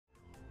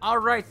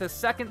Alright, the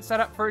second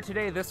setup for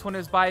today, this one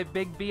is by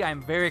BigB.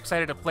 I'm very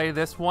excited to play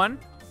this one.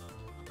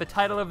 The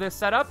title of this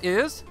setup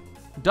is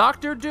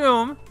Dr.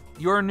 Doom,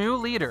 Your New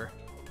Leader.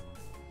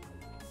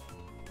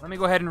 Let me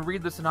go ahead and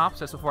read the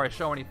synopsis before I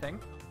show anything.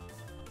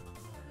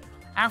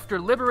 After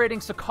liberating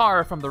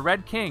Sakaar from the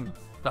Red King,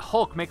 the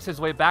Hulk makes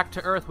his way back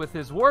to Earth with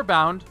his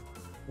Warbound.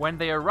 When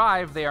they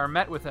arrive, they are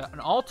met with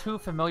an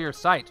all-too-familiar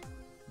sight.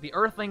 The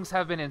Earthlings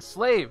have been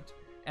enslaved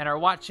and are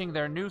watching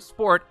their new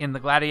sport in the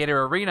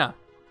Gladiator arena.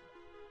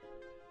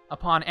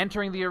 Upon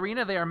entering the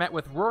arena, they are met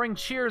with roaring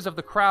cheers of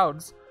the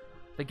crowds.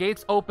 The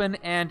gates open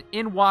and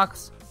in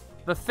walks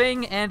the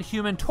Thing and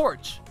Human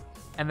Torch.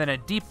 And then a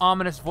deep,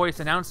 ominous voice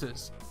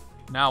announces,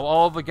 "Now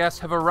all the guests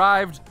have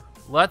arrived.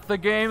 Let the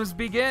games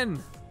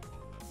begin."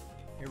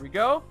 Here we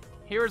go.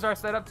 Here's our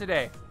setup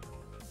today.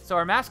 So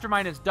our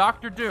Mastermind is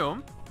Dr.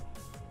 Doom.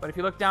 But if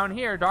you look down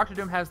here, Dr.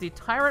 Doom has the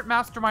Tyrant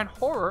Mastermind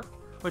Horror,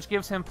 which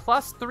gives him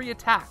 +3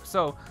 attack.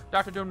 So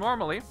Dr. Doom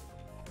normally,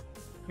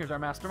 here's our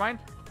Mastermind,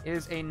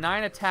 is a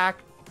 9 attack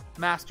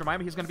Mastermind,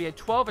 but he's going to be a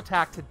 12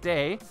 attack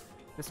today.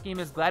 The scheme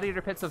is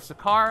Gladiator Pits of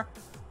Sakaar,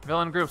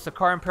 villain group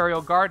Sakaar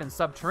Imperial Guard and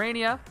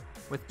Subterranea,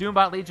 with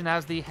Doombot Legion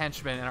as the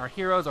Henchmen. And our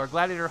heroes are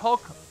Gladiator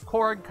Hulk,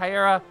 Korg,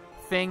 Caiera,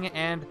 Thing,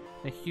 and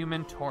the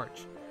Human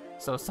Torch.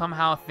 So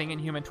somehow Thing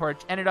and Human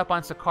Torch ended up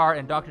on Sakaar,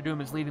 and Dr.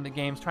 Doom is leading the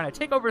games, trying to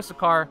take over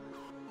Sakaar,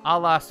 a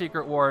la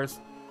Secret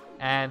Wars,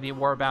 and the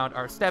Warbound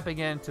are stepping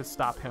in to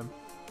stop him.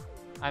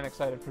 I'm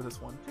excited for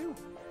this one too.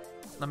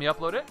 Let me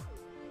upload it,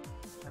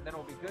 and then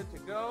we'll be good to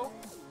go.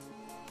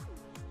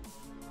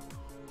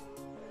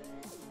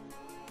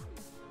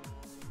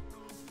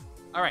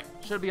 Alright,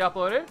 should be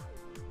uploaded.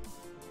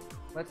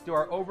 Let's do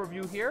our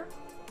overview here.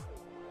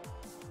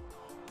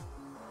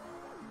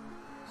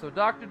 So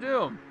Dr.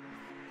 Doom,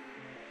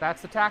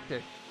 that's the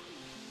tactic.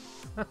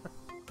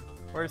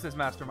 Where's his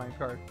Mastermind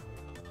card?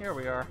 Here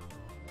we are.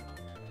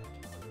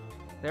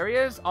 There he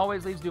is.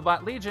 Always leaves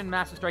Doombot Legion.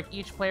 Master Strike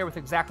each player with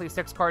exactly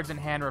 6 cards in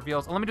hand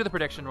reveals. Let me do the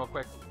prediction real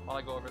quick while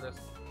I go over this.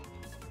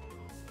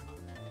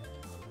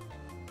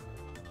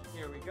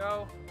 Here we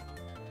go.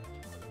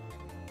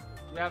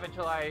 We have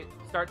until I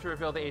start to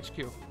reveal the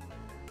HQ.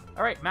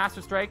 Alright,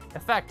 Master Strike.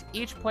 Effect.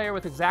 Each player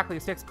with exactly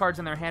 6 cards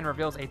in their hand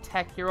reveals a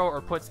tech hero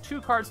or puts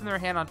 2 cards in their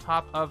hand on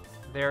top of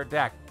their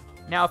deck.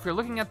 Now, if you're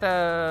looking at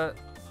the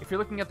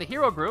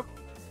hero group,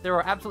 there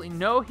are absolutely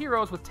no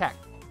heroes with tech.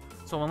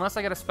 So unless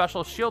I get a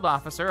special shield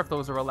officer, if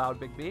those are allowed,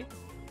 BigB,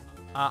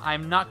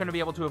 I'm not going to be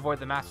able to avoid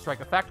the Master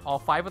Strike effect, all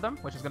 5 of them,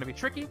 which is going to be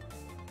tricky.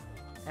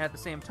 And at the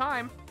same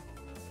time,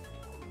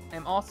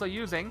 I'm also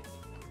using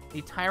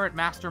the Tyrant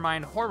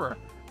Mastermind Horror.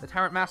 The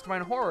Tyrant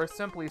Mastermind Horror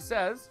simply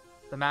says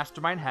the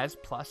Mastermind has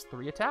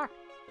 +3 attack.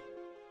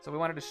 So we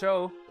wanted to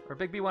show, or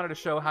BigB wanted to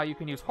show how you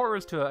can use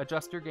horrors to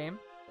adjust your game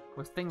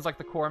with things like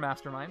the core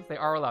Masterminds. They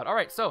are allowed.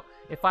 Alright, so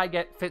if I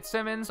get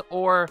Fitzsimmons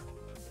or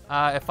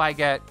if I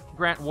get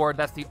Grant Ward,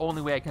 that's the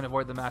only way I can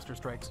avoid the Master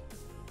Strikes.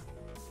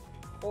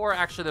 Or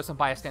actually there's some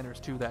bystanders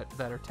too that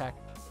are tech.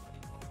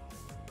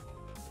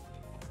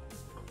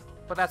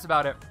 But that's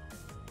about it.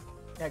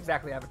 Yeah,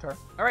 exactly, Avatar.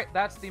 Alright,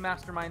 that's the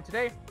Mastermind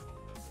today.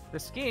 The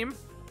scheme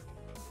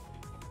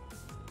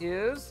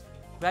is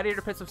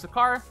Gladiator Pits of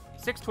Sakaar,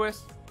 6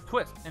 twists,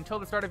 twist. Until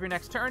the start of your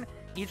next turn,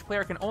 each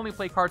player can only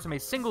play cards from a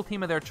single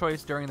team of their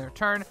choice during their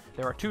turn.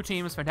 There are 2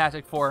 teams,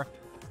 Fantastic Four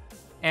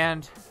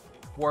and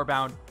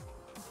Warbound,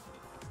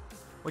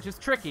 which is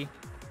tricky.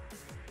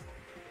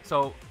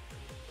 So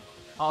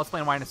I'll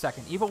explain why in a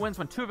second. Evil wins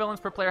when 2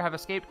 villains per player have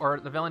escaped or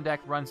the villain deck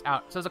runs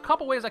out. So there's a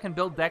couple ways I can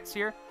build decks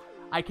here.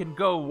 I can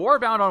go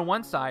Warbound on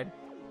one side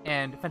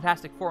and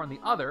Fantastic Four on the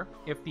other,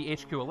 if the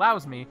HQ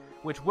allows me,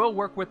 which will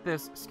work with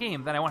this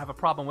scheme. Then I won't have a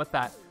problem with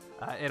that.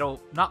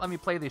 It'll not let me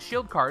play the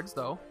shield cards,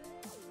 though.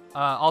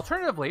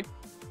 Alternatively,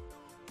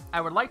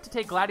 I would like to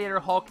take Gladiator,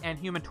 Hulk, and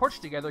Human Torch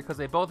together because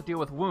they both deal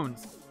with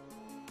wounds.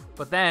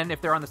 But then, if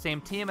they're on the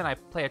same team and I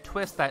play a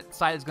twist, that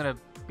side is going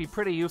to be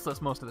pretty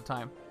useless most of the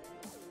time.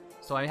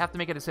 So I have to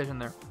make a decision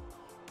there.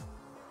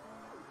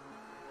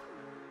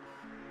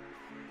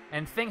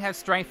 And Thing has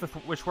strength,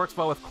 which works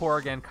well with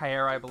Korg and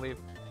Caiera, I believe.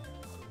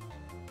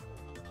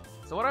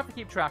 So what do I have to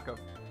keep track of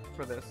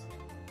for this?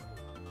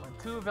 When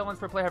 2 villains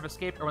per player have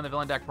escaped or when the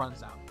villain deck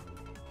runs out.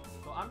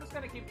 So I'm just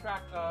going to keep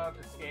track of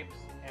escapes,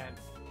 and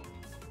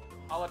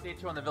I'll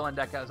update you on the villain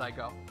deck as I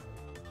go.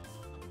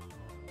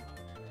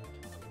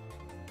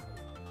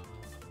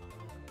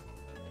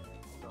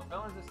 So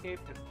villains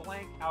escaped is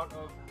blank out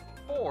of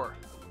 4.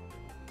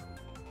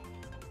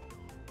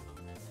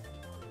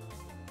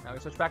 Now we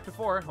switch back to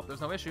 4. Hope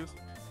there's no issues.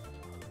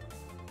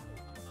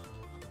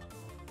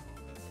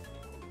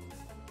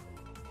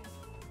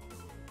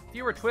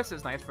 Fewer twists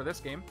is nice for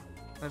this game.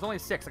 There's only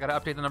 6. I gotta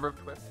update the number of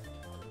twists.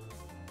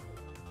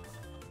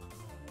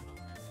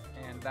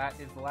 And that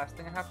is the last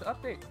thing I have to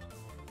update.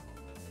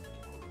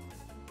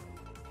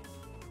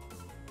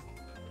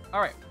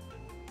 Alright.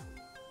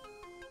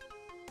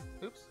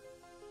 Oops.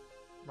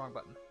 Wrong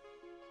button.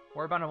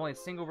 Warbound of only a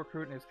single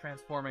recruit and is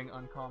transforming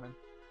uncommon.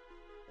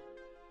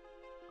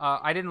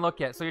 I didn't look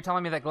yet. So you're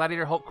telling me that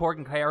Gladiator, Hulk, Korg,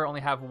 and Caiera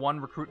only have 1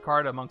 recruit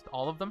card amongst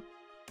all of them?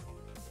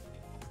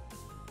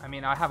 I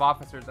mean, I have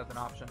officers as an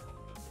option.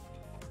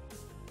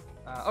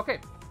 Okay.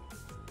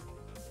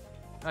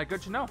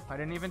 Good to know. I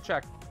didn't even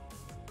check.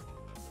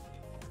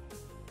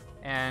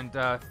 And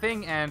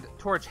Thing and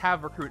Torch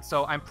have recruits,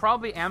 so I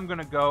probably am going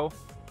to go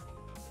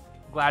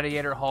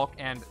Gladiator, Hulk,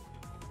 and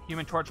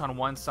Human Torch on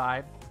one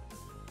side.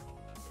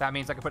 That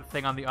means I can put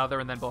Thing on the other,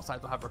 and then both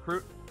sides will have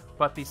recruit.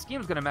 But the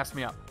scheme's going to mess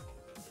me up.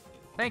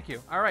 Thank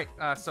you. All right,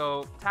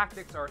 so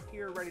tactics are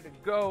here, ready to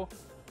go.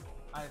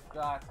 I've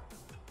got...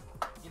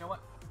 You know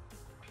what?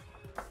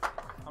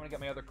 I'm going to get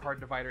my other card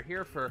divider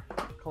here for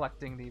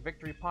collecting the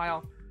victory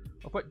pile.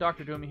 I'll put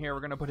Dr. Doom here. We're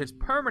going to put his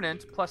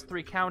permanent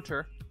 +3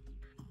 counter.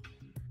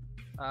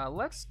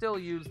 Let's still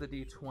use the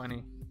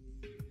D20.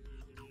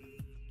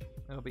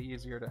 It'll be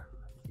easier to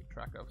keep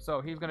track of.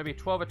 So he's going to be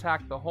 12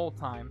 attack the whole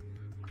time.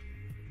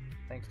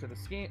 Thanks to the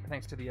scheme,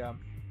 thanks to the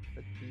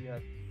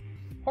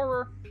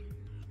horror.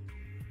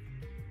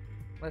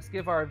 Let's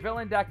give our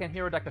villain deck and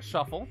hero deck a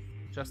shuffle,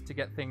 just to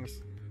get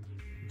things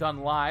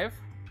done live.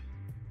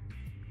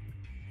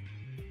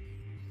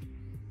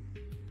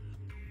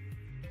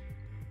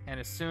 And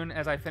as soon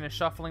as I finish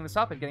shuffling this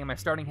up and getting my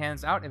starting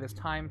hands out, it is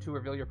time to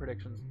reveal your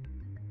predictions.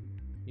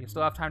 You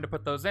still have time to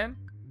put those in.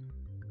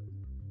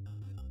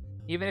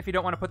 Even if you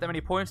don't want to put that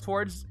many points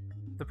towards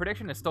the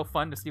prediction, it's still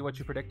fun to see what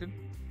you predicted.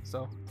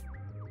 So,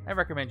 I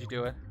recommend you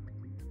do it.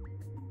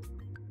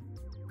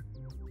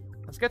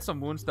 Let's get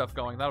some wound stuff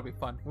going. That'll be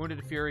fun.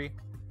 Wounded Fury.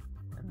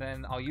 And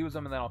then I'll use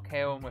them, and then I'll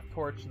KO them with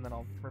Torch, and then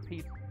I'll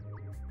repeat.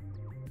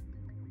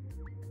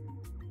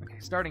 Okay,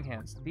 starting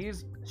hands.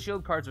 These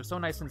shield cards are so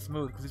nice and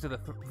smooth, because these are the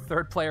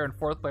third player and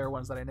fourth player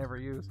ones that I never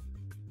use.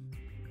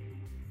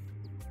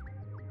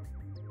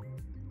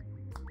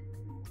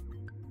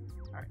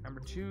 Alright,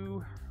 number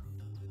 2.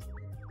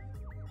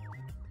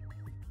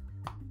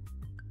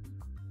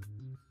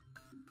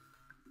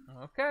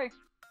 Okay.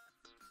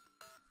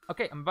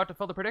 Okay, I'm about to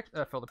fill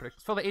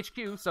the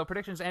HQ, so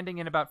predictions ending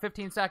in about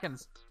 15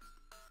 seconds.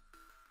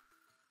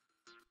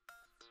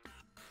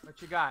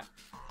 What you got?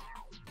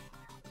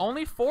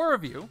 Only 4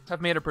 of you have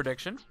made a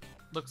prediction.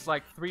 Looks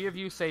like 3 of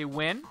you say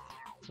win,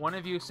 1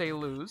 of you say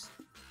lose,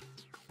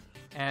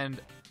 and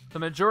the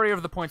majority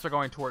of the points are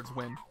going towards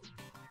win.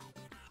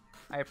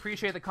 I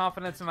appreciate the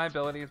confidence in my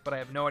abilities, but I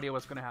have no idea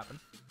what's going to happen.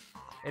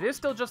 It is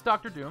still just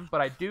Dr. Doom,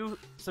 but I do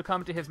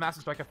succumb to his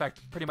Master Strike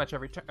effect pretty much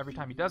every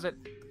time he does it.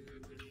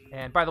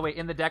 And by the way,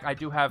 in the deck, I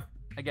do have,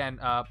 again,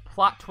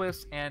 Plot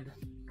Twists and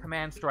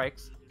Command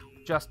Strikes,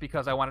 just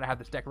because I wanted to have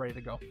this deck ready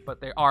to go.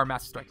 But they are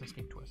Master Strikes and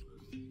Scheme Twists.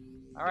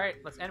 All right,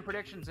 let's end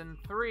predictions in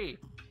 3,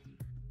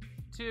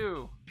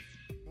 2,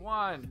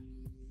 1.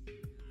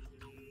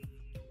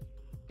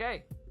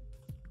 Okay.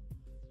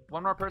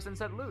 One more person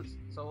said lose,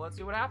 so let's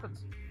see what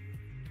happens.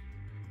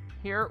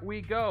 Here we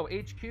go.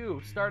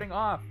 HQ, starting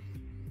off.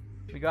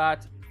 We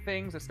got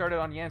things that started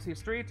on Yancey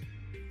Street.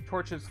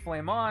 Torches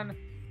Flame On.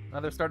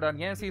 Another started on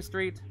Yancey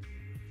Street.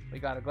 We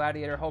got a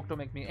Gladiator Hulk Don't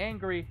Make Me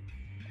Angry.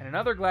 And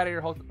another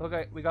Gladiator Hulk.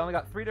 Okay, we only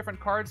got 3 different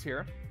cards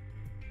here.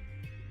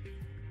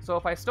 So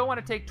if I still want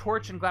to take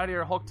Torch and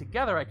Gladiator Hulk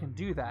together, I can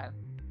do that.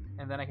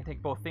 And then I can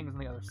take both things on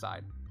the other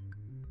side.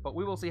 But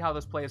we will see how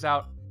this plays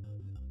out.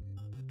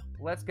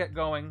 Let's get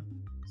going.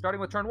 Starting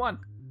with turn 1.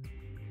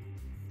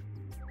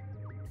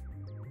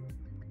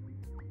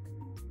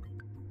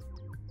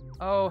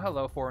 Oh,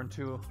 hello, 4 and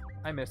 2.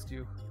 I missed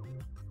you.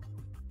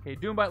 Okay,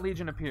 Doombot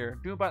Legion appear.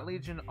 Doombot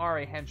Legion are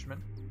a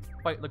henchman.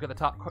 Fight, look at the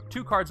top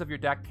 2 cards of your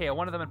deck. KO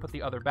one of them and put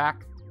the other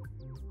back.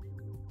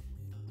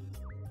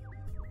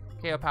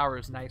 KO power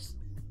is nice.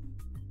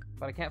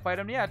 But I can't fight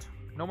him yet.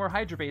 No more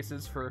Hydra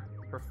bases for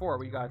 4.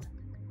 We got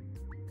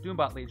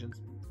Doombot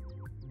Legions.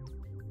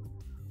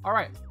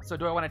 Alright, so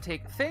do I want to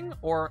take Thing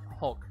or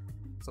Hulk?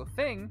 So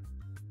Thing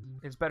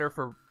is better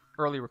for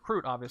early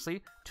recruit,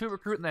 obviously. 2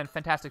 recruit and then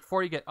Fantastic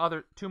 4. You get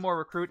 2 more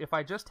recruit. If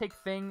I just take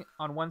Thing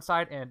on one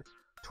side and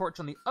Torch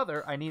on the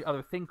other, I need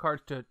other Thing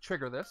cards to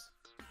trigger this.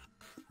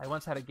 I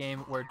once had a game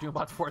where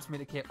Doombot forced me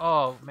to KO.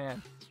 Oh,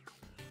 man.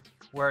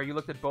 Where you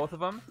looked at both of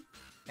them,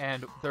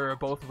 and they're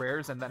both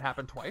rares, and that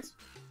happened twice.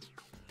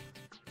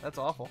 That's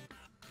awful.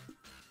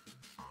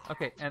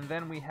 Okay, and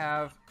then we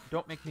have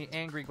Don't Make Me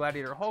Angry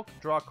Gladiator Hulk.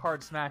 Draw a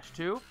card, smash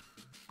 2.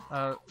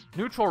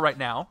 Neutral right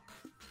now.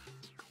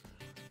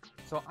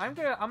 So I'm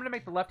gonna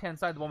make the left-hand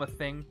side the one with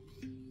Thing.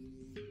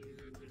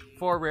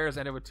 4 rares,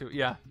 ended with 2.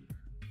 Yeah.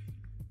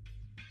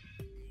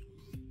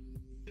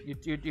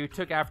 You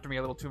took after me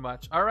a little too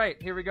much. All right,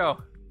 here we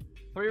go.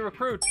 3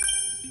 recruit.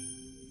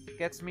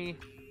 Gets me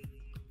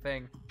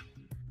Thing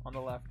on the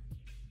left.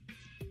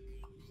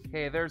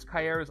 Okay, there's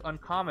Caiera's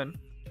Uncommon.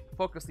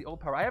 Focus the old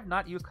power. I have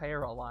not used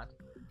Caiera a lot.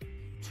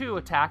 2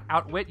 attack.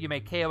 Outwit. You may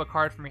KO a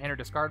card from your hand or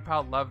discard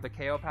pile. Love the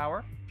KO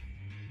power.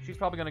 She's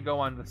probably going to go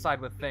on the side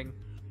with Thing.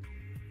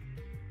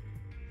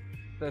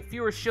 The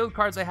fewer shield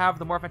cards I have,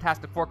 the more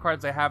Fantastic 4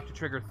 cards I have to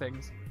trigger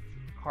things.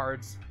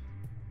 Cards.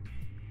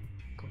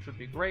 Which would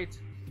be great.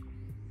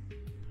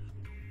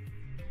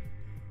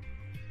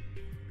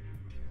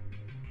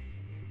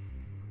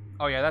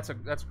 Oh yeah,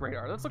 that's great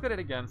art. Let's look at it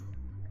again.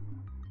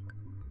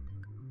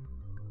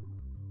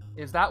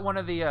 Is that one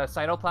of the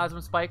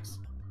cytoplasm spikes?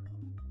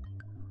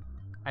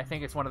 I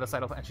think it's one of the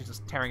cytoplasm, and she's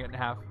just tearing it in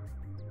half.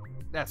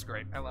 That's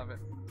great. I love it.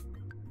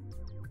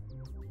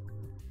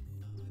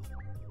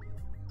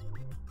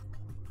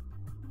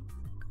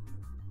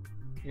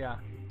 Yeah.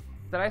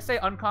 Did I say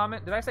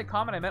uncommon? Did I say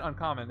common? I meant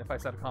uncommon if I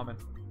said common.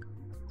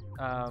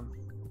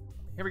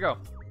 Here we go.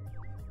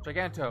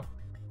 Giganto.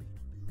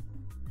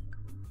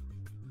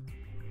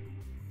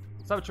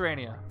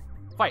 Subterranea.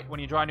 Fight. When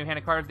you draw a new hand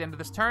of cards at the end of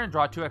this turn,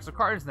 draw 2 extra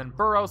cards, and then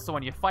burrow, so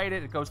when you fight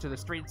it, it goes to the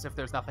streets if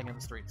there's nothing in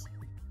the streets.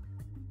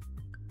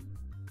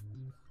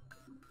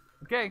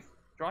 Okay.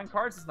 Drawing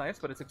cards is nice,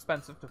 but it's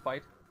expensive to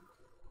fight.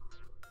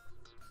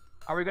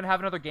 Are we going to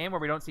have another game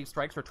where we don't see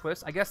strikes or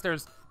twists? I guess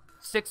there's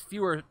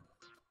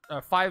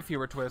 5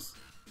 fewer twists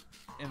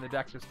in the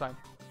deck this time.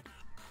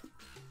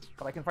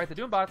 But I can fight the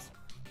Doombots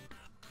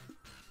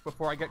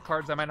before I get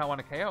cards I might not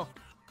want to KO.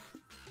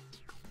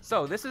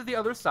 So this is the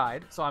other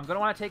side. So I'm going to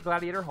want to take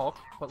Gladiator Hulk,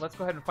 but let's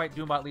go ahead and fight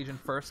Doombot Legion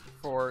first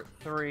for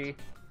 3.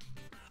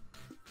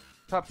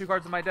 Top 2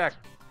 cards in my deck.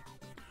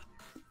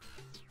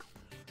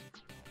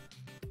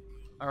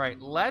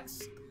 Alright,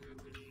 let's...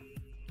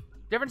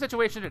 Different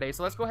situation today,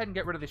 so let's go ahead and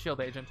get rid of the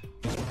Shield Agent.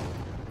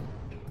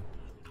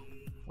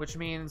 Which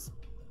means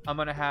I'm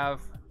going to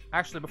have...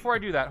 Actually, before I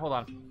do that, hold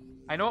on.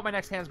 I know what my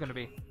next hand's going to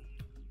be.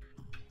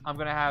 I'm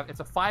going to have... It's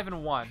a 5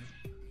 and 1.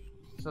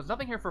 So there's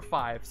nothing here for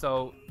 5,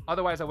 so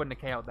otherwise I wouldn't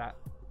have KO'd that.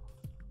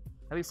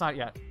 At least not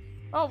yet.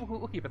 Oh,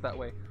 we'll keep it that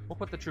way. We'll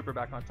put the Trooper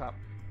back on top.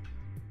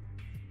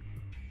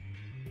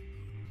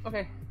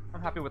 Okay,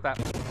 I'm happy with that.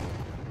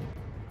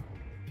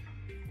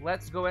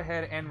 Let's go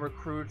ahead and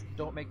recruit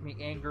Don't Make Me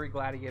Angry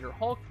Gladiator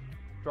Hulk.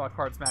 Draw a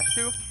card, smash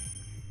 2.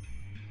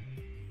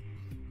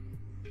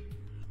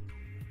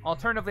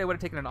 Alternatively, I would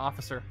have taken an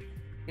Officer.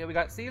 Okay, we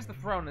got Seize the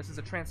Throne. This is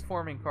a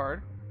transforming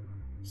card.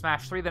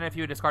 Smash 3, then if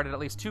you discarded at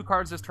least 2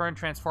 cards this turn,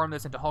 transform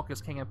this into Hulk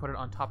is King and put it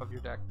on top of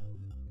your deck.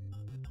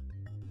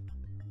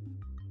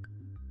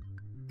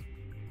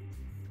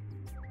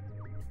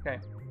 Okay.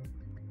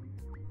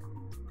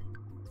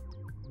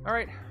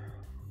 Alright.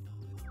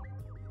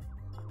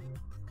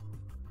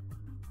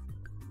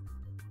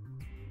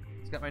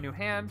 Let's get my new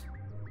hand.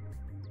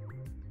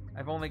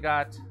 I've only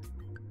got...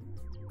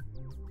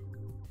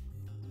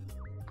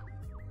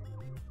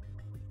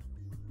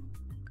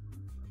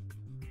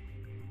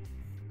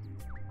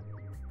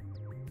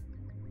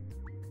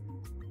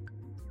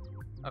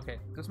 Okay,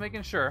 just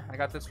making sure I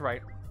got this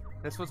right.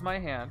 This was my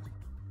hand.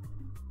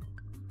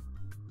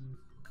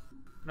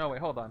 No,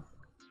 wait, hold on.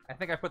 I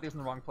think I put these in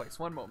the wrong place.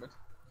 One moment.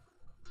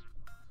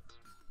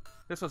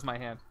 This was my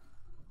hand.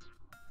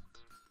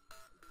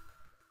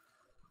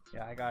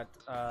 Yeah, I got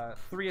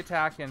 3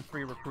 attack and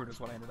 3 recruit is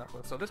what I ended up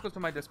with. So this goes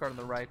to my discard on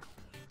the right.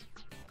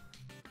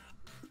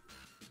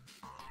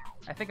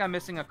 I think I'm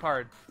missing a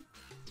card.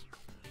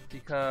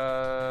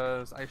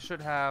 Because I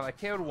should have... I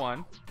KO'd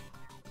 1.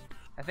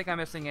 I think I'm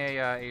missing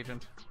a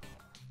agent.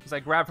 Because I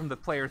grabbed from the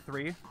player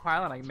 3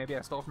 pile and maybe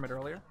I stole from it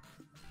earlier.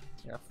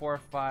 Yeah, 4,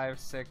 5,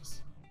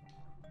 6.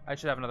 I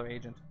should have another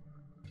agent.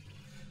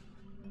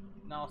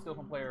 No, I'll steal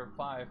from player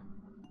 5.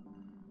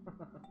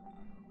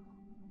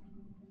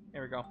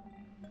 Here we go.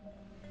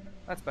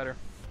 That's better.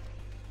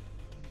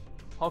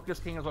 Hulk is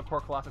King is what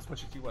Core Colossus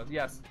wishes he was.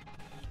 Yes.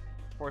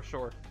 For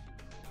sure.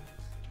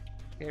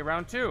 Okay,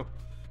 round 2.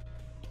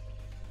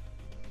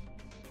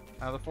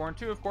 Another 4 and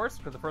 2, of course,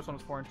 because the first one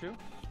was 4 and 2.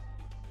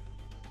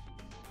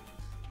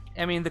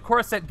 I mean, the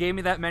core set gave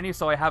me that many,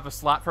 so I have a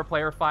slot for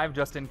player 5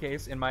 just in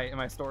case in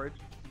my storage.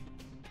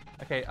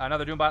 Okay,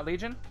 another Doombot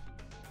Legion.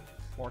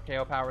 More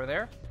KO power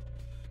there.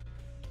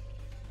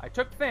 I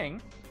took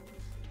Thing.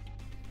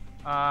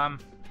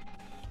 Probably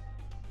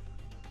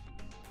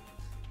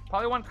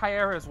want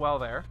Caiera as well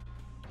there.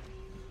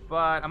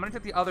 But I'm going to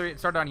take the other... It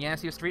started on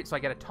Yancey Street, so I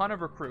get a ton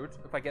of recruit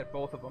if I get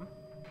both of them.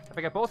 If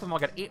I get both of them, I'll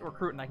get 8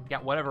 recruit, and I can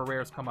get whatever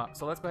rares come up.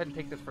 So let's go ahead and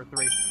take this for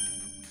 3.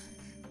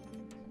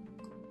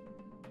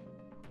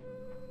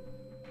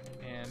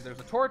 And there's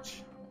a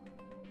Torch.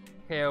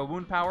 KO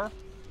Wound Power.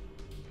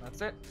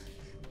 That's it.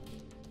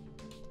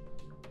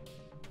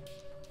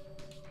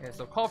 Okay,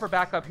 so call for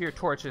backup here,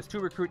 Torches. 2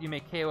 recruit, you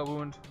may KO a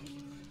wound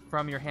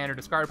from your hand or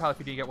discard pile if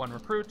you do get 1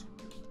 recruit.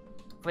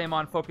 Flame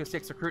on, focus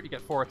 6 recruit, you get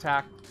 4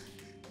 attack.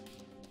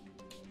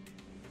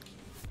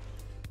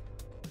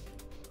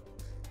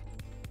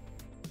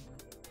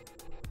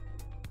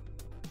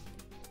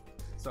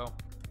 So,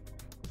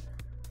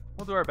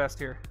 we'll do our best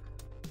here.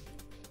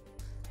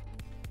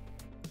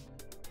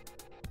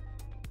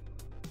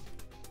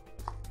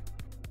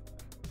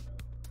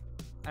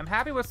 I'm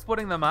happy with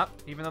splitting them up,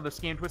 even though the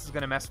Scheme Twist is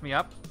going to mess me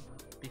up,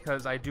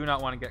 because I do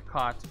not want to get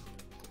caught.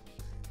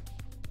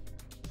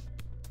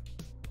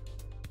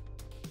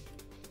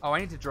 Oh, I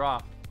need to draw.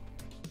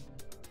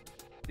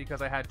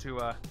 Because I had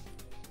to, I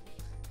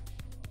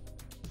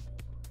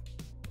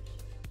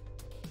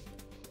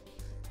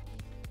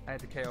had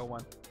to KO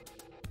 1.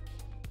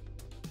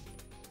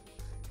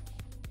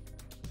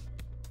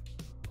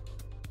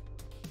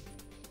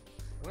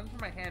 It wasn't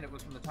from my hand, it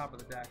was from the top of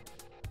the deck.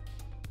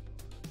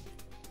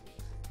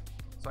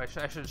 So I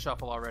should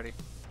shuffle already.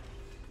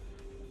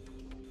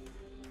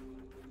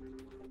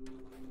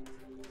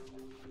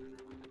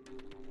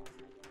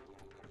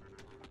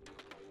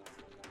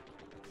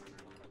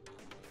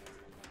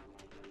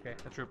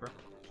 the trooper.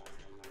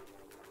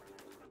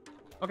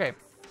 Okay.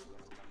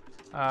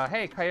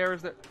 Hey,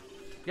 Caiera's there.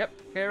 Yep,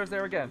 Caiera's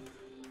there again.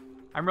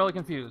 I'm really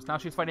confused. Now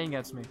she's fighting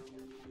against me.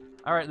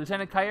 Alright,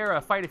 Lieutenant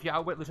Caiera, fight. If you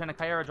outwit Lieutenant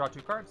Caiera, draw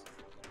 2 cards.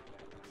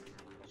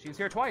 She's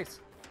here twice.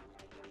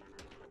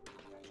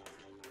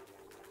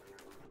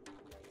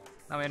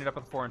 Now I ended up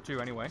with 4 and 2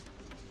 anyway.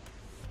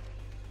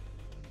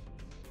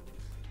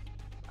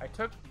 I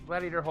took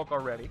Gladiator Hulk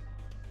already.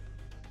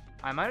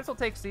 I might as well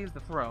take Seize the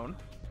Throne.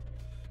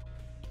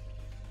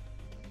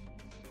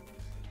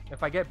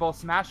 If I get both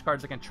Smash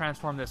cards, I can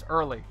transform this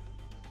early.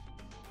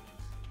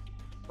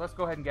 Let's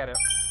go ahead and get it.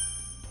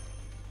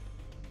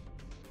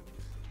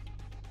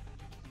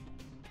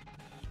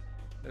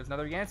 There's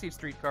another Yancey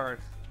Street card.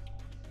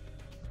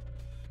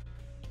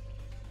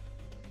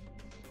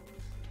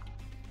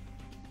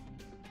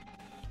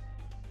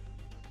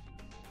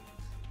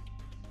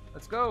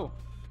 Let's go.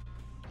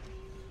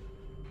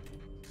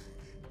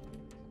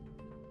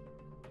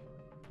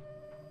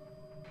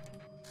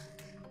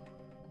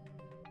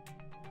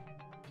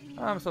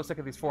 I'm so sick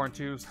of these 4 and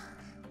 2s.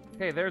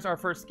 Okay, there's our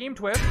first Scheme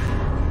Twist.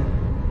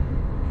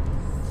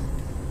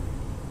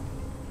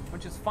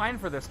 Which is fine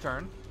for this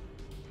turn.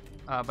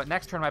 But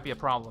next turn might be a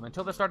problem.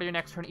 Until the start of your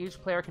next turn,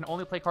 each player can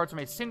only play cards from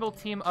a single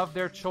team of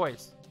their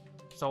choice.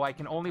 So I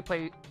can only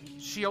play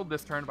Shield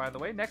this turn, by the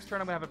way. Next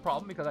turn I'm going to have a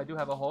problem because I do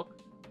have a Hulk.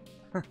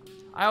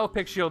 I'll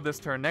pick Shield this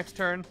turn. Next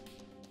turn,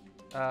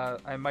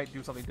 I might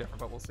do something different,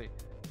 but we'll see.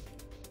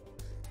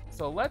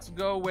 So let's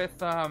go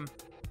with...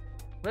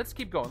 let's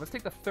keep going. Let's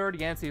take the 3rd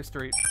Yancey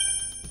Street.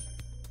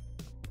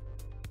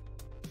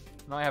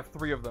 Now I have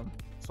 3 of them,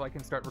 so I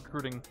can start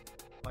recruiting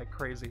like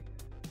crazy.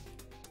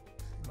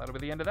 That'll be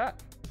the end of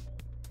that.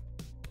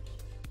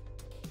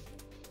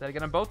 Did I get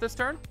them both this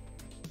turn?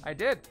 I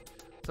did.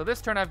 So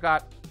this turn I've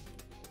got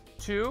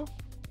 2,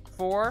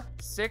 4,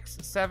 6,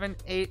 7,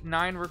 8,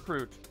 9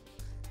 recruit.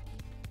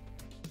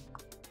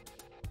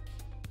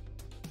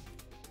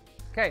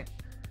 Okay.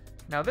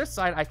 Now this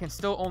side I can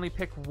still only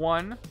pick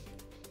 1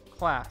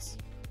 class.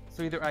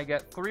 So either I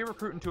get 3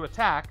 recruit and 2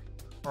 attack,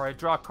 or I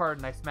draw a card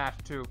and I smash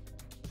 2.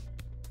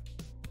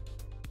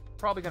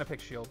 Probably gonna pick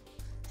Shield,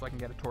 so I can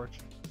get a torch.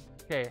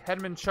 Okay,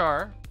 Henchmen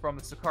Char from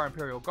the Sakaar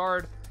Imperial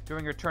Guard.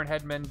 During your turn,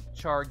 Henchmen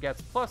Char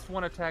gets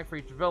 +1 attack for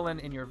each villain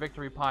in your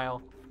victory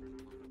pile.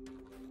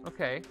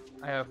 Okay,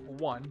 I have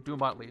 1,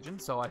 Doombot Legion,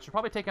 so I should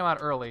probably take him out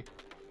early.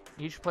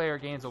 Each player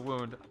gains a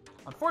wound.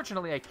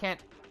 Unfortunately, I can't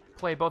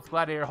play both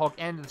Gladiator Hulk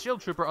and the Shield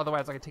Trooper,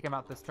 otherwise I could take him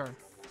out this turn.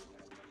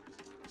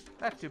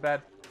 That's too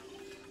bad.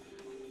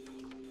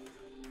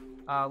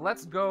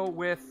 Let's go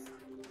with...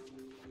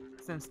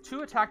 Since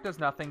 2 attack does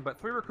nothing, but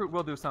 3 recruit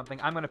will do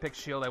something, I'm going to pick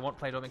Shield. I won't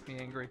play Don't Make Me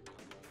Angry.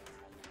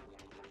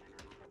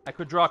 I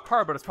could draw a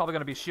card, but it's probably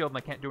going to be Shield and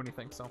I can't do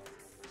anything, so...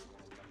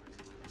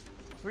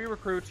 3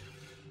 recruit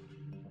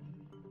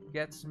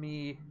gets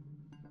me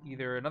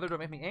either another Don't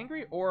Make Me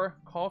Angry or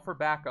Call for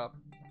Backup.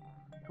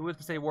 Who is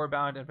to say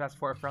Warbound and pass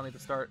for a friendly to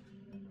start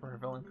for her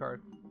villain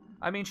card?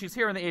 I mean, she's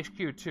here in the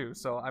HQ too,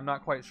 so I'm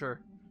not quite sure.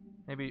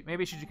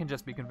 Maybe she can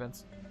just be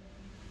convinced.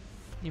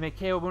 You may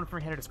KO a wound from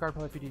your hand or discard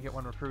power if you do get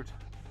 1 recruit.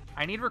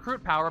 I need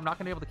recruit power. I'm not going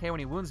to be able to KO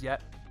any wounds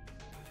yet.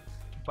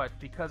 But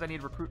because I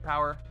need recruit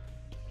power,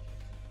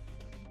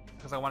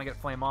 because I want to get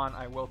Flame On,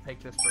 I will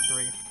take this for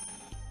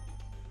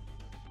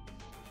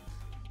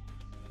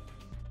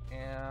 3.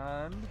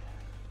 And...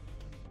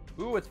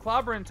 Ooh, it's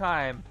Clobbering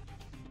time!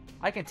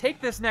 I can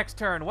take this next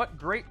turn! What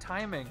great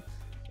timing!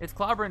 It's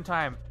Clobbering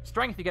time.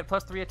 Strength, you get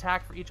 +3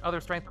 attack for each other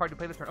strength card you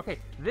play this turn. Okay,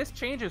 this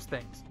changes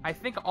things. I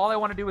think all I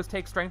want to do is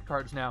take strength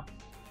cards now.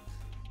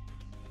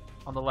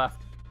 On the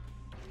left.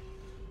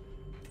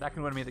 That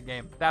can win me the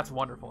game. That's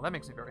wonderful. That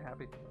makes me very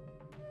happy.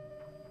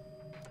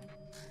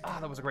 Ah,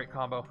 that was a great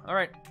combo.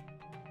 Alright.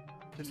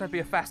 This might be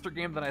a faster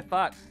game than I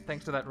thought,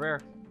 thanks to that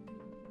rare.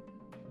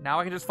 Now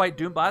I can just fight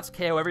Doombots,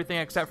 KO everything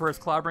except for his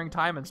Clobbering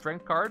time and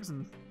strength cards,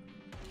 and...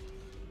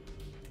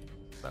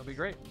 That would be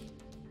great.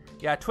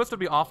 Yeah, Twist would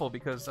be awful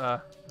because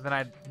then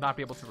I'd not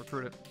be able to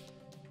recruit it.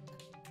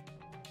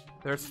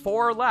 There's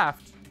 4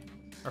 left,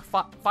 or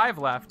 5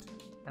 left,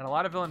 and a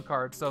lot of villain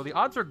cards, so the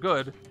odds are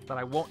good that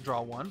I won't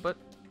draw 1, but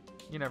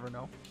you never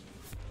know.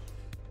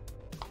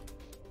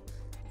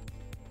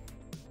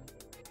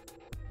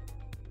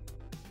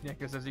 Yeah,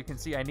 because as you can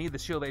see, I need the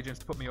shield agents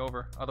to put me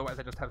over, otherwise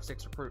I just have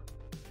 6 recruit.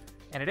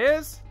 And it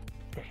is...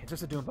 Okay, it's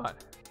just a Doombot.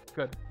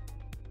 Good.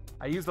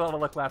 I used a lot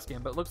of luck last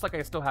game, but it looks like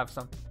I still have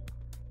some.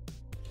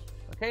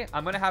 Okay,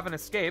 I'm going to have an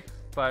escape,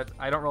 but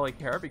I don't really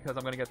care because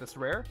I'm going to get this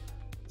rare.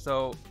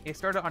 So, it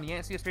started on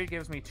Yancey Street,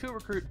 gives me 2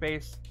 recruit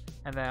base,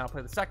 and then I'll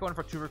play the second one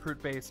for 2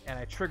 recruit base, and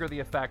I trigger the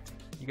effect.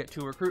 You get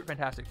 2 recruit,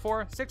 fantastic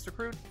 4, 6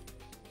 recruit,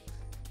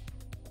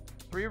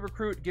 3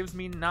 recruit gives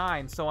me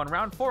 9. So on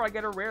round 4, I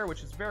get a rare,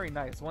 which is very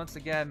nice. Once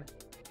again,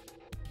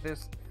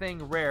 this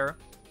thing rare.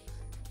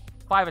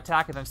 5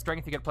 attack, and then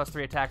strength, you get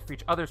 +3 attack for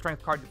each other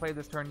strength card you play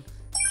this turn.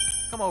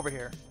 Come over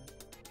here.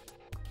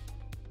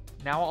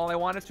 Now all I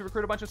want is to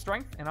recruit a bunch of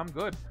strength, and I'm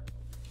good.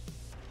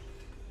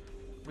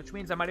 Which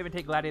means I might even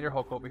take Gladiator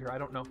Hulk over here, I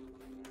don't know.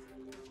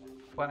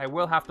 But I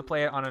will have to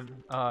play it on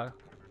a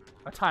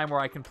a time where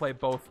I can play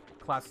both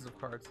classes of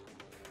cards.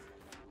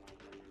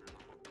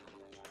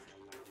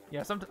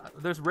 Yeah,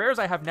 there's rares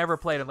I have never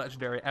played in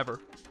Legendary ever,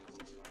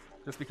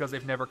 just because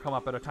they've never come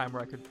up at a time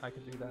where I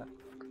could do that,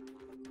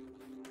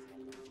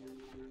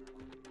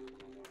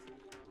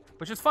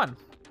 which is fun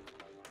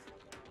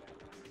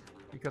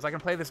because I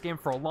can play this game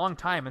for a long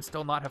time and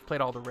still not have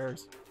played all the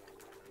rares.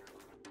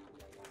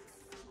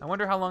 I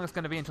wonder how long it's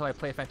going to be until I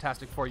play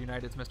Fantastic Four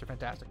United's Mr.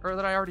 Fantastic, or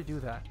did I already do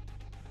that?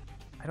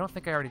 I don't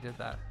think I already did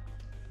that.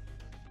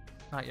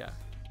 Not yet.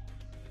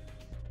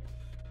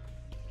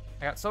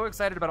 I got so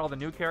excited about all the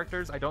new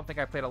characters, I don't think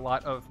I played a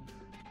lot of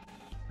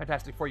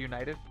Fantastic Four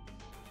United.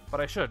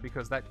 But I should,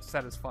 because that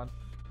set is fun.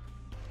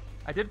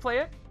 I did play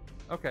it?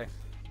 Okay.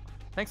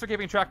 Thanks for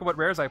keeping track of what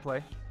rares I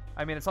play.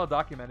 I mean, it's all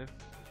documented.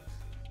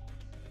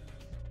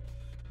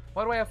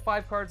 Why do I have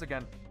 5 cards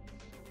again?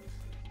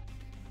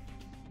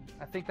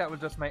 I think that was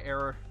just my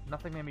error.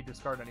 Nothing made me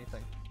discard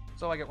anything.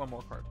 So I get 1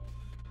 more card.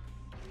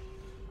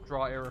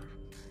 Draw error.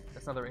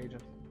 That's another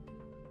agent.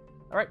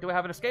 Alright, do I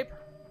have an escape?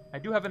 I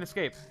do have an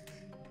escape.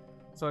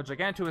 So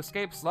Giganto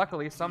escapes.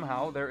 Luckily,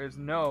 somehow, there is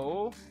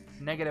no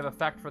negative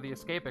effect for the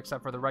escape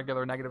except for the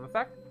regular negative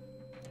effect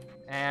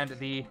and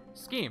the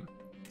scheme.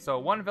 So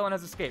 1 villain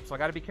has escaped, so I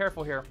gotta be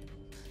careful here.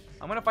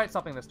 I'm gonna fight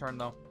something this turn,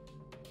 though.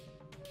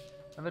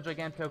 And the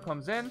Giganto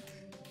comes in.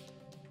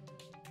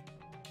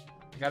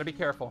 I gotta be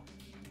careful.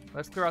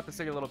 Let's clear out the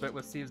city a little bit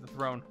with Seize the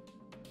Throne.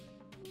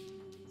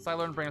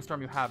 Siler and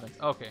Brainstorm you haven't.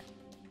 Okay.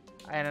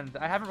 And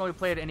I haven't really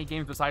played any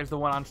games besides the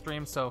one on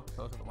stream, so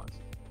those are the ones.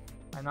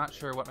 I'm not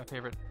sure what my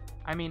favorite...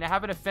 I mean, I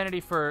have an affinity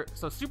for...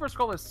 So Super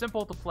Skull is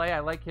simple to play. I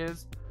like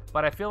his.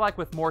 But I feel like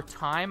with more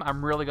time,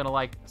 I'm really going to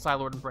like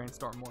Psylord and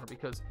Brainstorm more.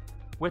 Because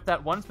with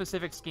that one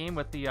specific scheme,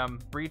 with the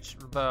Breach,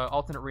 the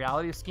alternate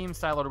reality scheme,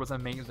 Psylord was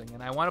amazing.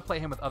 And I want to play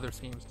him with other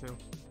schemes, too.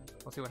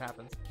 We'll see what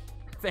happens.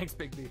 Thanks,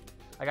 BigB.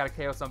 I got to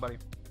KO somebody.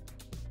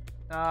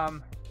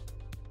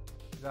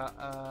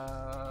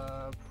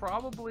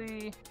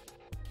 Probably...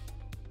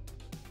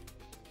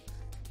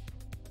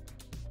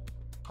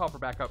 Call for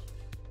backup.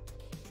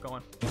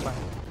 Going. Bye.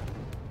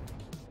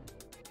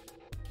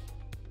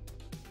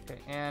 Okay,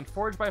 and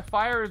Forged by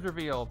Fire is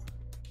revealed.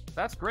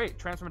 That's great.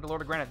 Transform into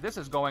Lord of Granite. This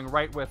is going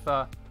right with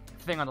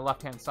thing on the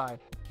left-hand side.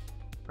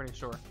 Pretty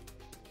sure.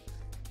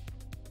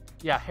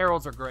 Yeah,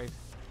 Heralds are great.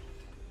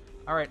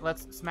 Alright,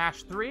 let's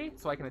smash 3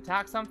 so I can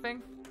attack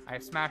something. I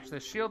smash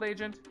this Shield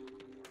Agent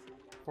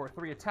for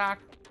 3 attack.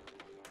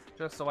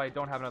 Just so I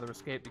don't have another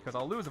escape, because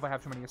I'll lose if I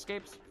have too many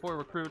escapes. 4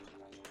 recruit.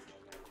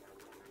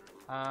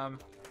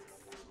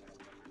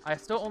 I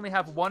still only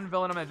have 1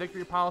 villain on my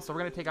victory pile, so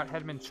we're going to take out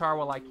Headman Char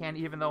while I can,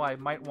 even though I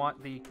might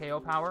want the KO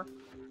power.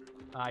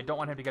 I don't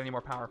want him to get any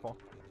more powerful.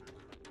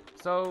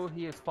 So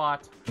he is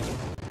fought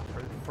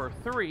for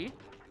 3.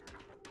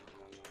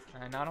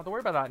 And now I don't have to worry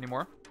about that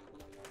anymore.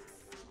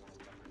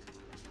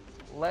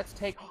 Let's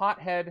take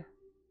Hothead.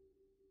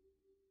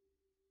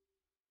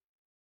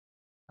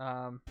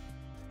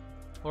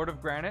 Lord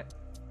of Granite.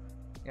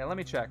 Yeah, let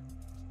me check.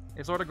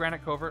 Is Lord of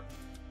Granite covert?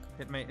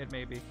 It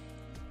may be.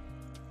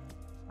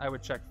 I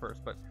would check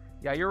first, but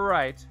yeah, you're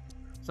right.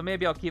 So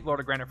maybe I'll keep Lord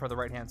of Granite for the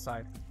right-hand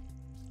side.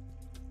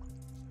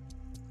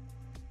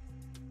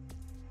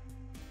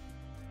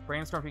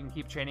 Brainstorm, you can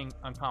keep chaining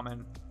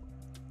uncommon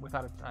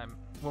without a time.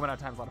 Woman out of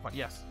time is a lot of fun.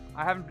 Yes,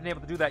 I haven't been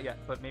able to do that yet,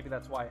 but maybe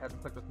that's why it hasn't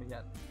clicked with me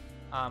yet.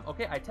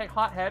 Okay, I take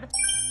Hothead.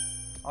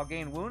 I'll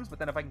gain wounds, but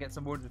then if I can get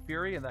some Wounds of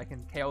Fury and I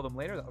can KO them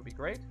later, that would be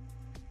great.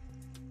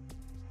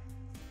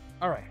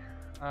 Alright.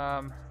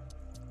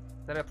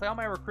 Did I play all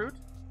my recruit?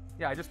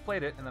 Yeah, I just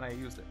played it, and then I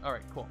used it.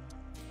 Alright, cool.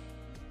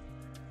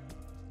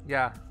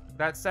 Yeah,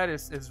 that set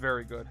is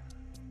very good.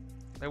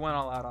 They went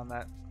all out on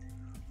that.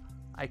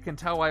 I can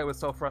tell why it was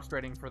so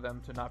frustrating for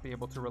them to not be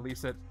able to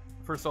release it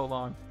for so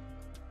long.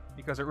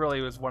 Because it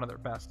really was one of their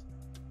best.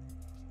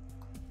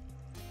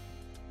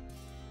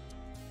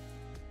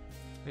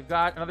 We've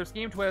got another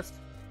scheme twist.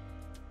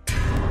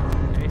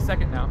 Any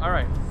second now.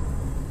 Alright.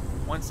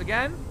 Once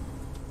again,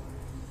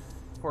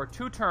 for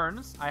 2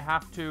 turns, I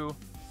have to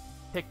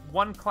pick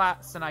 1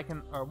 class and I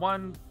can, or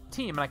 1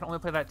 team, and I can only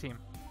play that team.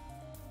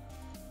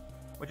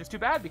 Which is too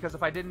bad, because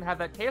if I didn't have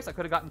that chaos, I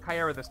could have gotten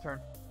Caiera this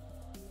turn.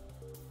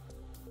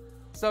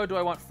 So, do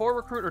I want 4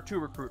 recruit or 2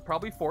 recruit?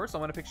 Probably 4, so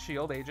I'm going to pick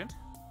Shield Agent.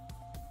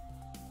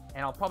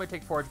 And I'll probably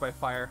take Forged by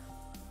Fire.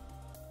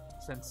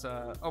 Since,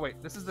 oh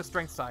wait, this is the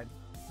strength side.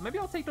 So maybe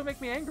I'll take Don't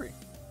Make Me Angry.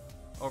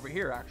 Over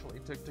here, actually,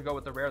 to go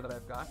with the rare that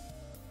I've got.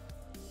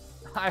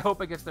 I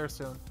hope it gets there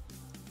soon.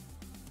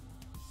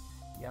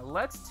 Yeah,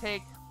 let's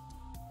take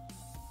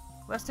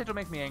Don't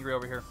Make Me Angry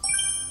over here.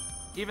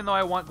 Even though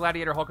I want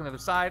Gladiator Hulk on the other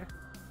side,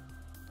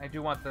 I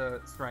do want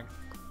the strength.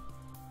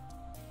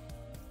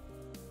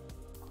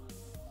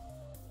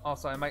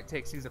 Also, I might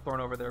take Seize the Thorn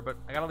over there, but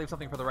I gotta leave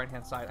something for the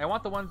right-hand side. I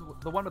want the one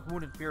with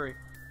Wounded Fury.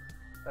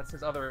 That's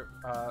his other,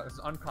 his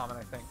uncommon,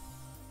 I think.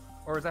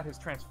 Or is that his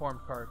transformed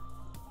card?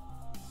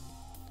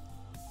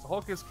 So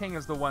Hulk is King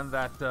is the one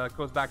that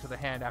goes back to the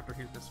hand after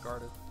he's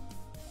discarded.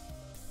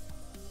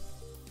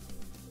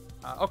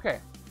 Okay.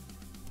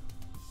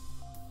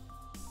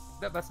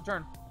 That's the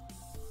turn.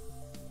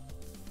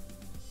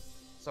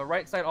 So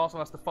right side also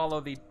has to follow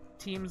the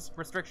team's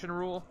restriction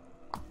rule,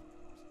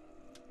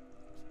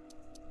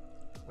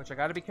 which I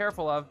got to be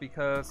careful of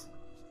because...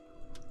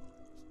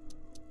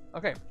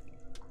 Okay.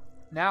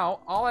 Now,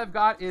 all I've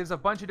got is a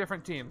bunch of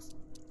different teams.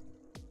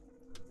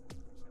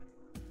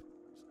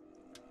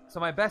 So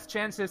my best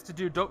chance is to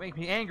do Don't Make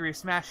Me Angry,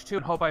 Smash 2,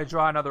 and hope I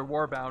draw another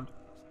Warbound.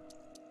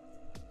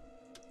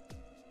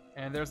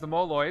 And there's the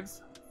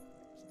Moloids.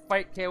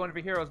 Fight KO one of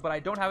your heroes, but I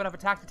don't have enough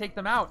attack to take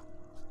them out.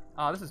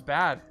 Oh, this is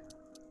bad.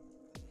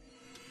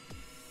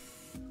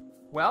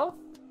 Well,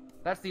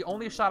 that's the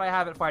only shot I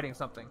have at fighting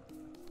something.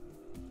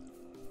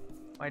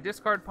 My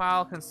discard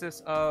pile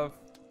consists of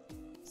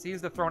Seize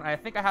the Throne. I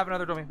think I have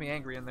another Don't Make Me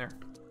Angry in there.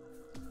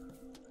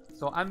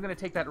 So I'm going to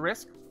take that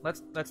risk.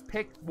 Let's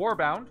pick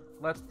Warbound.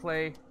 Let's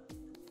play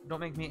Don't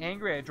Make Me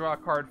Angry. I draw a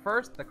card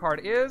first. The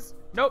card is...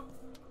 Nope.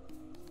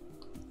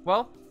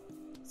 Well,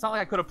 it's not like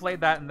I could have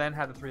played that and then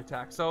had the 3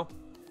 attack. So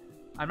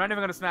I'm not even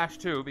going to Smash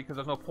 2 because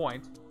there's no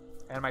point.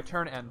 And my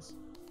turn ends.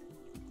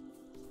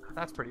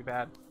 That's pretty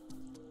bad.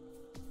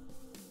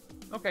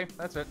 Okay,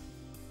 that's it.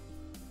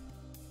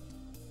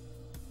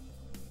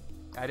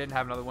 I didn't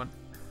have another one.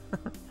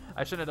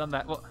 I shouldn't have done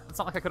that. Well, it's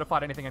not like I could have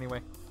fought anything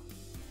anyway.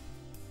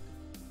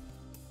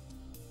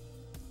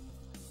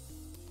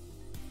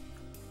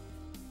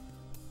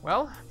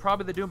 Well,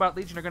 probably the Doombot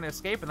Legion are going to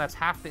escape, and that's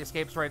half the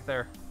escapes right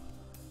there.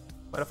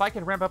 But if I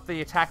can ramp up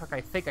the attack like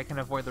I think I can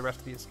avoid the rest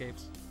of the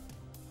escapes.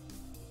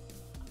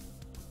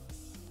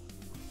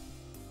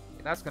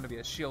 That's going to be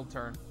a shield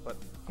turn, but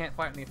can't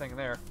fight anything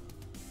there.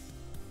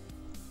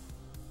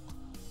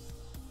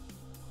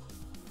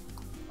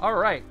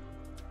 Alright.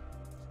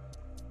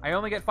 I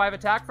only get 5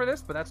 attack for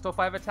this, but that's still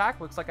 5 attack.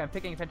 Looks like I'm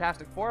picking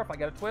Fantastic Four if I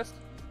get a twist.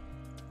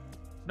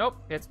 Nope,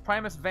 it's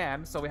Primus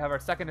Van, so we have our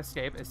second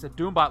escape. It's the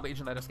Doombot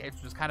Legion that escapes,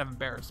 which is kind of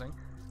embarrassing.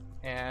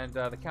 And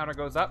the counter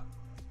goes up.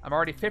 I'm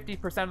already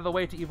 50% of the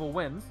way to Evil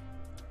Wins.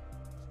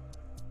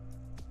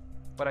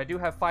 But I do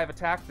have 5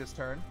 attack this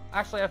turn.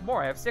 Actually, I have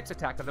more. I have 6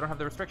 attack because I don't have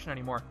the restriction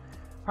anymore.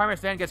 Primus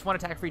Van gets 1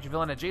 attack for each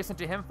villain adjacent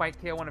to him. Fight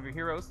KO one of your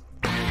heroes.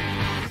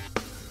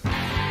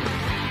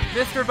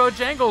 Mr.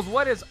 Bojangles,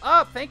 what is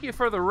up? Thank you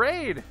for the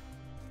raid.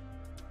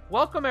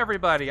 Welcome,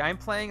 everybody. I'm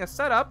playing a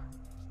setup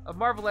of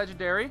Marvel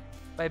Legendary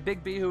by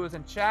BigB, who is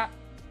in chat.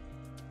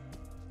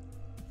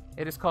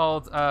 It is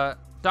called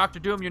Dr.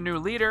 Doom, your new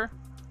leader.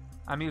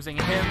 I'm using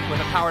him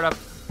with a powered-up...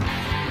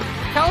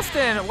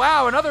 Kelston!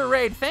 Wow, another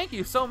raid. Thank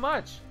you so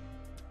much.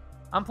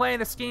 I'm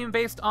playing a scheme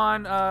based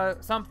on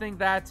something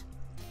that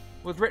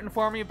was written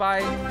for me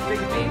by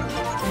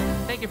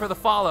BigB. Thank you for the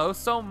follow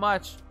so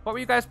much. What were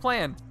you guys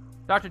playing?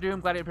 Dr. Doom,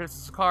 Gladiator,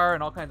 Sakaar,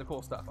 and all kinds of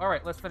cool stuff.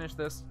 Alright, let's finish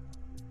this.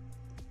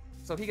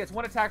 So he gets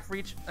 1 attack for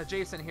each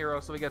adjacent hero,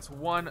 so he gets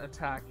 1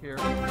 attack here.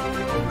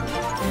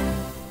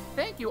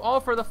 Thank you all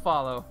for the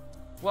follow.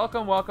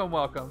 Welcome, welcome,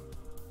 welcome.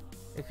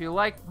 If you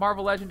like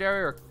Marvel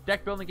Legendary or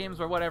deck building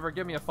games or whatever,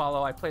 give me a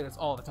follow. I play this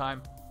all the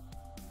time.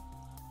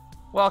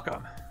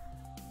 Welcome.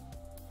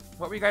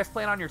 What were you guys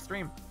playing on your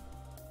stream?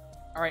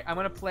 Alright, I'm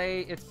going to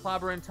play It's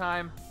Clobbering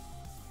Time.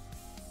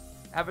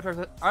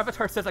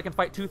 Avatar says I can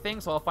fight 2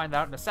 things, so I'll find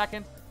out in a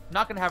second. I'm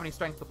not going to have any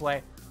strength to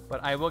play,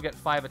 but I will get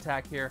 5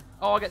 attack here.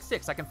 Oh, I'll get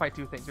 6. I can fight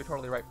 2 things. You're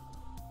totally right.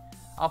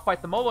 I'll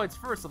fight the Moloids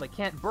first so they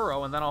can't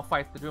burrow, and then I'll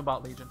fight the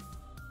Doombot Legion.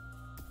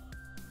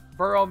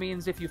 Burrow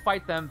means if you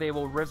fight them, they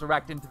will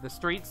resurrect into the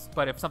streets,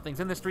 but if something's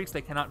in the streets,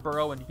 they cannot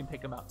burrow, and you can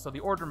take them out. So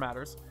the order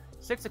matters.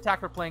 6 attack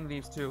for playing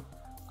these 2.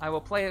 I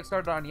will play it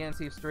started on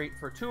Yancey Street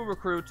for 2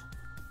 recruit,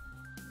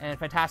 and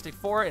Fantastic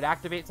Four, it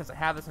activates since I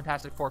have this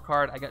Fantastic Four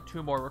card. I get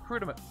 2 more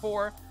recruit. I'm at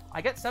 4.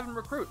 I get 7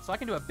 recruit, so I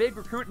can do a big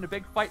recruit and a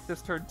big fight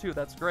this turn too.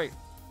 That's great.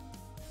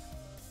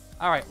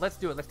 Alright, let's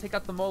do it. Let's take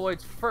out the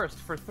Moloids first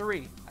for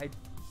 3.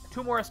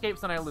 2 more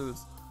escapes and I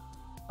lose.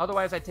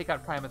 Otherwise, I take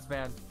out Primus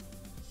Van.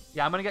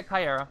 Yeah, I'm going to get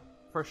Caiera,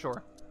 for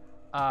sure.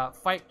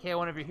 Fight KO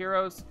one of your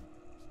heroes.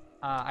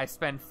 I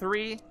spend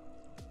 3.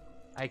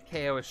 I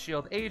KO a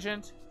shield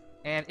agent.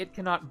 And it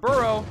cannot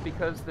burrow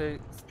because the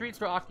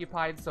streets are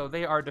occupied, so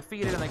they are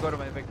defeated and they go to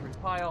my victory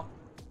pile.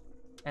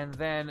 And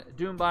then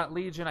Doombot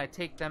Legion, I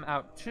take them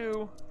out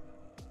too.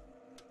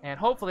 And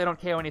hopefully I don't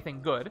KO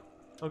anything good.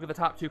 Look at the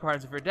top 2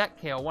 cards of your deck.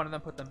 KO one of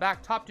them, put them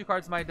back. Top 2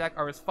 cards of my deck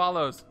are as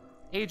follows.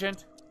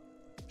 Agent,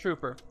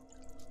 Trooper.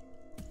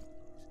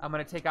 I'm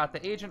going to take out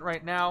the Agent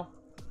right now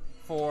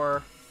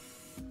for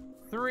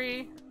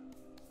 3.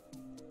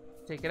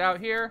 Take it out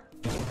here.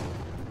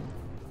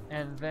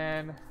 And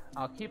then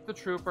I'll keep the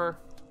Trooper.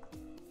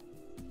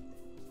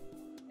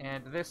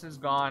 And this is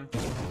gone.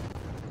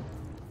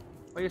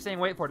 What are you saying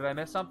wait for? Did I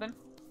miss something?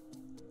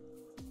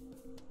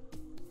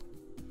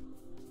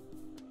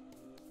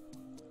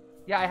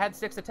 Yeah, I had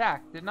 6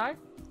 attack, didn't I?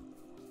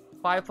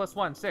 5 plus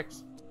 1,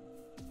 6.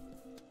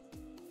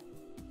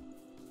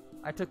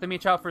 I took them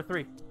each out for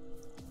 3.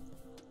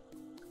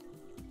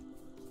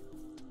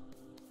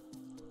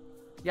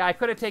 Yeah, I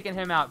could have taken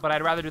him out, but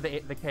I'd rather do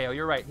the KO.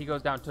 You're right, he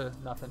goes down to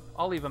nothing.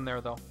 I'll leave him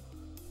there, though.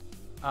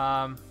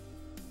 I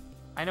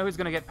know he's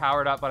going to get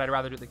powered up, but I'd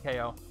rather do the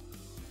KO.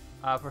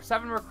 For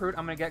 7 recruit,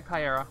 I'm going to get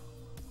Caiera.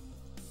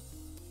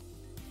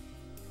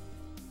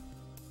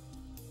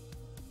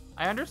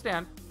 I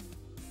understand.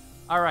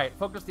 Alright,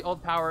 focus the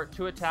old power.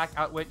 To attack,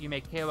 outwit, you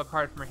may KO a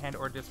card from your hand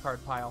or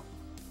discard pile.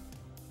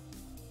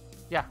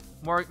 Yeah,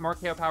 more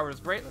KO power is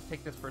great. Let's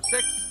take this for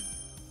 6.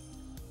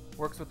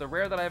 Works with the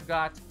rare that I've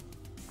got.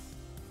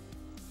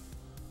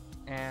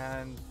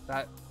 And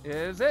that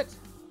is it.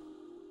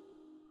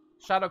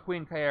 Shadow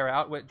Queen Caiera,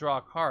 outwit, draw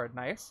a card.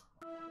 Nice.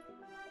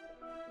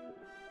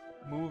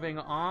 Moving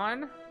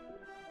on.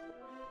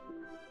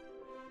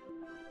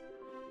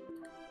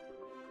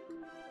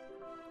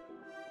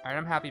 Alright,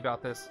 I'm happy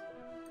about this.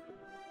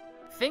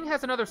 Thing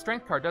has another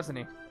strength card, doesn't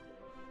he?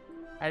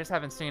 I just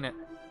haven't seen it.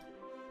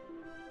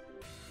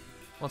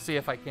 We'll see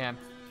if I can.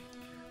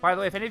 By the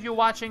way, if any of you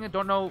watching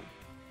don't know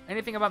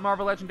anything about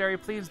Marvel Legendary,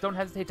 please don't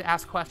hesitate to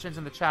ask questions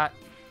in the chat.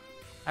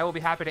 I will be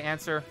happy to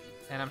answer,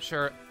 and I'm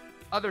sure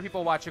other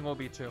people watching will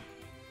be too.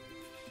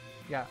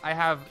 Yeah, I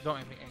have... Don't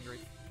make me angry.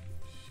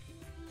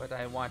 But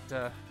I want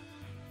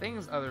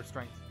Thing's other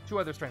strength. 2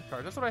 other strength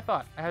cards. That's what I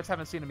thought. I just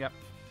haven't seen them yet.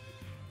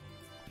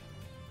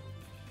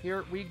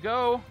 Here we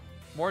go.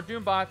 More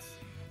Doombots.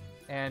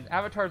 And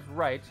Avatar's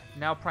right.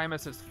 Now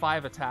Primus is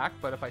 5 attack,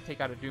 but if I take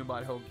out a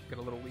Doombot, he'll get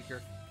a little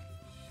weaker.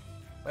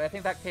 But I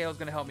think that KO is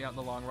going to help me out in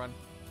the long run.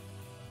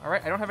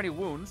 Alright, I don't have any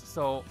wounds,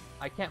 so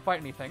I can't fight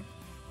anything.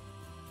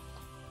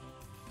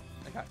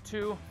 I got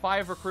 2,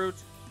 5 recruit,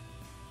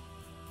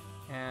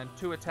 and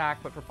 2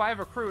 attack. But for 5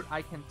 recruit,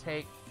 I can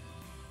take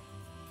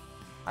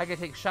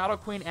Shadow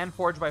Queen and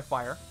Forge by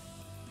Fire,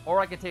 or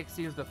I can take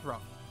Seize the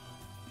Throne.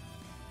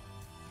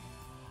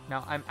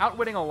 Now, I'm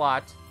outwitting a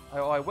lot.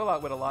 I will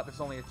outwit a lot. This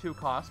is only a 2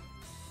 cost.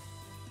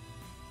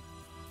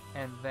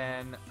 And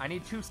then I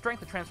need 2 strength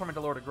to transform into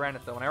Lord of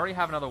Granite, though, and I already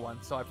have another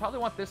one. So I probably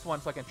want this one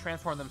so I can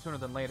transform them sooner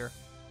than later.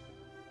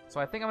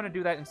 So I think I'm going to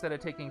do that instead of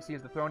taking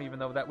Seize the Throne, even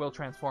though that will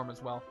transform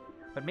as well.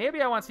 But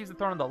maybe I want Seize the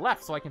Throne on the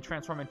left so I can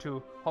transform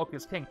into Hulk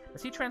is King.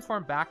 Does he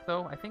transform back,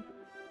 though? I think...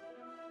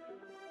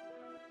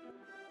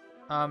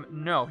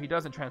 no, he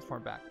doesn't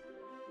transform back.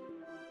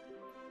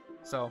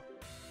 So,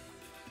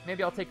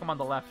 maybe I'll take him on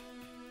the left.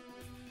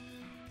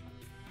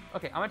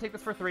 Okay, I'm going to take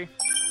this for 3.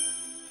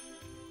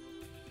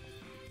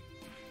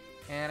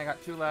 And I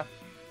got 2 left.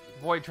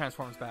 Void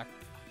transforms back.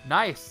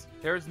 Nice!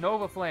 There's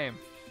Nova Flame.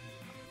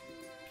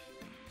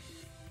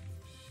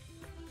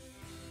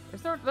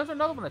 There's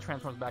another one that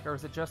transforms back, or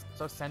is it just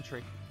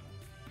Sentry?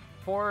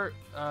 For,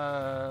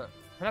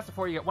 that's the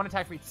 4, you get 1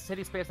 attack for each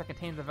city space that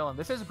contains a villain.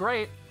 This is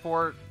great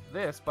for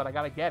this, but I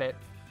gotta get it.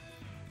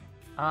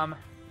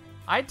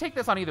 I'd take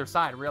this on either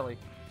side, really.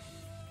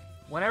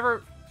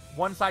 Whenever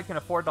one side can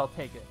afford it, I'll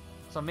take it.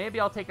 So maybe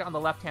I'll take it on the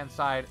left-hand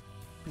side,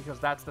 because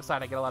that's the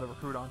side I get a lot of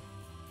recruit on.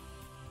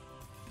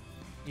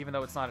 Even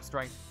though it's not a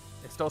strength.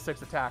 It's still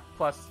 6 attack,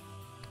 plus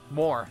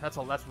more. That's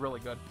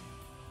really good.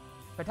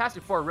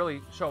 Fantastic Four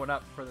really showing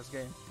up for this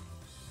game.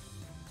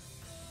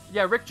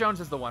 Yeah, Rick Jones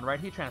is the one, right?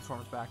 He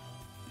transforms back,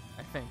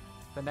 I think.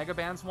 The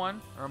Negabands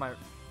one? Or am I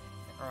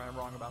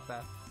wrong about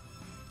that?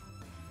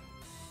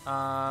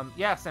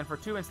 Yes, and for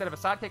 2, instead of a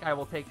sidekick, I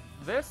will take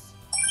this,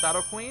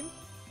 Shadow Queen.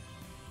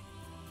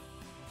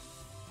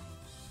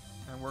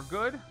 And we're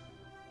good.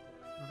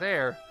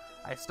 There.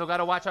 I still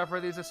gotta watch out for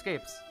these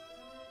escapes.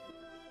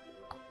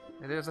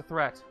 It is a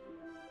threat.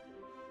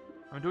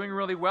 I'm doing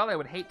really well. I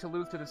would hate to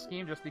lose to the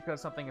scheme just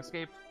because something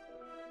escaped.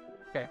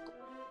 Okay.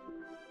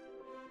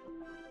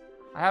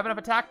 I have enough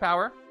attack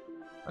power.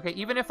 Okay,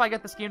 even if I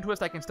get the scheme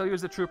twist, I can still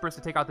use the troopers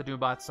to take out the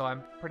Doombots, so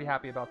I'm pretty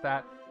happy about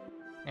that.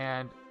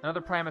 And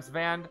another Primus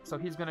Vand, so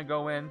he's going to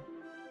go in,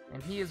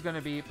 and he is going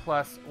to be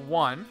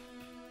 +1.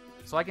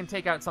 So I can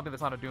take out something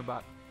that's not a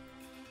Doombot,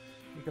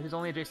 because he's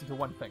only adjacent to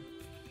one thing.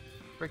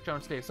 Rick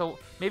Jones stays. So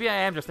maybe I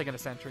am just taking a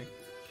Sentry.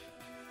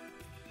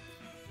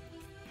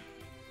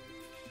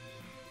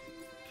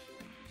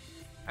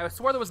 I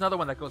swore there was another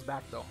one that goes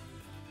back, though.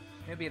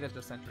 Maybe it is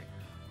just Sentry.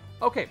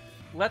 Okay,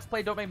 let's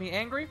play Don't Make Me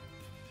Angry.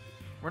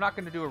 We're not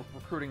going to do a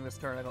recruiting this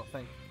turn, I don't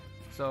think.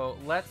 So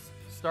let's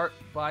start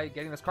by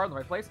getting this card in the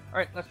right place.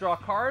 Alright, let's draw a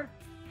card.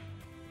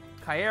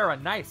 Caiera,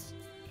 nice.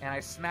 And I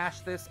smash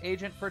this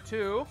agent for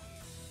 2.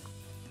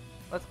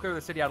 Let's clear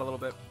the city out a little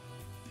bit.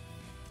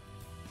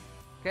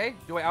 Okay,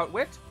 do I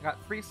outwit? I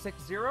got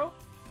 360.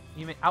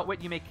 You may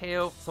outwit, you may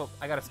KO. So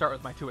I got to start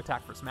with my 2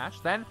 attack for smash.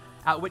 Then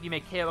outwit, you may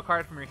KO a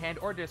card from your hand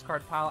or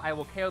discard pile. I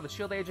will KO the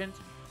shield agent.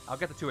 I'll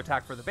get the 2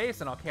 attack for the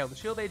base, and I'll KO the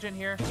shield agent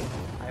here.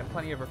 I have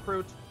plenty of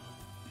recruit.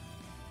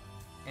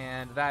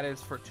 And that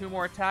is for 2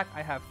 more attack.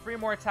 I have 3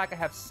 more attack. I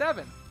have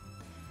 7.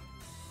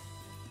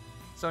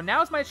 So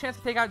now's my chance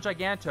to take out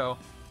Giganto.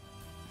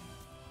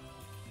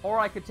 Or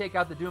I could take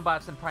out the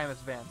Doombots and Primus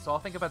Van. So I'll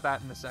think about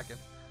that in a second.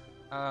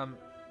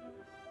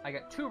 I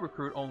get 2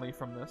 recruit only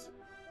from this.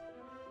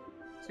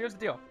 So here's the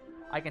deal.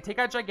 I can take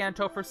out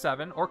Giganto for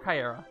 7, or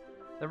Caiera.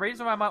 The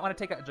reason why I might want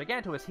to take out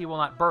Giganto is he will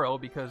not burrow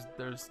because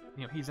there's,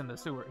 he's in the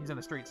sewer, he's in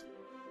the streets.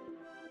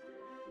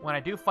 When I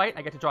do fight,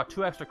 I get to draw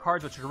 2 extra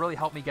cards, which will really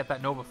help me get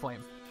that Nova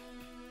Flame.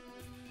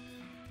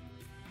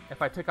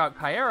 If I took out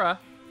Caiera,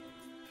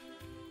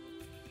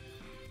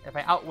 if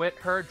I outwit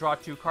her, draw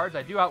 2 cards.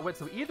 I do outwit,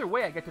 so either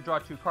way I get to draw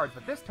 2 cards,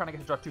 but this turn I get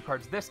to draw 2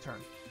 cards this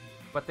turn.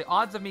 But the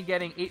odds of me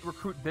getting 8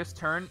 recruit this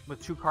turn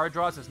with 2 card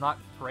draws is not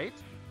great.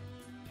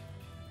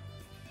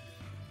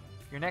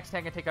 Your next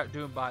hand can take out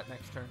Doombot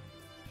next turn.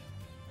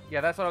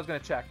 Yeah, that's what I was going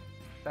to check.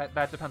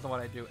 That depends on what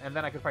I do. And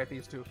then I could fight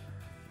these two.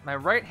 My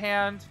right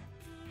hand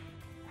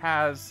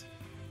has...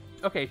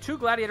 Okay, 2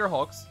 Gladiator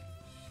Hulks.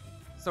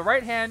 So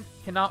right hand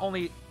can not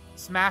only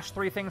smash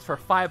 3 things for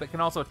 5, but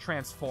can also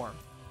transform.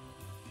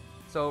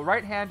 So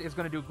right hand is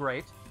going to do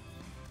great.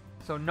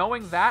 So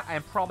knowing that,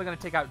 I'm probably going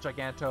to take out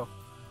Giganto.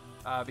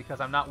 Because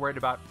I'm not worried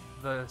about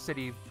the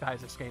city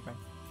guys escaping.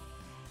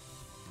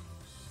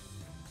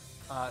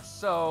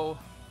 So...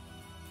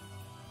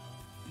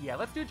 Yeah,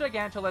 let's do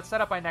Giganto. Let's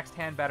set up my next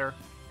hand better.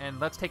 And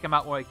let's take him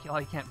out while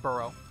he can't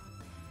burrow.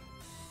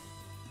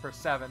 For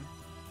 7.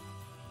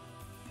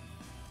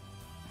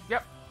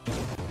 Yep.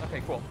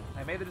 Okay, cool.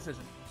 I made the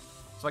decision.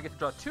 So I get to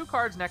draw 2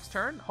 cards next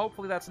turn.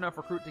 Hopefully that's enough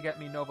recruit to get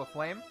me Nova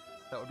Flame.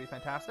 That would be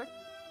fantastic.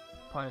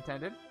 Pun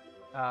intended.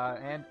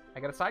 And I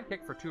get a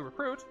sidekick for 2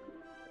 recruit.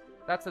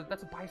 That's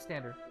a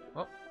bystander.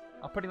 Well,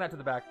 I'm putting that to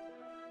the back.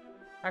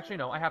 Actually,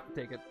 no, I have to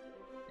take it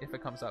if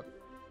it comes up.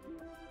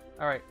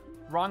 Alright,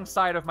 wrong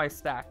side of my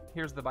stack.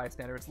 Here's the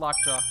bystander. It's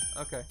Lockjaw.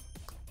 Okay.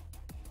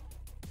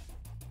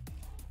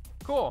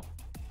 Cool.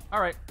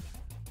 Alright.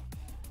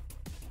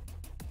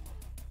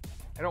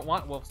 I don't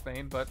want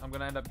Wolfsbane, but I'm going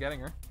to end up getting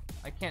her.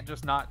 I can't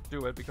just not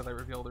do it because I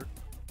revealed her.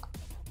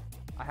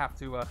 I have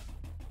to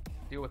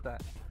deal with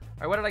that.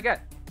 Alright, what did I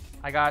get?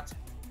 I got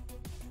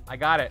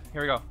it.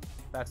 Here we go.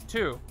 That's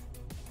 2.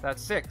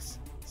 That's 6,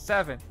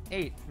 7,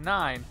 8,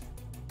 9.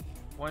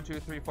 1, 2,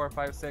 3, 4,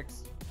 5,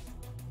 6.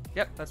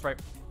 Yep, that's right.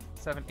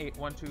 7, 8,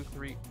 1, 2,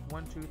 3,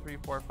 1, 2, 3,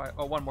 4, 5.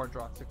 Oh, one more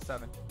draw. 6,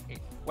 7, 8.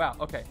 Wow,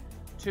 okay.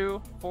 2,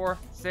 4,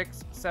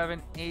 6,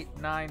 7, 8,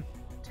 9,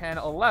 10,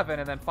 11,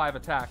 and then 5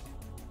 attack.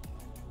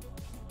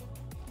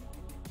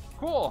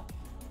 Cool.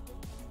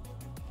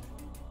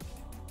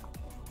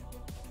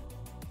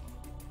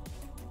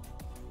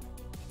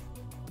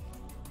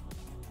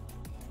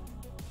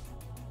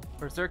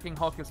 Berserking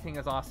Hulk is King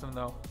is awesome,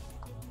 though.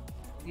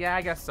 Yeah,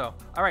 I guess so.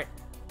 Alright.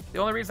 The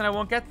only reason I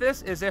won't get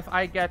this is if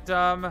I get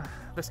the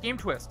Scheme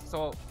Twist.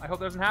 So I hope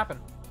that doesn't happen.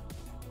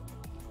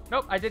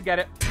 Nope, I did get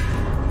it.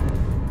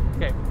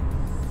 Okay.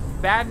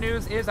 Bad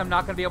news is I'm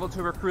not going to be able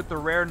to recruit the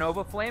rare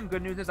Nova Flame.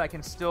 Good news is I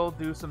can still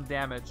do some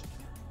damage.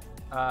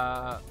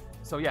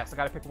 So yes, I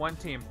got to pick one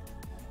team.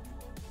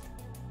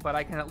 But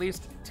I can at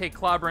least take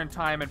Clobber in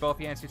time and both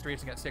the NC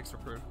Streets and get 6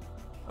 recruit.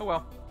 Oh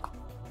well.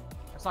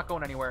 It's not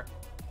going anywhere.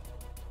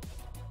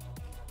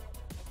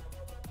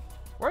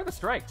 Where are the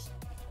strikes?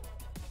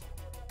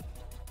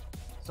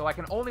 So I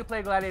can only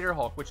play Gladiator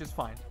Hulk, which is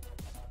fine.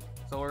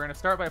 So we're going to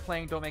start by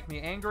playing Don't Make Me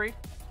Angry.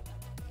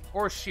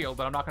 Or Shield,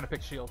 but I'm not going to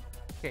pick Shield.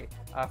 Okay,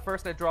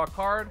 first I draw a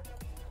card.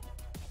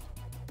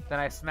 Then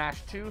I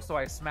smash 2, so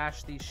I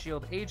smash the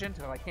Shield Agent,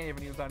 and I can't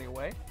even use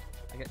anyway.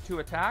 I get 2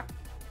 attack.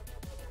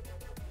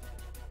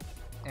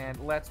 And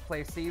let's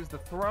play Seize the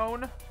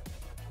Throne.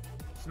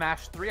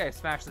 Smash 3, I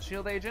smash the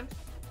Shield Agent.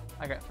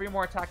 I got 3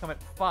 more attack, I'm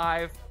at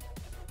 5.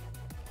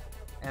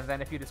 And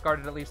then if you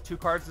discarded at least 2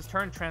 cards this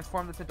turn,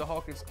 transform this into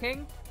Hulk is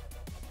King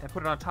and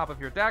put it on top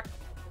of your deck.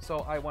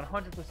 So I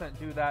 100%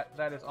 do that.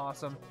 That is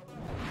awesome.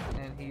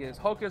 And he is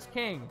Hulk is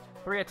King.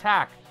 3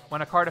 attack.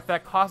 When a card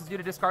effect causes you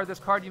to discard this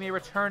card, you may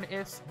return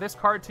this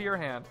card to your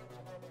hand.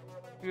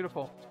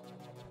 Beautiful.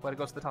 But it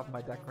goes to the top of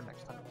my deck for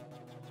next time.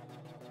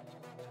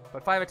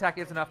 But 5 attack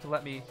is enough to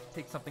let me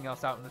take something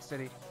else out in the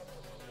city.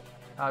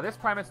 This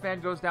Primus Van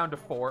goes down to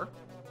 4,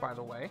 by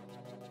the way.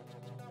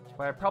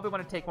 But I probably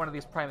want to take one of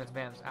these Primus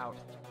Vans out.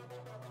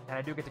 And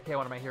I do get to KO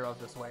one of my heroes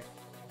this way.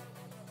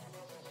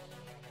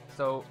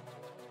 So,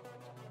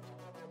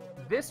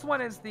 this one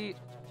is the...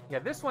 Yeah,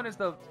 this one is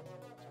the...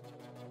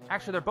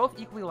 Actually, they're both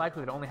equally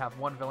likely to only have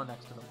 1 villain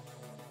next to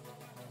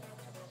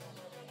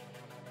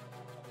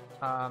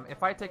them.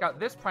 If I take out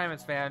this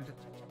Primus Van...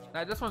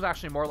 this one's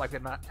actually more likely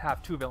to not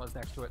have 2 villains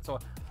next to it. So,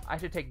 I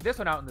should take this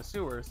one out in the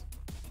sewers.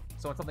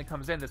 So when something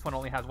comes in, this one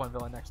only has 1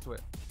 villain next to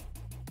it.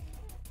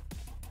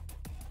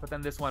 But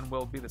then this one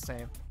will be the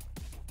same.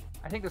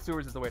 I think the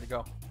sewers is the way to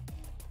go.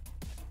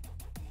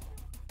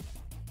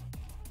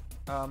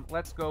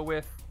 Let's go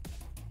with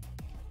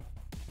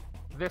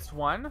this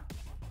one.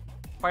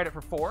 Fight it for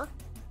 4.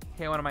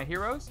 Okay, one of my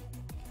heroes.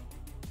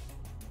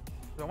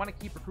 Do I want to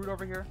keep recruit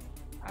over here?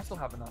 I still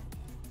have enough.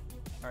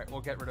 Alright,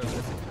 we'll get rid of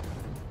this.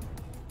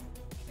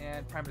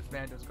 And Primus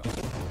Van is gone.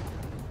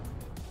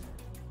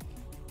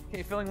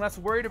 Okay, feeling less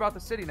worried about the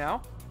city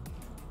now.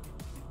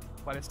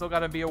 But I still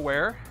gotta be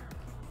aware.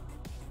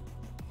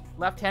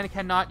 Left hand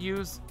cannot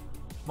use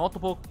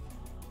multiple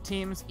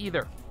teams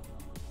either.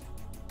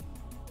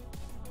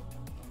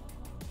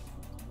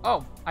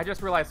 Oh, I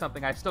just realized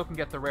something. I still can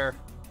get the rare.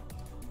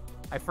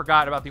 I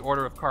forgot about the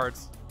order of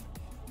cards.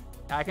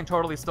 I can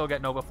totally still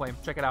get Nova Flame.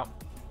 Check it out.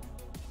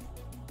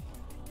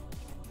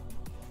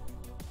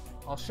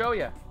 I'll show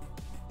you.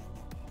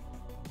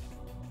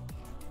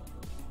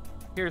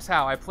 Here's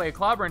how. I play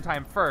Clobber in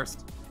time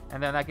first,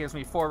 and then that gives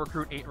me 4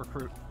 recruit, 8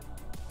 recruit.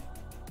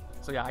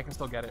 So yeah, I can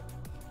still get it.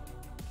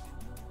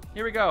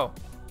 Here we go.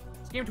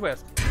 Scheme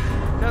Twist.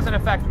 Doesn't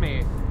affect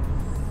me.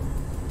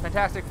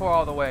 Fantastic Four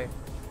all the way.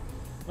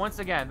 Once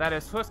again, that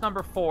is twist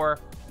number 4.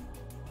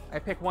 I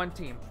pick one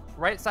team.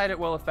 Right side it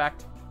will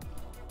affect,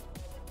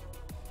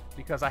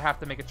 because I have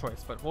to make a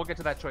choice, but we'll get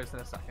to that choice in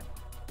a second.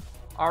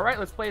 Alright,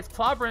 let's play. It's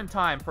clobbering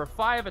time for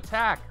 5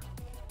 attack.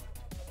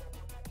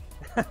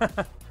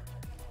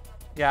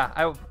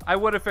 Yeah, I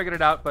would have figured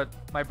it out, but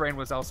my brain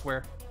was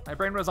elsewhere. My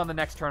brain was on the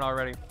next turn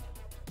already.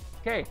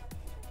 Okay,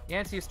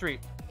 Yancey Street.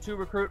 2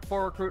 recruit,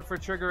 4 recruit for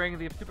triggering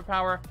the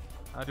superpower.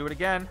 I'll do it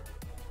again.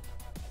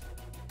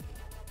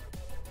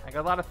 I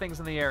got a lot of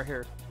things in the air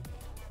here.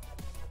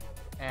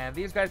 And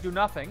these guys do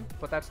nothing,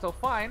 but that's still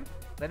fine.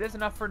 That is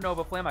enough for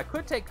Nova Flame. I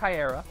could take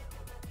Caiera,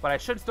 but I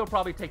should still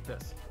probably take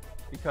this,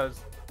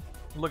 because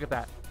look at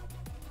that.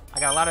 I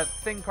got a lot of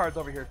thing cards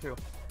over here too.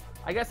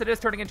 I guess it is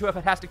turning into a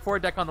Fantastic Four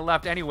deck on the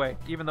left anyway,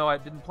 even though I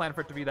didn't plan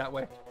for it to be that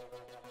way.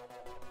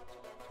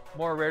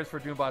 More rares for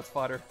Doombot's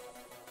fodder.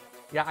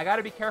 Yeah, I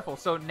gotta be careful.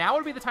 So now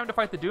would be the time to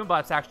fight the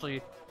Doombots,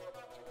 actually,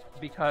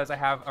 because I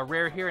have a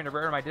rare here and a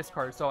rare in my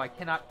discard, so I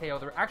cannot KO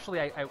the...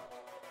 Actually,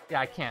 yeah,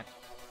 I can't.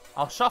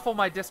 I'll shuffle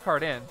my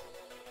discard in,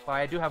 but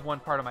I do have one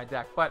card on my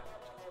deck. But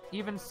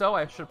even so,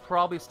 I should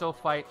probably still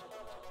fight...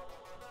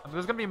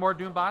 There's gonna be more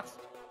Doombots.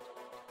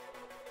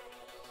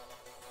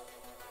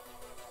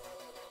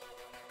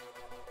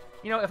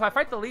 You know, if I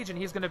fight the Legion,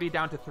 he's going to be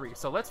down to 3.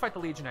 So let's fight the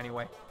Legion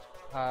anyway.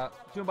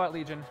 Doombot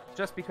Legion,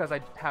 just because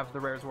I have the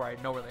rares where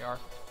I know where they are.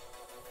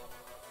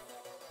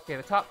 Okay,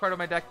 the top card of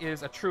my deck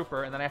is a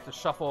Trooper, and then I have to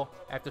shuffle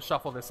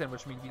this in,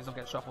 which means these don't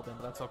get shuffled in,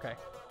 but that's okay.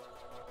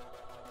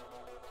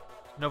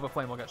 Nova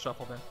Flame will get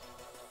shuffled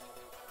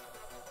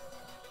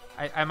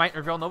in. I might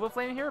reveal Nova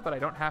Flame here, but I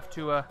don't have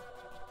to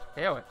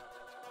KO it.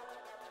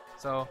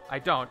 So I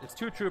don't. It's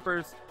 2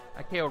 Troopers,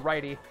 I KO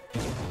righty,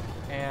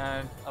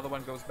 and other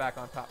one goes back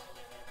on top.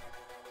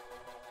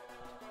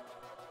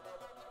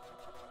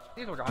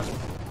 These were gone.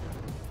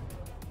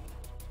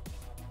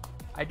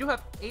 I do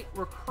have 8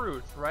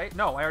 recruits, right?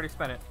 No, I already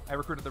spent it. I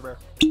recruited the rare.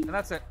 And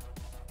that's it.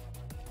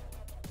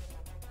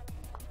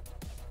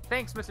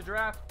 Thanks, Mr.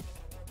 Giraffe.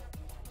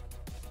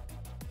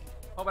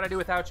 What would I do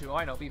without you? Oh,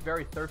 I know. Be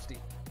very thirsty.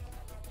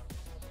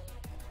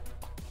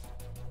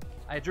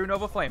 I drew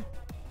Nova Flame.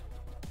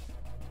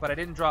 But I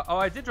didn't draw... Oh,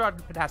 I did draw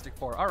Fantastic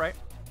Four. Alright.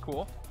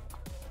 Cool.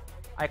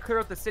 I clear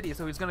out the city,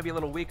 so he's going to be a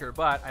little weaker,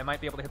 but I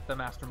might be able to hit the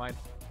Mastermind.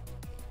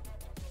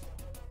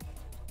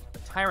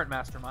 Tyrant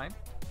Mastermind.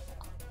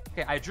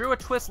 Okay, I drew a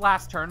twist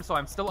last turn, so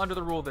I'm still under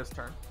the rule this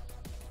turn.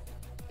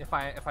 If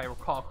I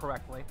recall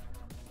correctly.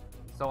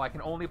 So I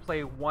can only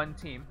play one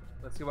team.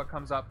 Let's see what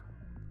comes up.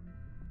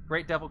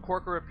 Great Devil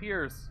Corker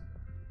appears.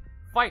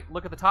 Fight!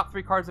 Look at the top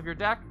 3 cards of your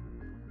deck.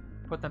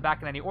 Put them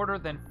back in any order,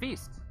 then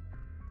feast.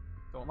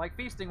 Don't like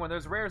feasting when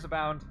there's rares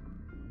abound.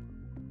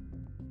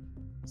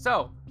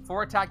 So,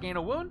 4 attack, gain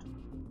a wound.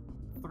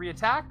 3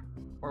 attack,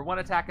 or 1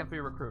 attack and 3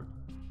 recruit.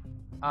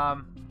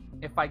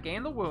 If I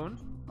gain the wound...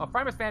 Oh,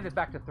 Primus Van is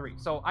back to 3.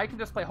 So I can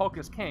just play Hulk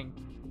as King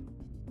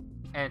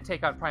and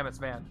take out Primus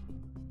Van.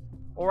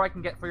 Or I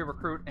can get 3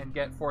 recruit and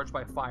get Forged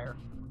by Fire.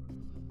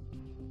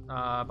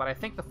 But I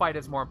think the fight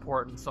is more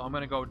important, so I'm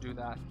going to go do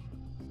that.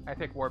 I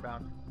pick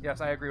Warbound.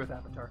 Yes, I agree with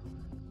Avatar.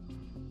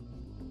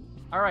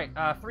 Alright,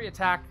 3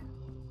 attack.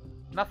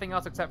 Nothing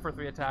else except for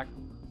 3 attack.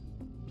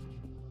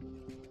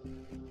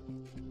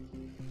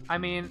 I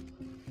mean...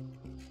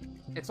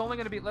 It's only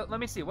going to be... Let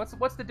me see.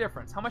 What's the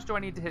difference? How much do I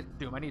need to hit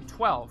Doom? I need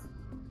 12.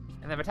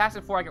 And then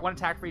Fantastic Four, I get 1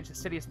 attack for each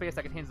city of space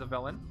that contains the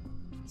villain.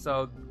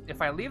 So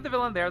if I leave the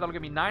villain there, that'll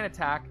give me 9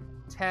 attack,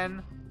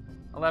 10,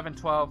 11,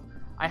 12.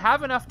 I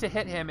have enough to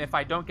hit him if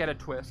I don't get a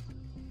twist.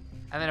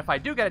 And then if I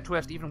do get a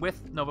twist, even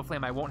with Nova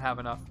Flame, I won't have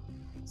enough.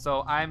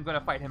 So I'm going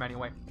to fight him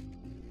anyway.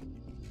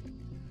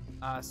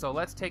 So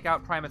let's take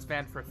out Primus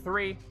Van for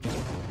 3.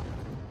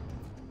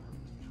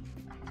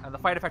 And the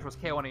fight effect was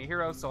KO on a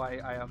hero, so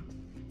I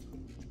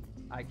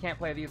can't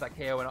play these. I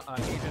KO an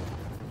agent.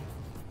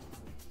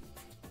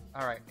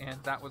 Alright, and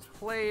that was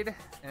played,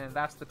 and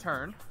that's the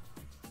turn.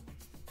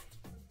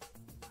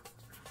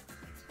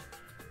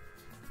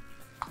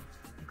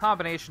 The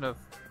combination of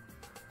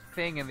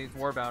Thing and these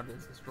Warbound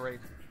is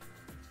great.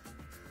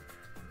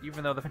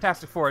 Even though the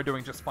Fantastic Four are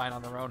doing just fine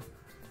on their own.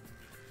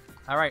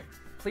 Alright,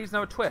 please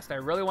no twist. I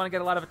really want to get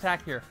a lot of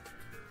attack here.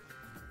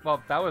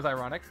 Well, that was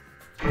ironic.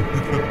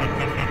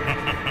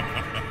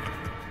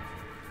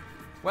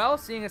 Well,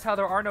 seeing as how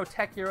there are no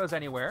tech heroes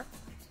anywhere,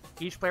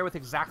 each player with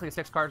exactly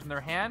 6 cards in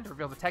their hand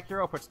reveals a tech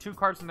hero, puts 2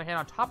 cards in their hand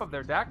on top of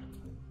their deck,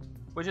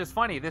 which is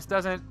funny. This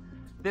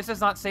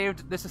is not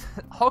saved. This is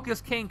Hulk as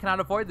King cannot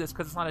avoid this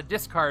because it's on a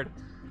discard.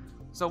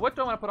 So what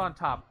do I want to put on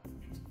top?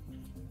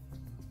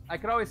 I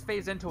could always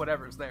phase into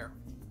whatever's there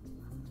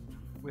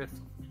with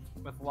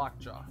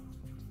Lockjaw.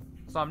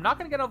 So I'm not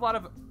going to get a lot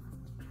of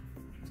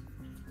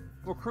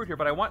recruit here,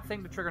 but I want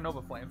Thing to trigger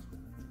Nova Flame.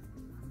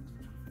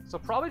 So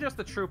probably just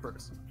the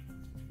Troopers.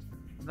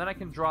 And then I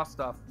can draw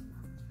stuff.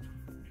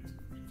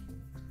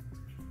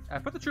 I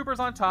put the Troopers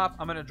on top.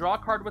 I'm going to draw a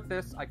card with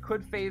this. I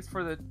could phase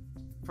for the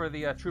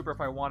Trooper if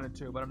I wanted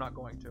to, but I'm not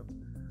going to.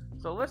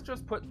 So let's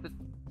just put the...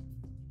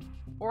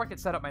 Or I could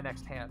set up my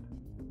next hand.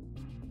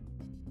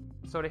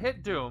 So to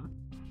hit Doom,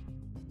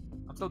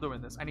 I'm still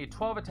doing this. I need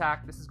 12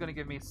 attack. This is going to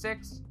give me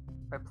 6.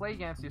 If I play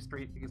Yancey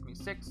Street, it gives me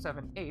 6,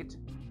 7, 8,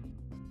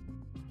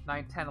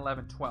 9, 10,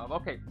 11, 12.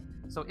 Okay,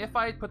 so if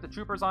I put the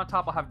troopers on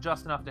top, I'll have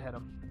just enough to hit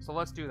them. So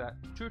let's do that.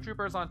 2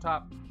 troopers on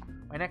top.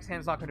 My next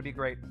hand's not going to be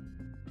great,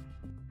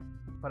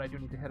 but I do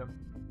need to hit them.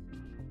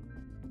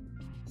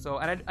 So,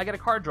 and I get a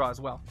card draw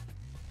as well.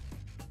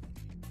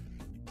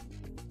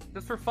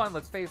 Just for fun,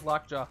 let's phase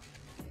Lockjaw.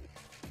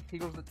 He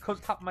goes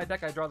top of my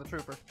deck, I draw the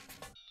trooper.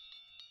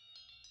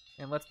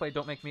 And let's play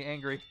Don't Make Me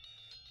Angry.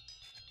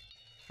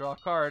 Draw a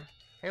card.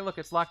 Hey, look,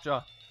 it's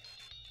Lockjaw.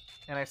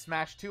 And I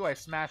smash 2, I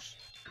smash...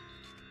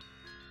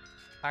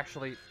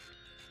 Actually,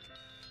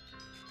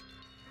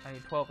 I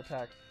need 12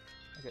 attack.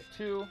 I get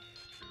 2,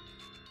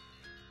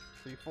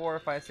 3, 4,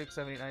 5, 6,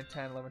 7, 8, 9,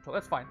 10, 11, 12.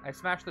 That's fine. I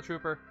smash the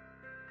trooper.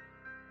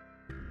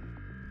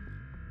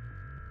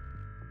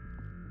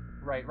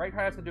 Right card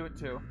has to do it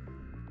too.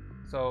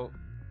 So,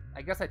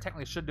 I guess I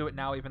technically should do it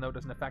now even though it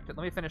doesn't affect it.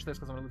 Let me finish this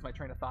because I'm going to lose my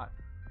train of thought.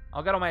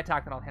 I'll get on my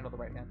attack and I'll handle the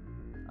right hand.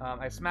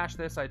 I smash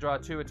this, I draw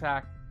 2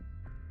 attack.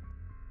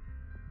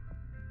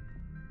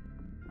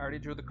 I already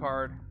drew the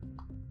card.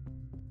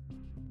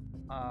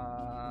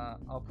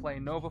 I'll play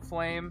Nova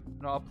Flame.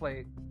 No, I'll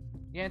play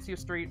Yancey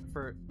Street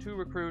for 2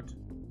 recruit.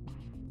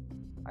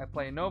 I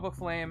play Nova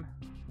Flame.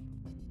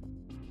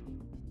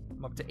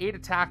 I'm up to 8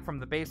 attack from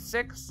the base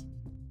 6.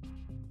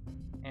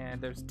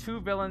 And there's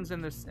 2 villains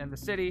in the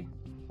city.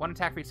 1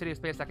 attack for each city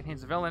space that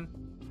contains a villain.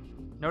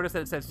 Notice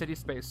that it says city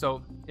space,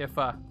 so if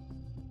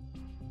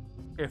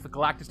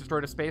Galactus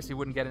destroyed a space, he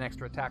wouldn't get an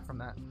extra attack from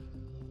that.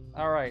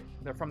 Alright,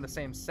 they're from the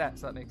same set,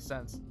 so that makes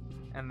sense.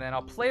 And then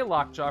I'll play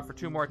Lockjaw for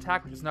 2 more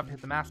attack, which is enough to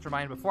hit the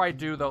Mastermind. Before I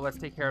do, though, let's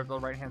take care of the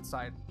right-hand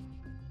side.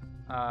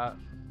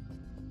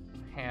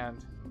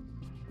 Hand.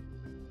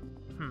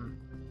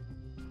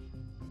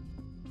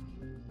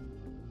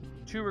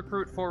 2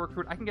 recruit, 4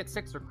 recruit. I can get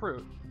 6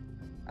 recruit.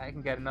 I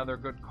can get another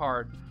good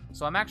card.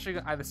 So I'm actually...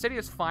 the city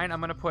is fine.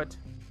 I'm going to put...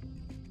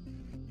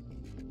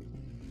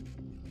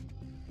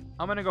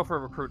 I'm going to go for a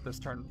recruit this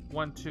turn.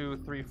 1, 2,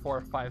 3, 4,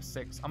 5,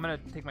 6. I'm going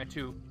to take my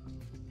 2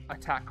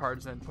 attack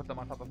cards and put them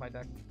on top of my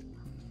deck.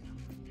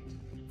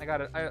 I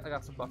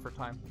got some buffer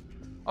time.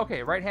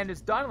 Okay, right hand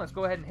is done. Let's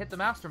go ahead and hit the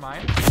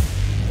Mastermind.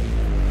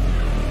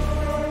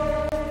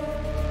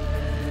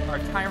 Our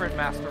Tyrant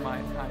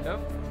Mastermind, kind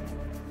of.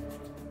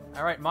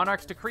 Alright,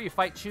 Monarch's Decree.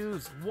 Fight,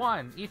 choose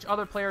 1. Each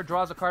other player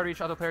draws a card,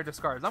 each other player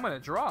discards. I'm going to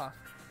draw.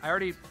 I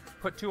already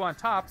put 2 on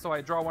top, so I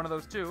draw one of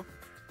those 2.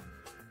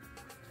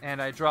 And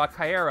I draw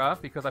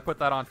Caiera, because I put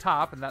that on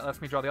top, and that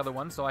lets me draw the other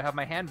one, so I have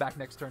my hand back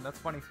next turn. That's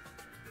funny.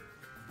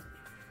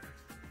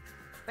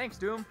 Thanks,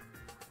 Doom.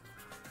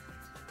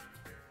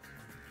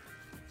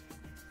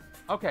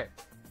 Okay.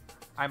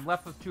 I'm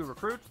left with 2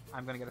 recruit.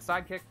 I'm going to get a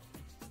sidekick.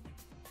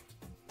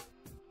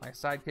 My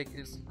sidekick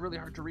is really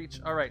hard to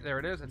reach. Alright, there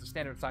it is. It's a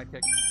standard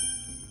sidekick.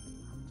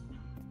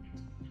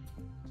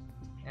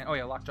 And, oh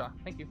yeah, Lockjaw.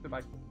 Thank you.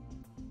 Goodbye.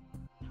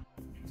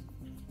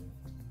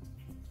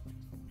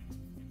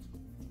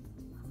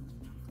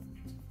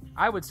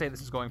 I would say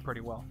this is going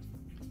pretty well.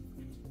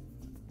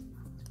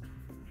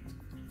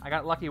 I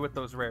got lucky with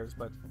those rares,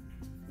 but...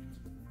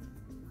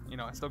 You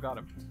know, I still got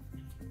him.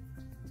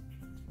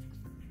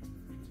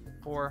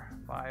 4,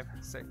 5,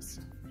 6.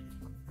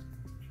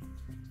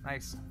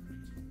 Nice.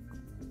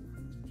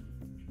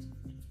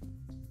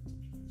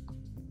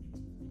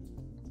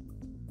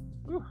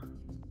 Whew.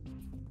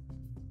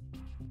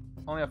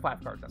 Only have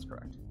 5 cards, that's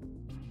correct.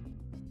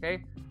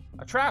 Okay,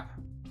 a trap.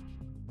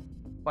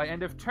 By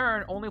end of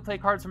turn, only play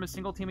cards from a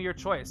single team of your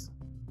choice.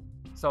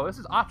 So this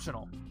is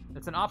optional.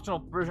 It's an optional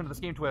version of the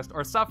scheme twist.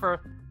 Or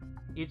suffer.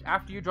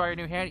 After you draw your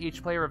new hand,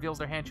 each player reveals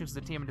their hand, chooses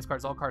a team, and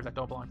discards all cards that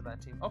don't belong to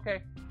that team.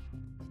 Okay.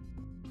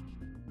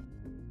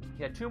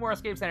 Yeah, 2 more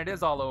escapes and it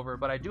is all over,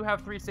 but I do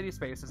have 3 city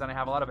spaces and I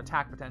have a lot of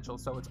attack potential,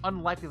 so it's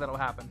unlikely that it'll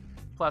happen.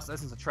 Plus,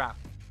 this is a trap.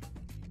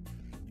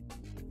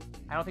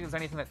 I don't think there's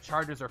anything that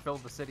charges or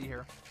fills the city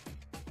here.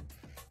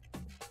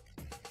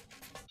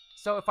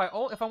 So if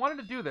I wanted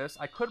to do this,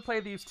 I could play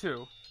these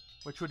 2,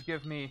 which would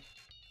give me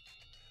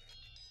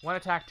 1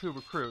 attack, 2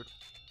 recruit.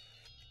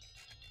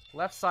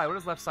 Left side, what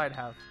does left side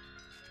have?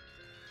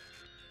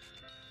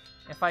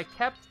 If I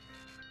kept...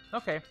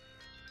 Okay.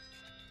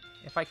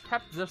 If I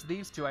kept just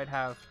these 2, I'd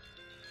have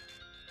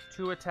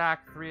 2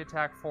 attack, 3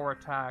 attack, 4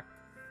 attack,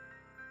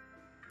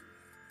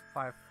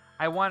 5.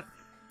 I want...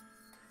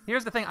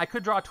 Here's the thing, I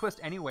could draw a twist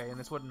anyway, and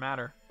this wouldn't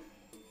matter.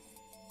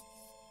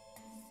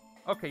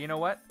 Okay, you know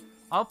what?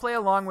 I'll play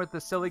along with the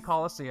silly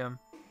Coliseum.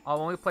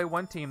 I'll only play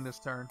 1 team this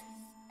turn.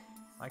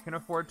 I can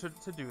afford to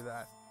do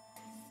that.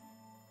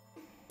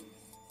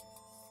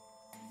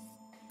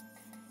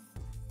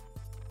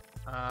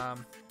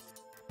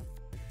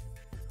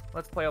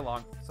 Let's play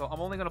along. So I'm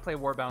only going to play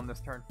Warbound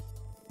this turn.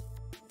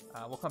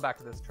 We'll come back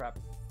to this trap.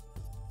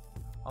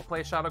 I'll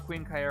play Shadow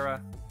Queen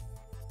Caiera.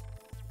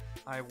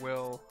 I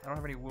don't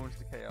have any wounds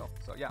to KO.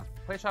 So yeah,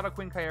 play Shadow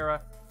Queen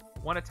Caiera.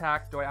 1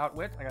 attack. Do I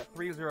outwit? I got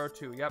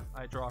 302. Yep,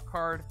 I draw a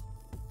card.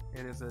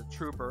 It is a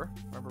trooper.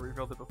 Remember we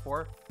revealed it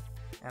before.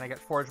 And I get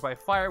Forged by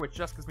Fire, which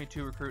just gives me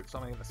 2 recruit, so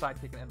I'm going to get the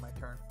sidekick and end my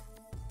turn.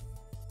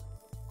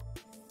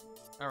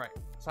 Alright,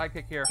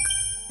 sidekick here.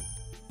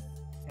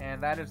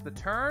 And that is the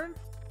turn,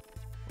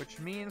 which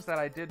means that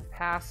I did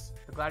pass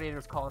the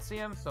Gladiator's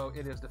Coliseum, so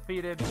it is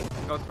defeated.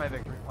 It goes to my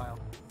victory pile.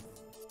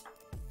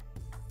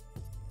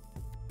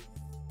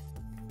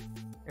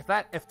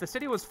 If the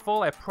city was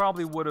full, I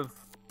probably would have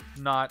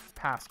not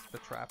passed the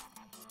trap.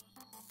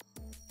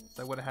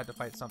 So I would have had to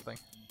fight something.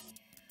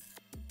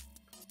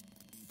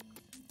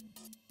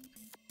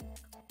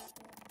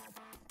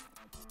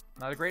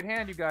 Not a great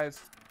hand, you guys.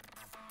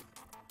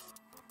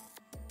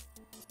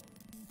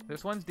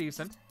 This one's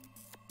decent.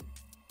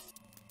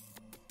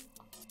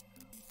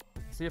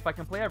 See if I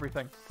can play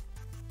everything.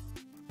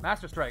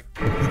 Master Strike.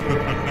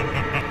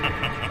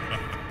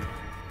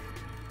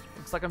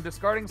 Looks like I'm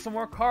discarding some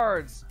more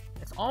cards.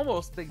 It's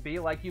almost, Big B,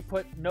 like you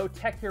put no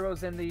tech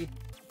heroes in the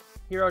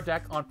hero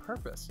deck on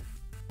purpose.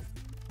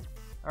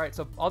 Alright,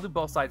 so I'll do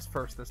both sides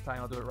first this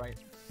time. I'll do it right.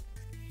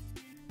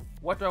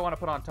 What do I want to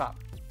put on top?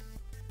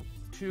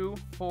 2,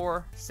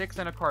 4, 6,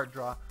 and a card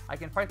draw. I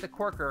can fight the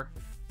Corker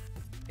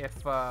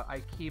if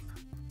I keep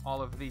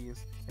all of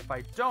these. If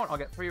I don't, I'll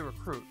get 3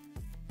 recruit.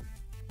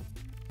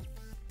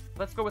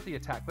 Let's go with the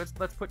attack.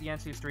 Let's put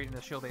Yancey Street and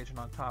the Shield Agent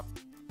on top.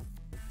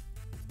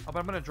 Oh, but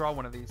I'm going to draw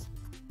one of these.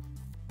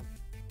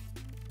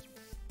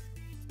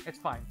 It's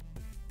fine.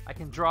 I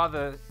can draw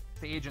the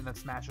agent and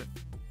smash it.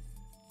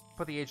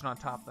 Put the agent on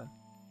top then.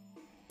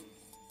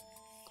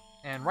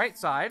 And right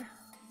side.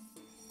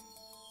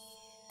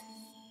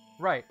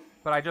 Right,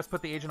 but I just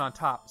put the agent on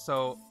top,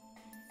 so...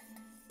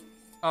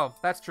 Oh,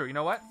 that's true. You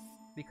know what?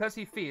 Because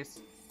he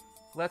feasts,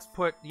 let's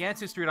put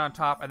Yancey Street on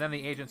top and then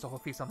the agent, so he'll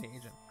feast on the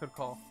agent. Good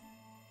call.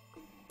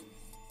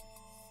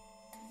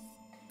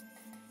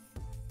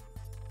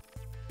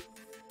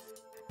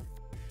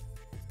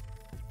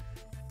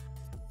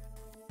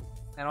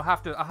 And I'll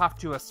have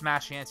to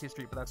smash Yancey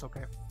Street, but that's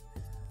okay.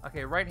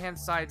 Okay, right hand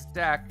side's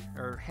deck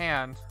or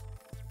hand.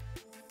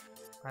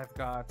 I've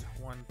got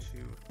 1, 2,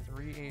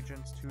 3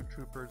 agents, 2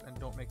 troopers, and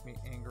don't make me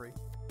angry.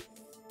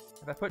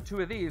 If I put 2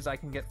 of these, I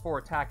can get 4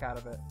 attack out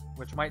of it,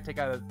 which might take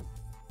out a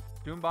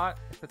Doombot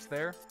if it's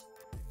there.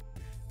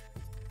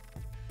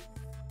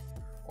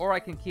 Or I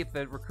can keep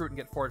the recruit and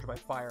get Forged by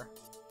Fire.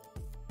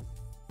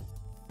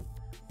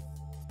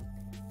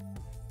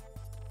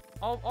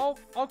 I'll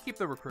keep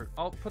the recruit.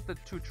 I'll put the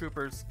 2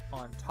 troopers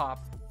on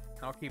top,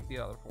 and I'll keep the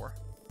other 4.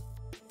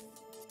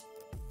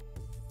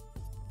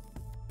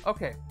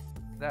 Okay,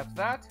 that's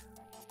that.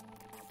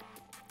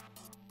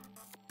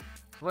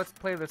 So let's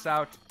play this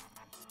out.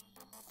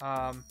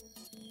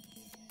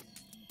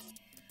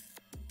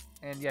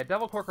 And yeah,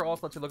 Devil Corker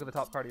also lets you look at the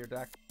top card of your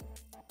deck.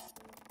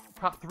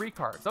 Top 3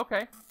 cards,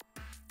 okay.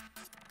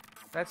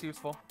 That's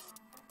useful.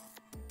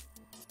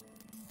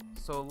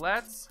 So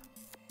let's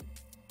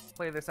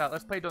play this out.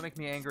 Let's play Don't Make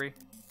Me Angry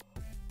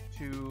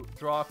to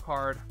draw a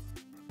card.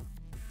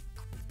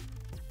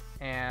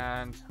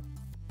 And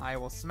I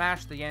will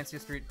smash the Yancey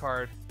Street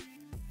card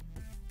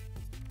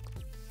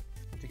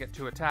to get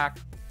 2 attack.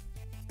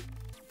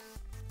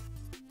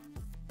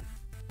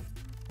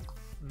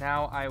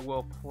 Now I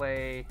will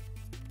play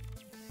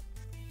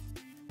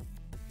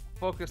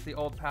Focus the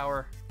Old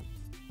Power.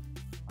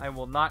 I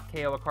will not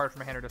KO a card from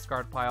my hand or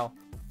discard pile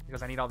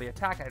because I need all the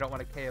attack. I don't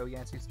want to KO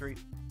Yancey Street.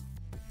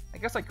 I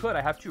guess I could.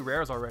 I have 2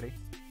 rares already,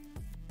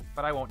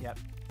 but I won't yet.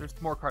 There's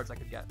more cards I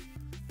could get.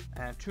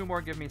 And 2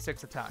 more give me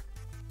 6 attack.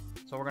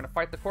 So we're going to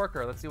fight the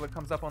Corker. Let's see what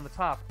comes up on the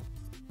top.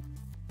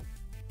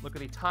 Look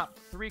at the top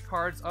 3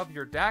 cards of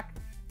your deck.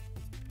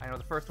 I know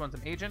the first one's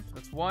an agent.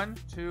 That's 1,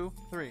 2,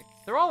 3.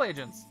 They're all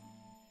agents.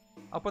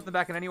 I'll put them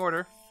back in any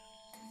order.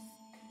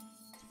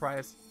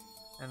 Surprise.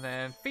 And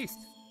then Feast.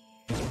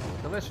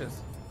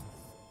 Delicious.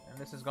 And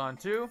this is gone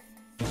too.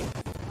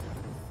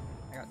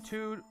 I got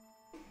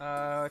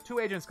 2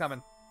 agents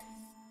coming.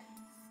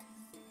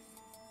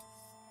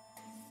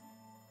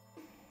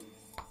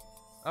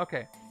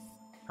 Okay.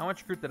 How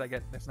much recruit did I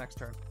get this next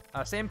turn?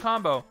 Same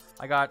combo.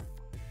 I got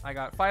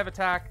 5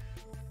 attack,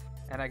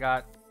 and I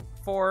got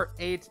 4,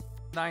 8,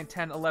 9,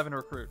 10, 11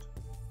 recruit.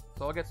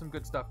 So I'll get some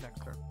good stuff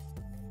next turn.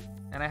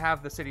 And I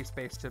have the city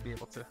space to be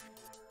able to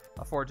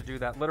afford to do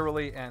that,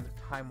 literally and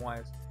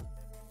time-wise.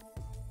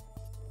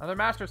 Another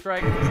Master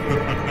Strike.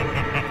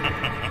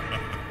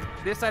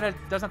 This side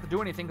doesn't have to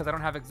do anything because I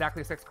don't have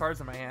exactly 6 cards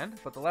in my hand,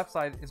 but the left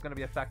side is going to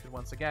be affected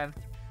once again.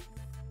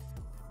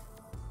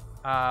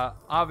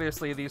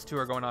 Obviously, these 2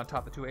 are going on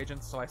top of 2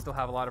 agents, so I still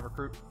have a lot of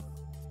recruit.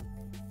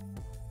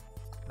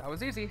 That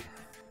was easy.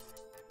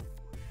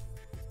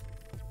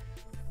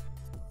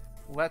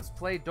 Let's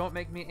play Don't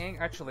Make Me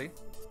Angry. Actually,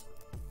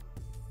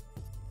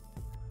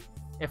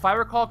 if I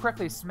recall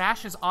correctly,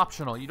 Smash is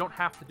optional. You don't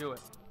have to do it.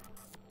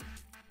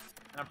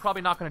 And I'm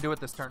probably not going to do it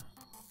this turn.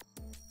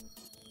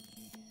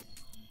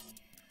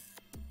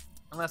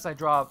 Unless I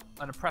draw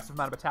an impressive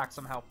amount of attack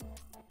somehow.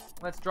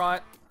 Let's draw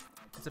it.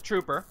 It's a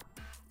trooper.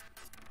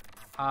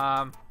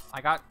 I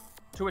got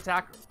 2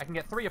 attack. I can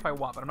get 3 if I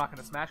want, but I'm not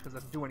going to smash because it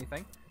doesn't do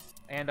anything.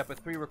 I end up with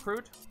 3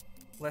 recruit.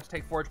 Let's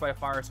take Forged by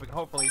Fire so we can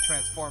hopefully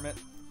transform it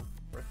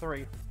for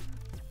 3.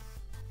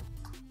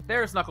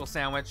 There's Knuckle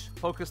Sandwich.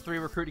 Focus 3,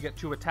 recruit, you get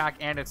 2 attack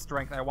and its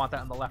strength. I want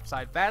that on the left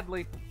side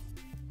badly.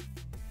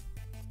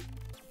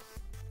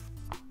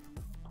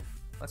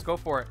 Let's go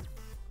for it.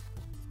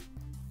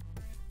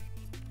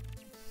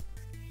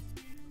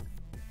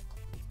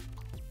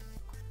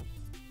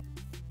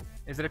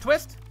 Is it a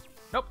twist?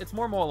 Nope, it's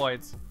more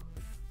Moloids.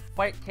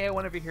 Fight, KO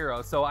one of your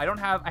heroes. So I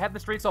have the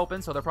streets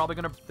open, so they're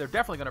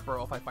definitely gonna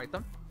burrow if I fight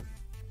them.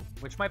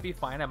 Which might be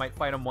fine. I might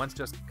fight them once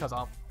just because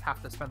I'll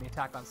have to spend the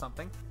attack on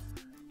something.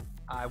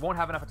 I won't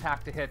have enough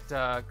attack to hit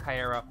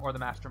Caiera or the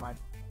Mastermind.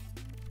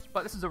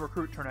 But this is a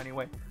recruit turn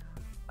anyway.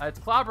 It's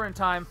clobbering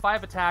time,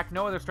 5 attack,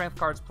 no other strength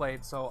cards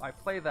played, so I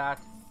play that.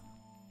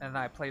 And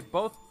I play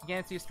both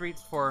Yancey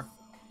Streets for...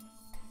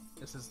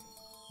 This is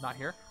not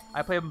here.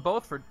 I play them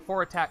both for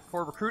 4 attack,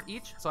 4 recruit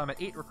each, so I'm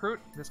at 8 recruit.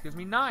 This gives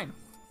me 9.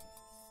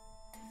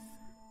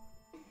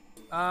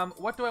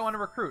 What do I want to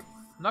recruit?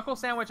 Knuckle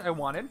Sandwich I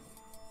wanted.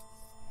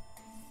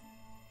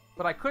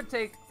 But I could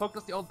take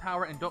Focus the Old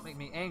Power and Don't Make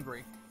Me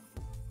Angry.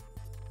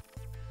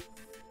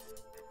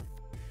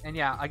 And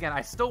yeah, again,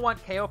 I still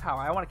want KO power.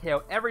 I want to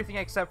KO everything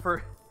except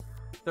for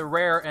the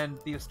rare and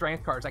the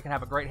strength cards. I can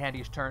have a great hand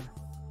each turn.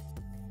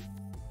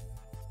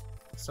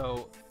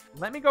 So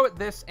let me go with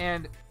this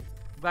and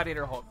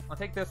Gladiator Hulk. I'll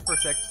take this for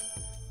 6.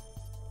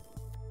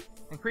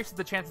 Increases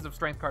the chances of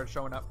strength cards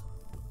showing up.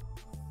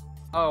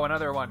 Oh,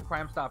 another one.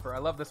 Crime Stopper. I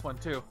love this one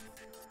too.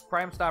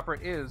 Crime Stopper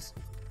is...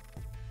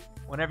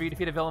 Whenever you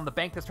defeat a villain, the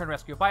bank this turn,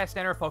 rescue a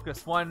bystander,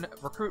 focus 1,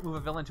 recruit, move a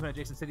villain to an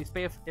adjacent city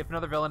space. If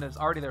another villain is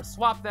already there,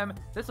 swap them.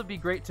 This would be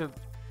great to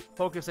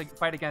focus a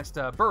fight against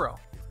Burrow.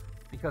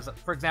 Because,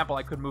 for example,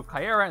 I could move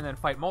Caiera and then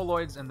fight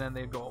Moloids, and then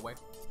they'd go away.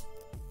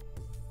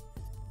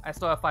 I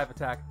still have 5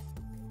 attack.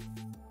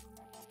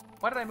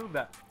 Why did I move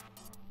that?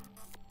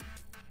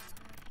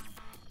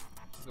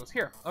 It goes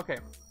here. Okay.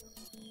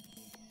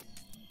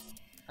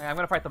 I'm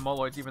going to fight the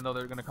Moloids, even though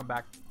they're going to come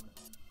back.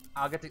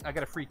 I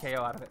get a free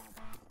KO out of it.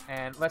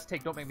 And let's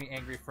take Don't Make Me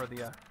Angry for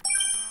the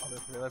other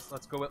 3.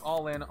 Let's go with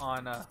all in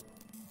on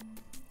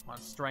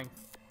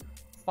strength.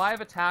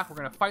 5 attack. We're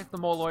gonna fight the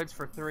Moloids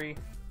for 3.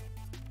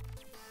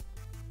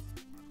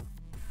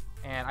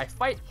 And I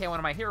fight KO one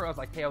of my heroes.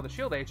 I KO the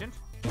Shield Agent.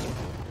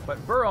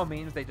 But burrow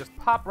means they just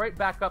pop right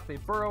back up. They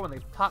burrow and they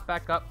pop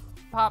back up,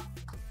 pop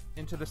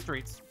into the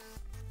streets.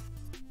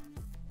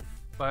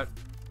 But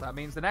that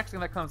means the next thing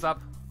that comes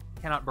up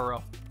cannot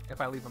burrow if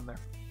I leave them there.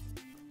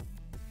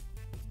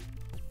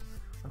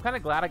 I'm kind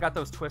of glad I got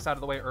those twists out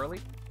of the way early,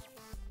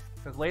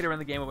 because later in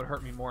the game it would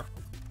hurt me more.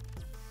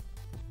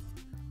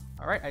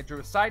 Alright, I drew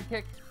a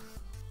sidekick.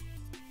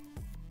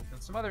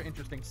 And some other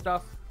interesting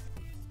stuff.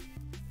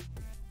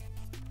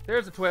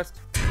 There's a twist.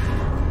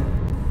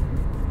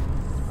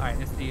 Alright,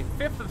 it's the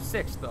 5th of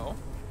 6, though.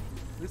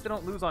 At least I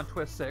don't lose on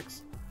twist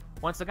 6.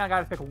 Once again, I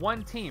gotta pick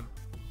one team.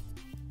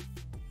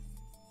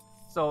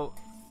 So,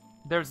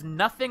 there's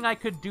nothing I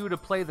could do to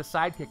play the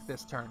sidekick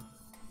this turn,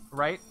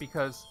 right?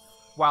 Because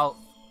while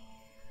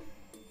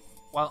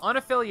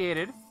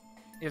unaffiliated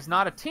is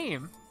not a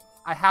team,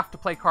 I have to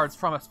play cards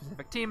from a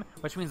specific team,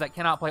 which means I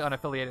cannot play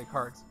unaffiliated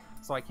cards.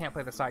 So I can't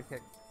play the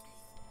sidekick.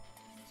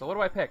 So what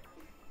do I pick?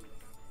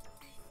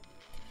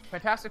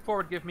 Fantastic Four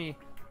would give me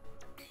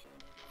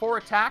 4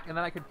 attack, and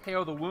then I could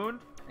KO the wound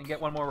and get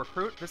 1 more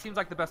recruit. This seems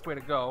like the best way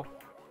to go.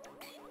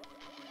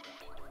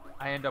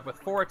 I end up with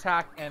 4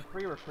 attack and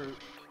 3 recruit.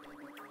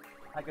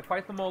 I could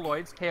fight the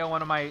Moloids, KO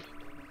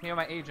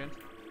my agent.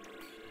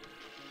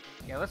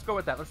 Yeah, let's go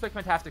with that. Let's pick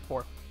Fantastic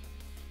Four.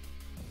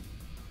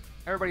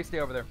 Everybody stay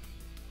over there.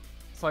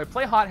 So I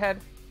play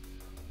Hothead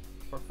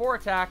for 4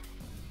 attack,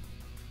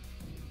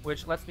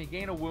 which lets me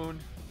gain a wound,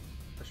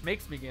 which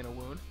makes me gain a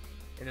wound.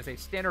 It is a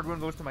standard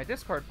wound, goes to my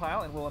discard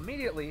pile, and will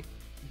immediately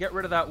get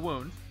rid of that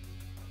wound.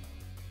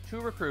 2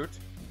 recruit.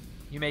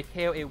 You may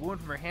KO a wound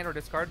from your hand or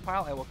discard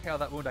pile. I will KO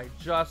that wound I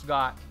just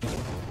got.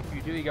 If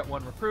you do, you get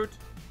 1 recruit.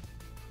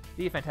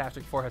 The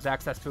Fantastic Four has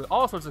access to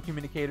all sorts of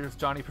communicators.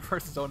 Johnny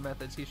prefers his own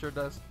methods. He sure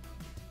does.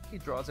 He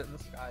draws it in the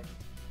sky.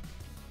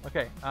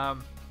 Okay,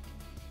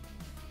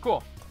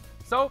 cool.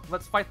 So,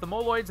 let's fight the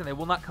Moloids, and they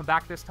will not come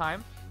back this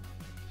time,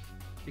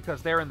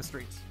 because they're in the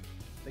streets.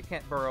 They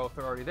can't burrow if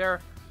they're already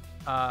there.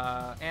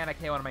 And I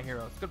KO one of my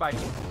heroes. Goodbye.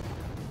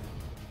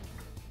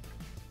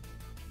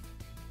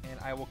 And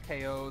I will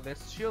KO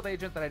this Shield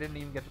Agent that I didn't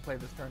even get to play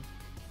this turn.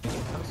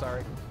 I'm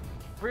sorry.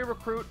 3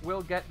 recruit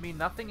will get me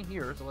nothing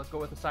here, so let's go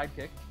with the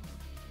sidekick.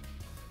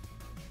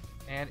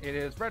 And it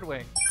is Red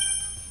Wing.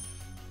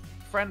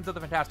 Friends of the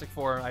Fantastic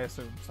Four, I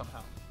assume,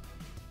 somehow.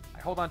 I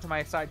hold on to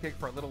my sidekick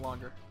for a little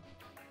longer.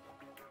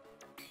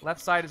 Left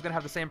side is going to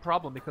have the same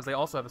problem because they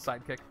also have a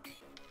sidekick.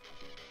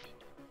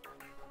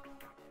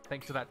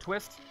 Thanks to that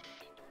twist.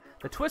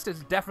 The twist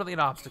is definitely an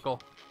obstacle.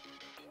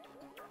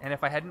 And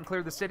if I hadn't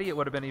cleared the city, it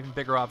would have been an even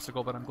bigger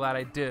obstacle, but I'm glad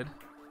I did.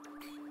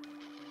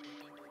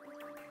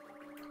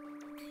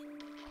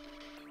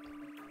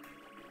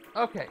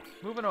 Okay,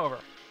 moving over.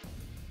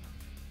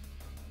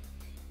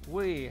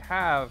 We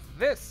have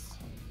this.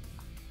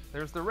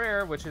 There's the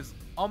rare, which is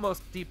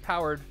almost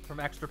deep-powered from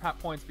extra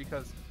points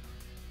because,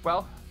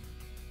 well,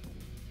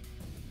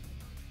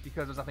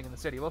 because there's nothing in the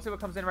city. We'll see what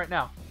comes in right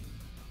now.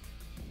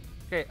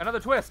 Okay, another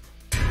twist.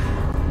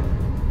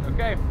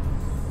 Okay.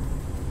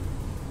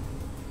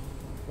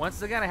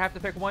 Once again, I have to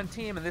pick one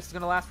team, and this is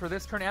going to last for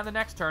this turn and the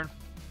next turn.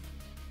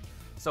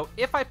 So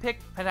if I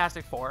pick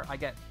Fantastic Four, I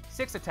get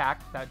 6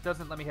 attack. That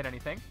doesn't let me hit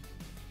anything.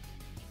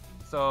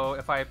 So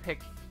if I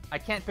pick... I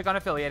can't pick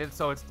unaffiliated,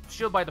 so it's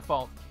shield by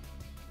default.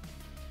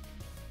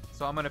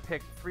 So I'm going to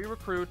pick 3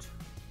 recruit,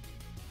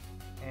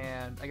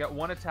 and I got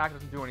 1 attack,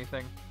 doesn't do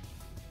anything.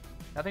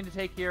 Nothing to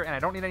take here, and I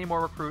don't need any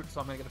more recruit,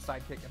 so I'm going to get a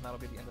sidekick, and that'll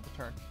be the end of the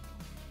turn.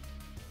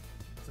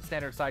 It's a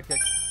standard sidekick.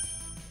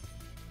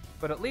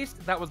 But at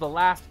least that was the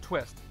last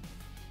twist.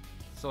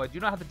 So I do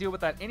not have to deal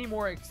with that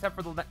anymore, except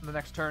for the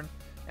next turn,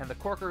 and the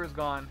Korker is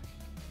gone.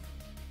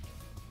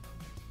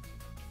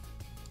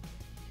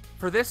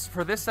 For this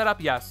setup,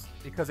 yes,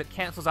 because it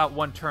cancels out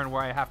 1 turn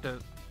where I have to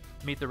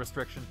meet the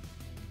restriction.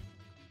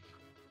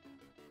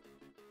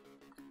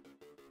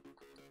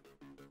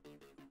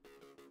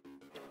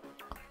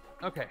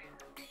 Okay,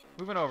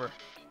 moving over.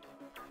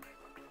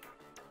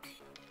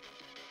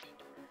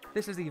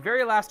 This is the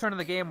very last turn of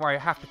the game where I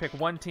have to pick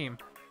one team.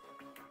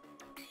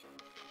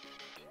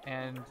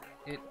 And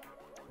it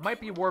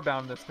might be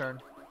Warbound this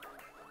turn.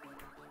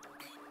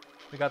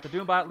 We got the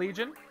Doombot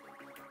Legion.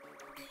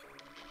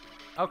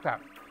 Okay,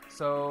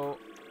 so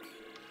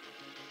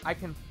I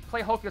can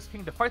play Hulkus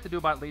King to fight the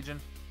Doombot Legion.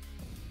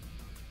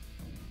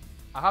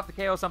 I'll have to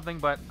KO something,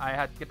 but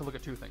I get to look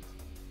at 2 things.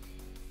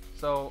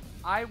 So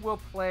I will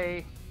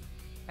play...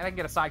 And I can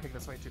get a sidekick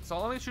this way too. So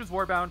I'll only choose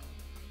Warbound.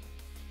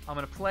 I'm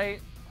going to play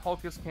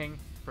Hulkus King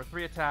for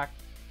 3 attack.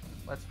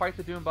 Let's fight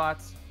the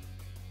Doombots.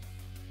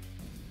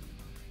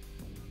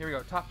 Here we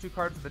go. Top 2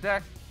 cards of the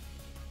deck.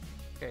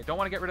 Okay, don't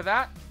want to get rid of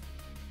that.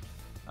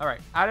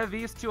 Alright, out of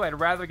these 2, I'd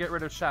rather get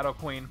rid of Shadow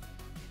Queen.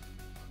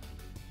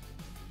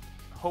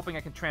 Hoping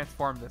I can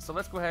transform this. So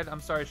let's go ahead.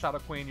 I'm sorry, Shadow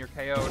Queen, you're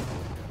KO'd.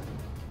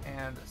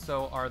 And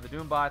so are the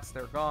Doombots.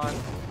 They're gone.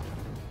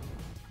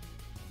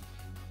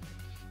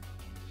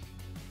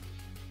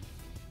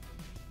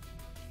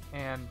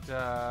 And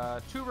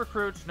 2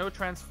 recruit, no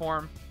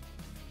transform,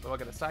 so I'll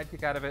get a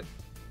sidekick out of it.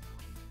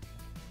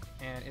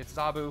 And it's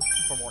Zabu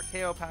for more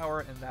KO power,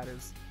 and that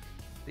is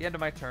the end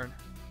of my turn.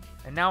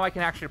 And now I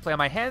can actually play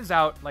my hands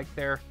out like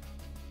they're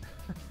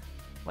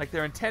like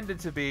they're intended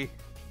to be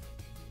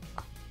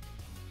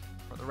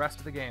for the rest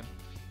of the game.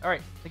 All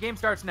right, the game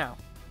starts now.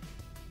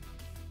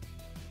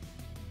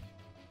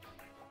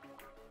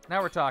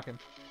 Now we're talking.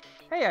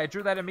 Hey, I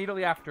drew that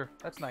immediately after.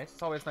 That's nice.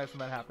 It's always nice when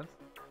that happens.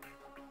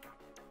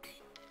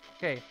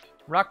 Okay,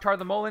 Raktar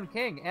the Molen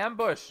King,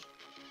 ambush.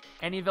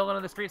 Any villain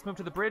on the streets move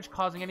to the bridge,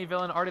 causing any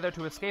villain already there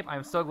to escape.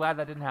 I'm so glad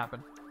that didn't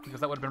happen,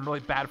 because that would have been really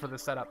bad for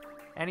this setup.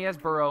 And he has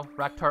Burrow.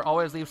 Raktar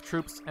always leaves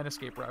troops and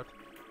escape route.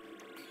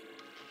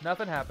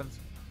 Nothing happens.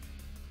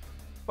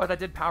 But that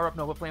did power up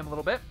Nova Flame a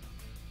little bit.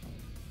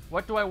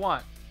 What do I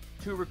want?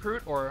 2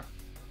 recruit or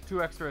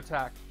 2 extra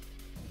attack?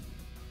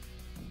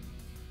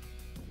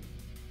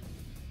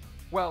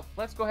 Well,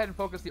 let's go ahead and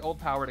focus the old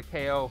power to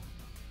KO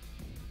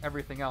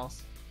everything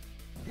else.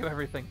 Do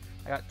everything.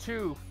 I got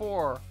 2,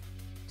 4,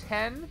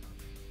 10.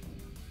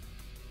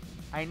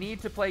 I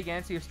need to play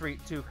Yanxia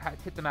Street to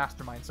hit the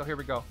Mastermind, so here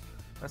we go.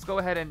 Let's go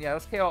ahead and,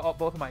 let's KO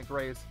both of my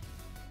Greys.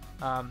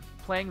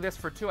 Playing this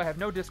for 2, I have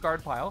no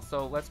discard pile,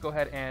 so let's go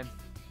ahead and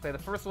play the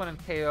first one and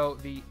KO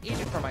the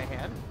Agent from my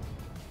hand.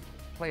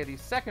 Play the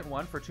second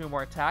one for 2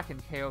 more attack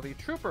and KO the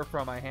Trooper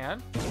from my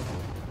hand.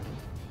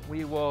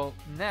 We will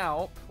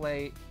now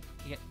play,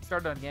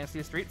 start on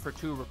Yanxia Street for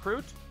 2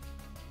 recruit.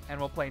 And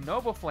we'll play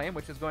Noble Flame,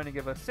 which is going to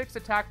give us 6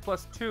 attack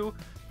plus 2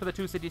 for the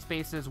 2 city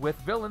spaces with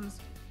villains.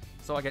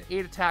 So I get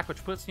 8 attack,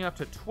 which puts me up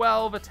to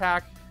 12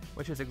 attack,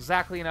 which is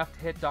exactly enough to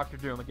hit Dr.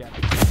 Doom again.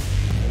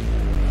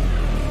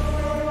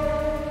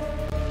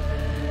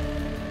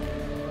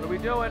 What are we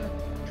doing?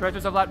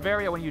 Treasures of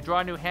Latveria. When you draw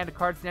a new hand of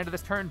cards at the end of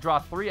this turn, draw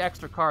 3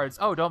 extra cards.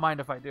 Oh, don't mind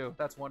if I do.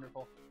 That's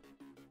wonderful.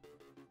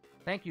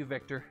 Thank you,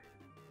 Victor.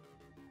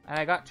 And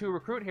I got 2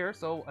 recruit here,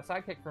 so a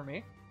sidekick for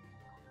me.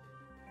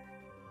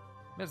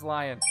 Ms.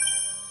 Lion.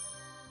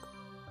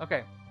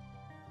 Okay.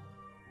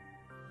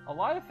 A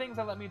lot of things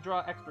that let me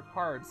draw extra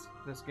cards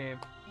this game.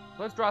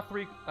 Let's draw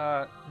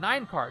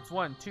 9 cards.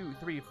 1, 2,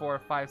 3, 4,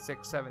 5,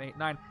 6, 7, 8,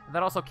 9. And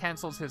that also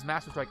cancels his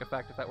Master Strike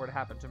effect if that were to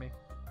happen to me.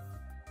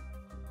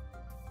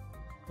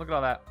 Look at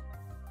all that.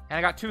 And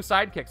I got 2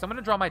 sidekicks. I'm going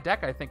to draw my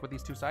deck, I think, with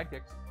these 2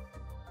 sidekicks.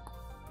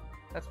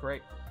 That's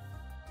great.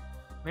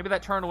 Maybe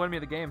that turn will win me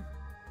the game.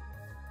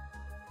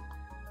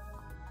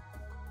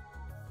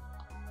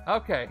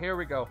 Okay, here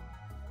we go.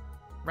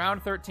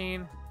 Round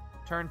 13,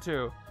 turn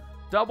 2.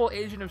 Double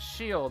Agent of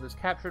S.H.I.E.L.D. is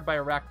captured by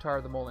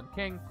Raktar the Molen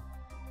King.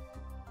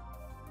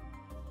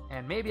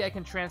 And maybe I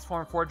can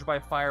transform Forged by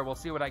Fire. We'll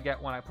see what I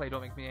get when I play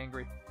Don't Make Me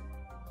Angry.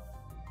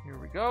 Here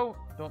we go.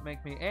 Don't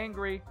Make Me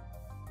Angry.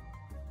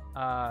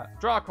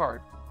 Draw a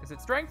card. Is it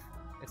Strength?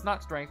 It's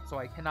not Strength, so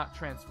I cannot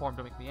transform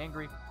Don't Make Me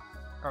Angry.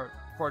 Or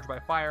Forged by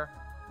Fire.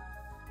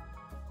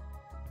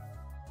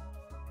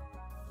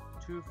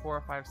 2,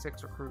 4, 5,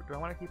 6 recruit. Do I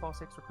want to keep all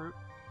 6 recruit?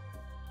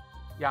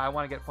 Yeah, I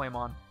want to get Flame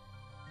on.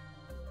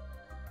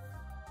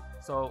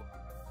 So,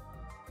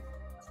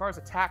 as far as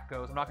attack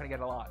goes, I'm not going to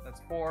get a lot.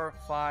 That's 4,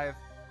 5.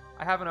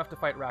 I have enough to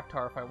fight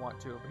Raktar if I want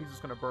to, but he's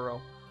just going to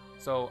burrow.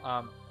 So,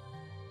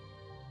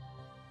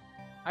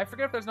 I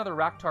forget if there's another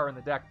Raktar in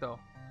the deck, though.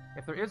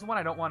 If there is one,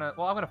 I don't want to...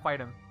 Well, I'm going to fight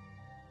him.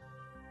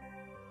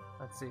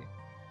 Let's see.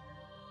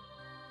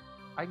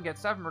 I can get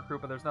 7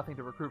 recruit, but there's nothing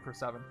to recruit for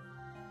 7.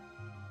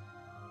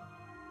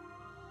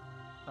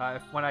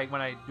 When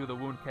I do the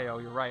wound KO,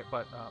 you're right,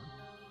 but...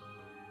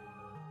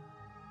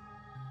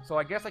 So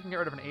I guess I can get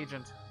rid of an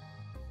agent.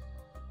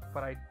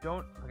 But I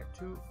don't... I get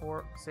 2,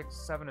 4, 6,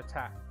 7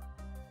 attack.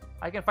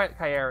 I can fight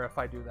Caiera if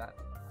I do that.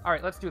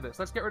 Alright, let's do this.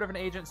 Let's get rid of an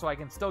agent so I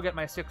can still get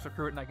my 6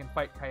 recruit and I can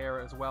fight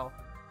Caiera as well.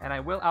 And I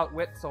will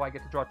outwit so I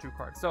get to draw 2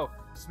 cards. So,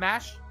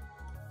 smash,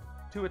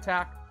 2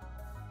 attack.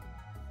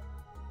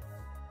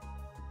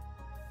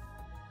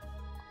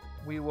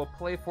 We will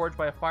play Forged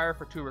by a Fire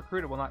for 2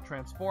 recruit. It will not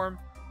transform.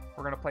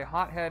 We're going to play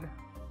Hothead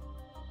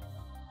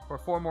for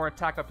 4 more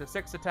attack up to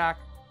 6 attack.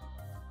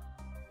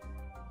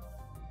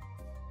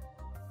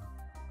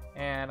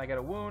 And I get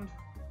a wound.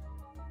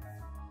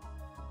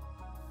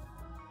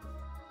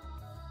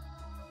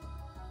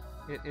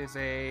 It is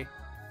a...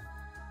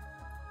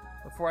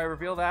 Before I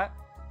reveal that,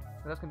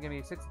 that's going to give me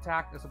a 6th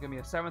attack. This will give me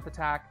a 7th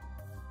attack.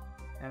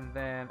 And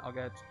then I'll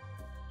get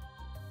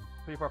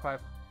 3, 4,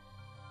 5.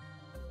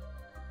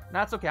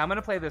 That's okay. I'm going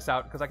to play this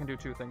out because I can do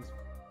 2 things.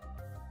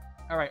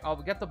 Alright, I'll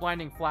get the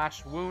Blinding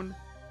Flash wound.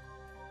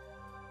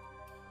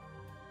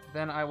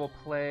 Then I will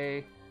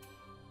play...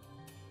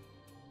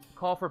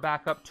 Call for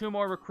backup. 2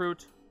 more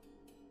recruit.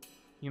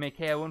 You may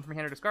KO wound from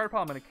your hand or discard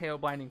pile. I'm going to KO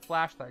Blinding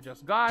Flash that I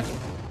just got.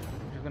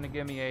 Which is going to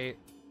give me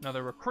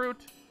another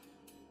recruit.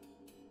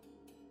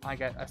 I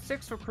get a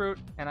 6th recruit,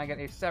 and I get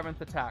a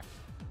 7th attack.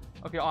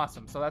 Okay,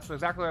 awesome. So that's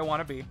exactly where I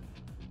want to be.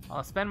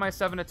 I'll spend my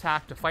 7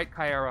 attack to fight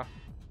Caiera.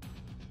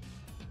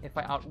 If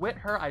I outwit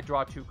her, I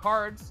draw 2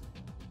 cards.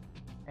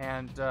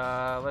 And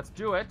let's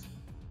do it.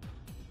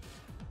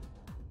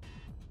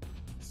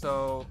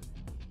 So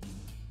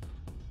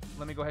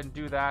let me go ahead and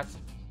do that.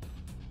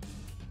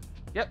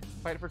 Yep,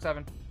 fight it for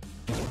 7.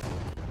 And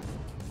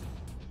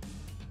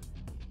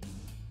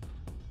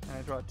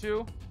I draw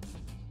 2,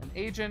 an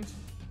agent,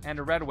 and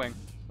a Red Wing.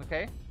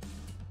 Okay?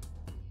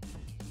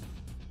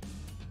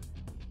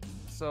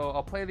 So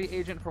I'll play the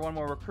agent for 1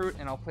 more recruit,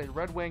 and I'll play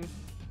Red Wing,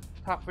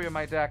 top 3 of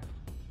my deck.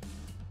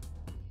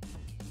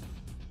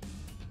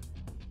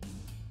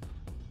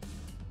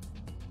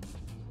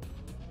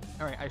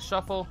 Alright, I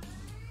shuffle.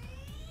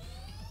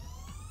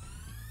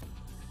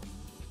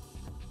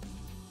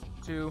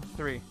 2,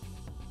 3.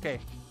 Okay,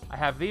 I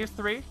have these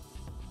 3.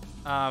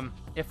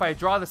 If I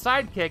draw the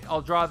sidekick,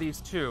 I'll draw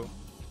these 2.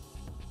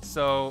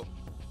 So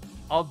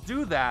I'll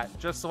do that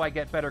just so I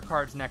get better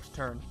cards next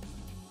turn.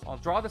 I'll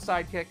draw the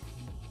sidekick,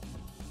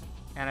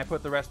 and I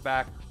put the rest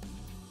back.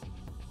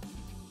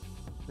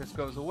 This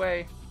goes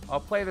away. I'll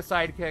play the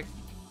sidekick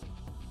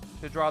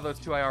to draw those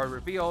 2 I already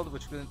revealed,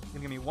 which is going to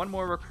give me 1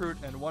 more recruit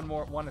and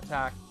 1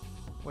 attack,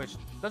 which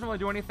doesn't really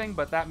do anything,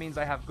 but that means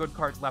I have good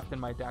cards left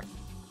in my deck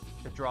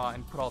to draw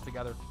and put all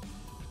together.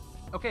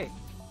 Okay,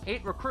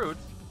 8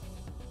 recruits.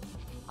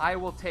 I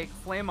will take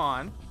Flame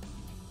On.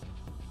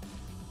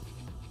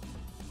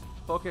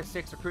 Focus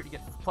 6 recruit, you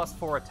get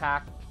 +4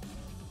 attack.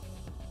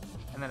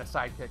 And then a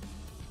sidekick.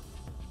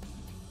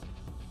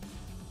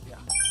 Yeah.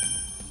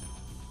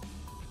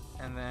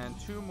 And then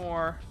 2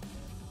 more.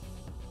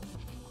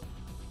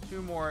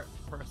 2 more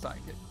for a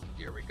sidekick.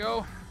 Here we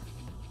go.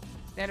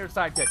 Standard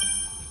sidekick.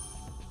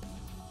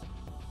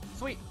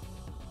 Sweet.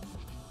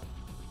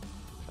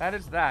 That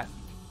is that.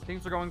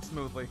 Things are going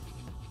smoothly.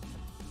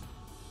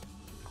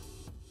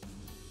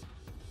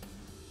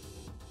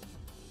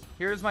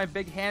 Here's my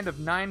big hand of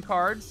 9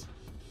 cards.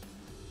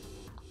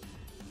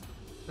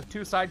 With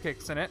 2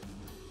 sidekicks in it.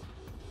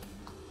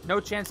 No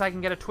chance I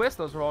can get a twist.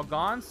 Those are all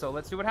gone. So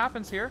let's see what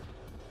happens here.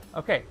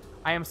 Okay.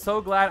 I am so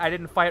glad I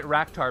didn't fight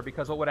Raktar,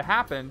 because what would have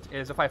happened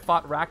is if I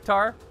fought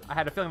Raktar, I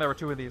had a feeling there were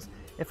 2 of these.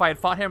 If I had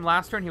fought him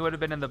last turn, he would have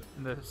been in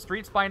the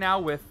streets by now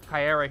with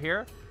Caiera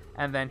here,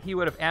 and then he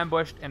would have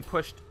ambushed and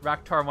pushed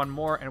Raktar 1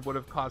 more and would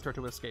have caused her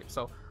to escape.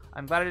 So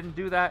I'm glad I didn't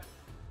do that.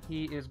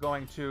 He is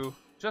going to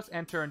just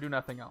enter and do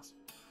nothing else.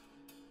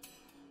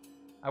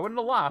 I wouldn't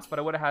have lost, but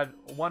I would have had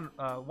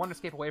one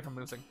escape away from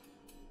losing.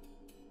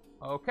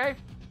 Okay,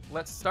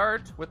 let's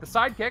start with the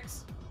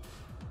sidekicks.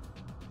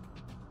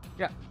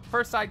 Yeah,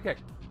 first sidekick.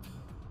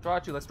 Draw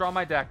 2. Let's draw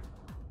my deck.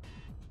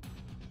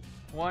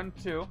 1,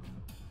 2.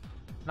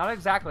 Not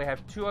exactly. I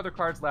have 2 other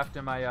cards left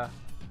in my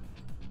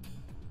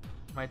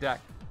my deck.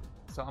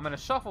 So I'm going to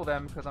shuffle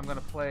them because I'm going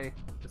to play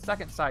the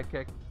second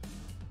sidekick.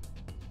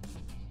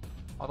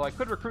 Although I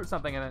could recruit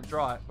something and then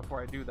draw it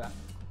before I do that.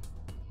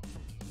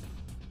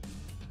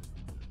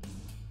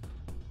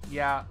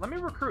 Yeah, let me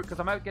recruit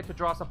because I might get to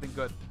draw something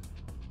good.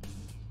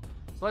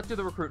 So let's do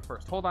the recruit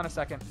first. Hold on a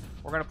second.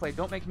 We're going to play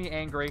Don't Make Me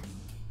Angry,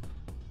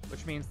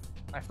 which means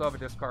I still have a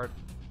discard.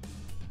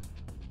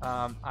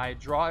 I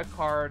draw a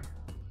card.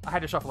 I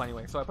had to shuffle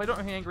anyway, so I play Don't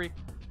Make Me Angry.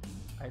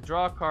 I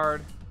draw a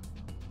card,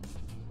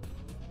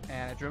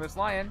 and I drew Miss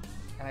Lion,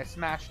 and I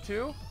smash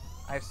 2.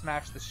 I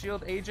smash the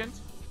shield agent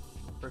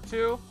for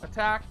 2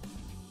 attack.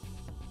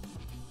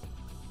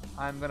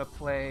 I'm gonna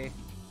play.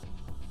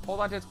 Hold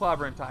on to its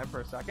clobber in time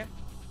for a second.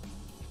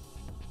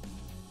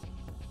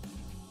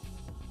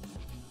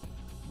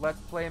 Let's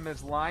play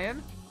Ms.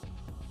 Lion.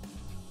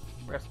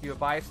 Rescue a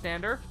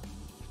bystander.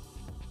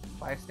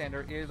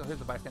 Bystander is. Oh, here's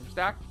the bystander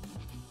stack.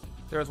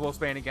 There's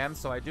Wolfsbane again,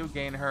 so I do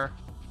gain her.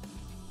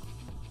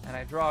 And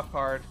I draw a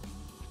card.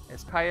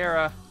 It's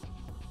Caiera.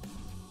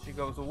 She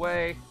goes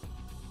away.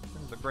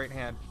 This is a great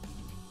hand.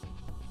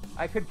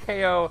 I could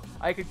KO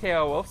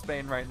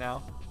Wolfsbane right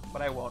now,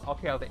 but I won't. I'll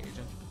KO the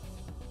agent.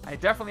 I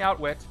definitely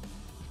outwit.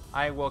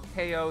 I will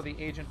KO the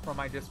agent from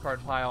my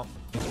discard pile.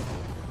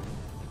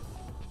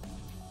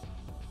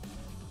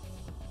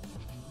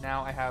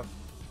 Now I have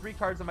 3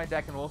 cards in my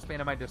deck and Wolfsbane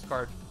in my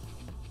discard.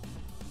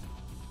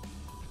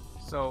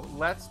 So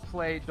let's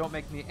play Don't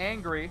Make Me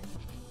Angry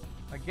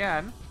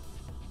again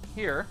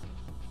here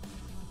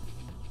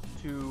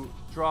to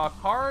draw a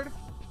card.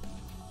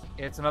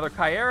 It's another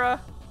Caiera,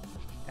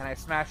 and I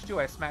smash 2.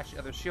 I smash the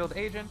other shield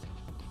agent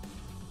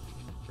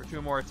for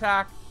 2 more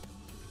attack.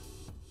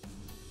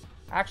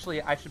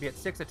 Actually, I should be at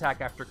 6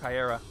 attack after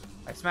Caiera.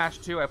 I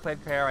smashed 2, I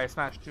played Caiera, I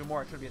smashed 2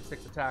 more, I should be at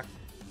 6 attack.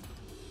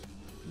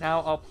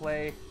 Now I'll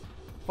play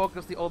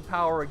Focus the Old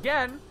Power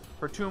again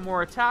for 2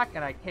 more attack,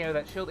 and I KO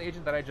that shield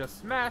agent that I just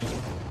smashed.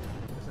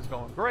 This is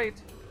going great.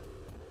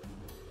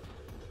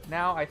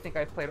 Now I think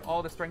I've played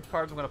all the strength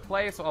cards I'm going to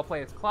play, so I'll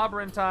play its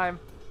clobber in time.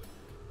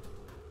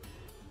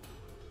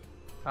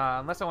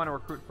 Unless I want to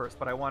recruit first,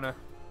 but I want to...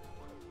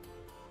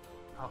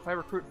 Oh, if I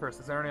recruit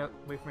first, is there any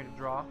way for me to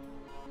draw?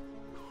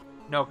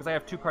 No, because I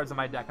have 2 cards in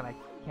my deck, and I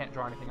can't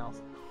draw anything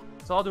else.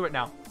 So I'll do it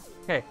now.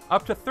 Okay,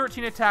 up to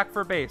 13 attack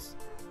for base.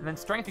 And then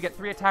strength, you get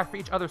 3 attack for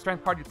each other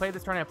strength card you played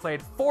this turn. I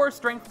played 4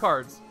 strength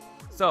cards.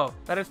 So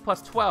that is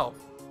plus 12.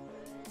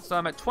 So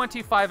I'm at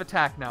 25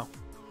 attack now.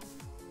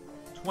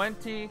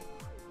 20.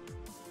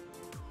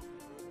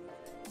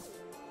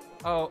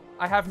 Oh,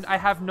 I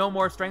have no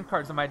more strength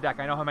cards in my deck.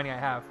 I know how many I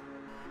have.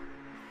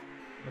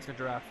 Mr.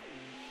 Giraffe.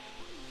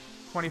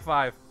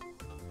 25.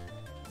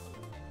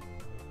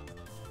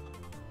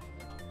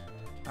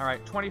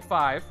 Alright,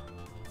 25.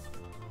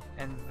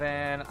 And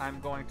then I'm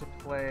going to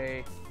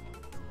play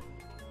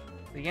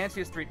the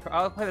Yancey Street.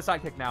 I'll play the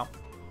sidekick now.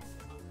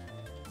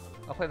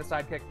 I'll play the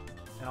sidekick,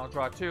 and I'll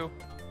draw 2.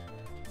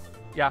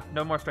 Yeah,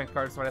 no more strength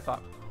cards, is what I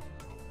thought.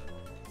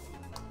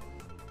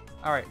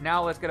 Alright,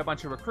 now let's get a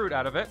bunch of recruit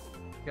out of it.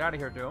 Get out of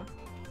here, Doom.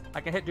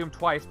 I can hit Doom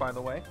twice, by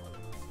the way.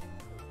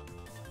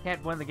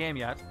 Can't win the game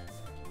yet.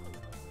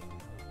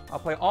 I'll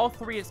play all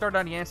 3 it started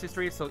on Yancey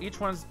Street, so each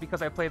one's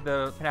because I played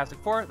the Fantastic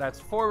 4. That's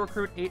 4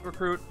 recruit, 8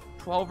 recruit,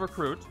 12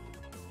 recruit.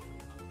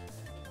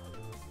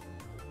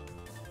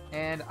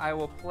 And I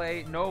will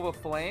play Nova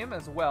Flame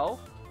as well,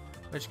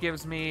 which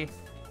gives me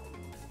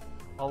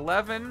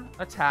 11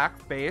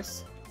 attack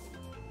base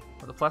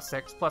with a plus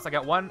 6. Plus I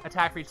got 1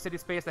 attack for each city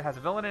space that has a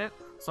villain in it,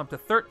 so I'm to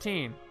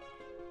 13.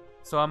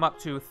 So I'm up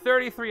to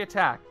 33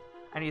 attack.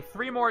 I need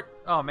 3 more.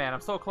 Oh man,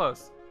 I'm so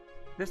close.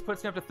 This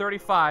puts me up to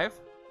 35.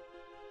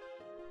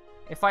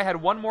 If I had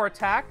 1 more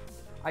attack,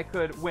 I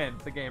could win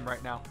the game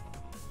right now.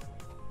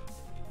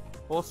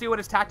 We'll see what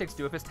his tactics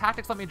do. If his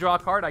tactics let me draw a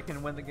card, I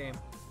can win the game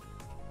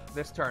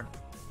this turn.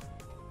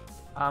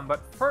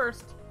 But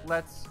first,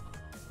 let's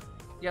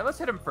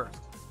hit him first.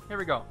 Here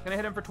we go. Gonna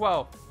hit him for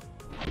 12.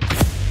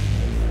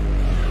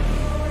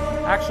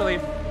 Actually,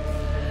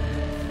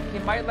 he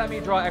might let me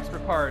draw extra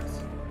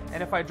cards.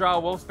 And if I draw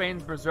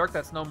Wolfsbane's Berserk,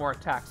 that's no more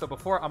attack. So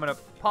before, I'm gonna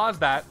pause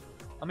that.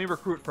 Let me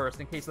recruit first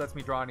in case he lets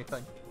me draw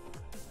anything.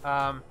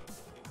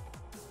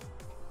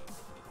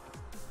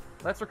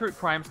 Let's recruit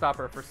Crime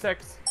Stopper for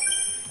 6,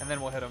 and then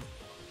we'll hit him.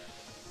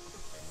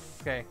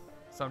 Okay,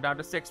 so I'm down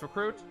to 6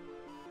 recruit.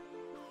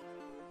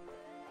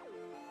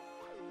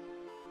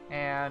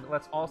 And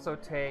let's also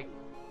take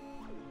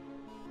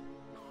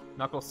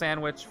Knuckle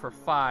Sandwich for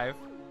 5.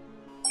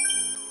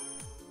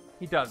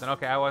 He doesn't.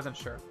 Okay, I wasn't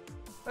sure.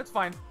 That's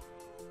fine.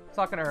 It's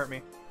not going to hurt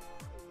me.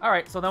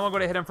 Alright, so then we'll go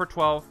to hit him for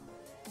 12.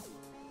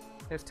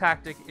 His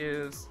tactic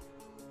is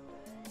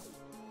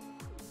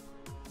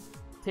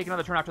take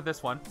another turn after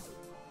this one.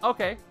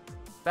 Okay,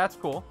 that's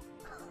cool.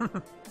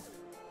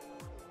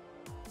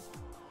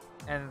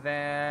 And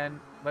then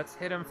let's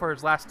hit him for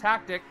his last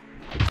tactic.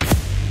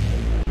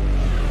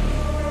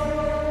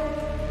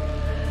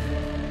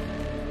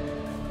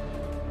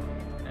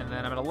 And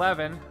then I'm at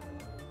 11.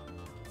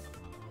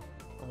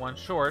 1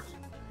 short.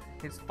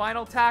 His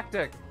final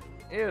tactic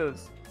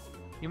is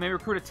you may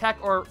recruit a tech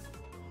or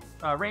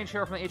range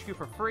hero from the HQ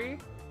for free.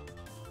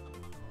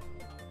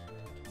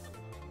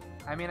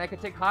 I mean, I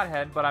could take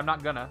Hothead, but I'm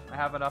not gonna. I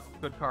have enough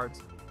good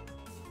cards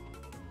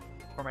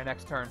for my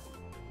next turn.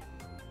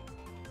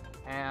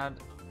 And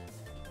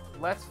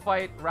let's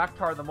fight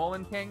Raktar the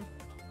Molan King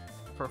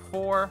for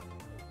 4.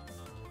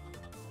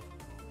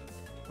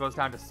 Goes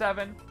down to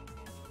 7.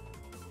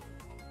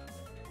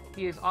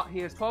 He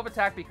is 12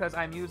 attack because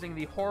I'm using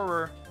the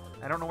horror.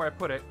 I don't know where I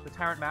put it. The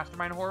Tyrant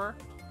Mastermind horror.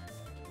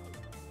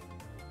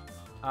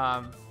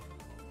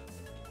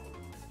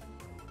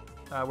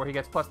 where he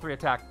gets +3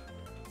 attack.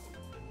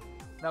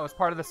 That was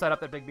part of the setup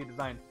that BigB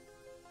designed.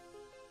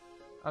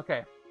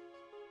 Okay.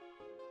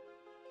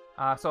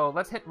 So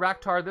let's hit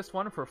Raktar this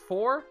one for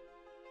 4.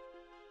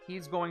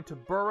 He's going to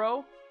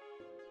burrow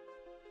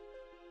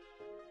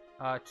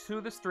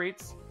to the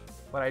streets,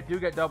 but I do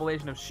get double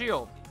Agent of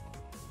Shield.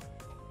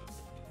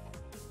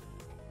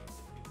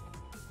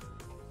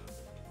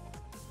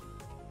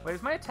 Wait,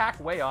 is my attack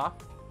way off?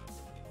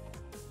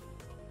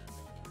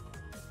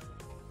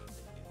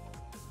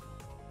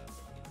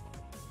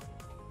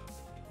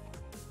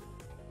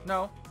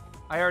 No.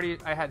 I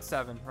had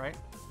 7, right?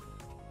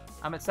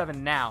 I'm at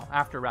 7 now,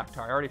 after Raktar.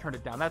 I already turned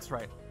it down. That's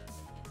right.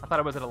 I thought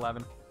it was at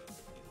 11.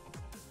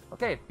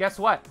 Okay, guess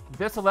what?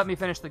 This will let me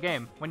finish the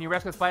game. When you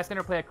rescue this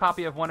bystander, play a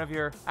copy of one of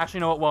your...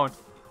 Actually, no, it won't,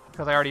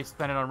 because I already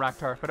spent it on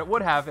Raktar. But it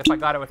would have if I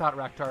got it without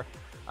Raktar.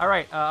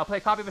 Alright, I'll play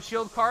a copy of a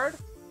shield card.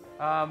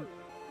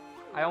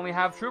 I only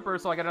have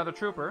troopers, so I get another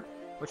trooper,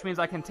 which means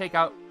I can take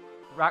out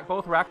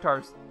both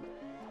Raktars.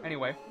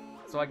 Anyway,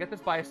 so I get this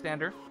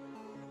bystander,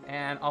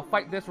 and I'll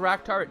fight this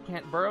Raktar. It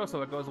can't burrow,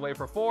 so it goes away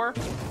for 4.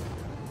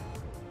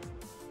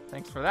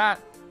 Thanks for that.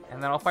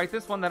 And then I'll fight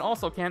this one that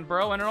also can't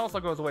burrow, and it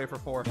also goes away for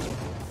 4.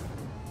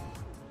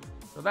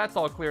 So that's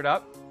all cleared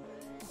up.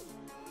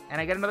 And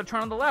I get another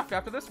turn on the left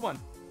after this one,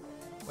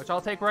 which I'll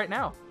take right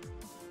now.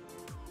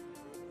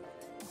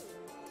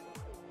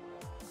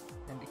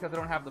 And because I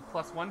don't have the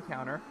 +1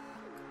 counter,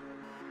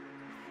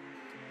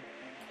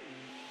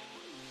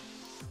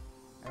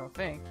 I don't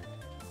think.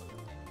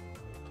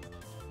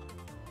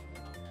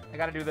 I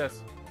gotta do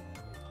this.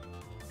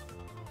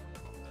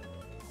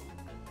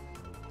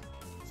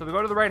 So we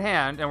go to the right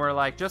hand, and we're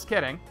like, just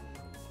kidding.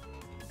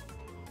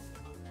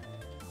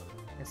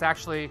 It's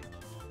actually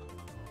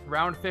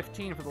round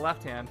 15 for the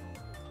left hand.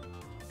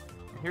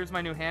 And here's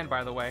my new hand,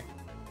 by the way.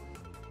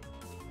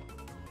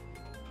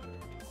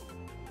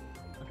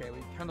 Okay, we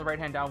turn the right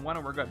hand down 1,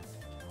 and we're good.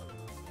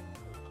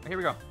 Here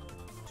we go.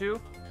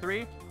 2,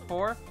 3,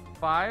 4,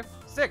 5,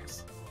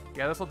 6.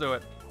 Yeah, this will do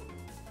it.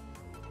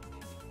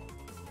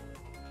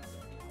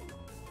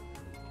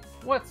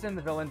 What's in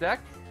the villain deck?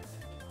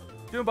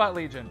 Doombot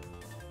Legion.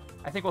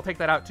 I think we'll take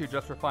that out too,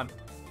 just for fun.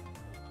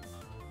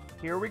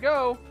 Here we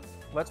go.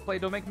 Let's play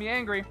Don't Make Me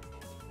Angry.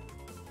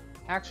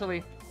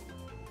 Actually,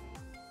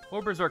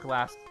 we'll Berserk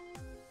last.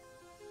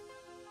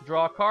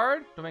 Draw a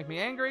card. Don't Make Me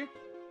Angry.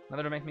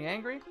 Another Don't Make Me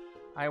Angry.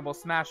 I will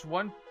smash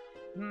 1.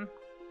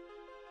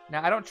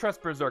 Now, I don't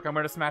trust Berserk. I'm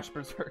going to smash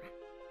Berserk.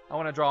 I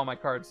want to draw all my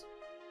cards.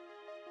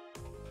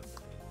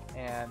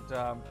 And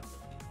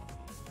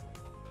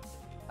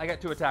I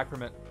get 2 attack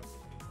from it.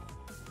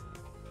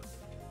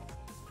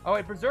 Oh,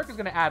 wait, Berserk is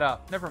going to add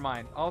up. Never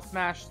mind. I'll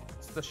smash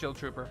the Shield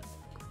Trooper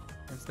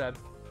instead.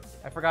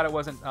 I forgot it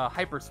wasn't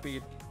hyper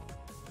speed.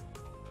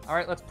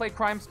 Alright, let's play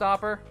Crime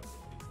Stopper.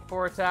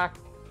 4 attack.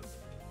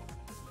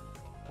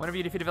 Whenever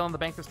you defeat a villain in the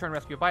bank this turn,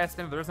 rescue a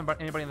bystander. There isn't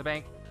anybody in the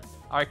bank.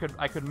 I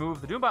could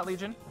move the Doombot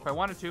Legion if I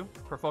wanted to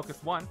for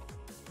focus 1.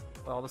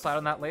 But I'll decide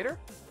on that later.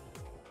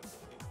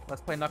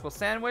 Let's play Knuckle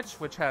Sandwich,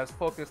 which has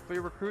focus 3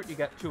 recruit. You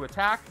get 2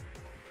 attack.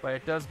 But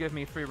it does give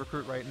me 3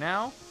 recruit right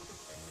now.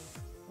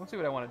 Let's see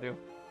what I want to do.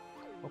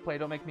 We'll play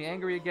Don't Make Me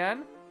Angry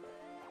again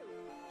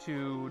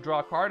to draw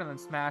a card and then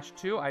smash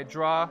 2. I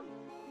draw...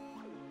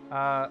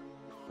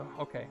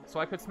 okay, so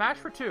I could smash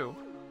for 2,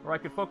 or I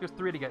could focus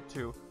 3 to get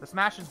 2. The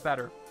smash is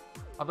better.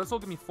 This will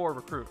give me 4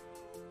 recruit.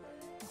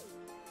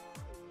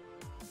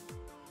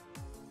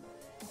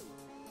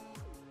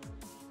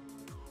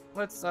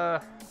 Let's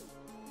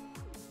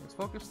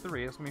focus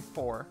 3. It's going to be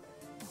 4.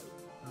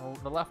 And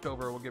the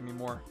leftover will give me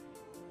more.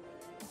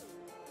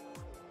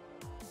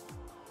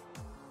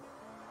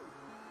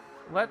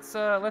 Let's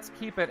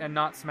keep it and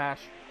not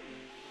smash.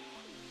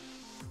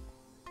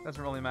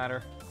 Doesn't really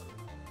matter.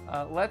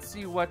 Let's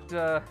see what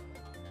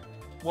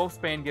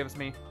Wolfsbane gives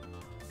me.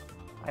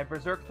 I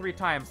Berserk 3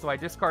 times, so I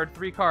discard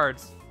 3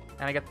 cards,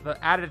 and I get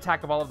the added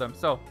attack of all of them.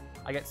 So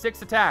I get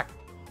 6 attack,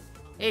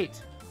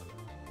 8,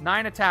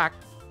 9 attack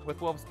with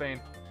Wolfsbane.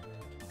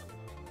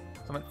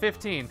 So I'm at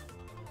 15.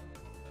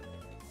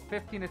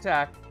 15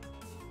 attack.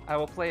 I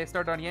will play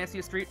Start on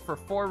Yancey Street for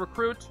 4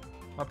 recruit,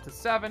 up to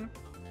 7.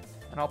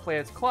 And I'll play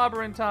as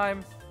Clobber in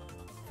Time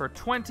for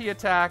 20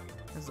 attack.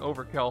 This is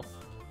overkill.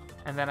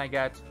 And then I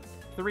get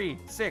 3,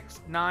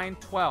 6, 9,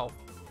 12.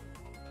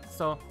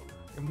 So,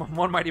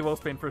 1 Mighty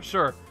Wolfsbane for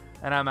sure.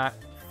 And I'm at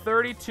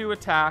 32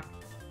 attack.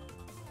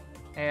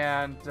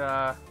 And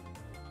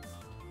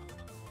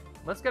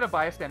let's get a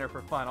bystander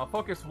for fun. I'll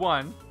focus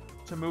 1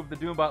 to move the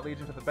Doombot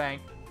Legion to the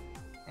bank.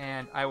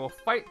 And I will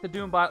fight the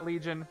Doombot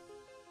Legion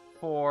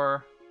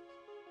for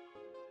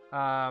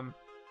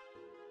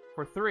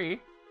 3.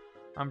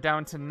 I'm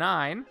down to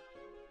 9.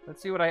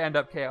 Let's see what I end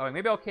up KOing.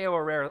 Maybe I'll KO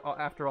a rare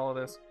after all of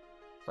this.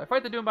 So I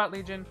fight the Doombot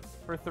Legion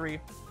for 3.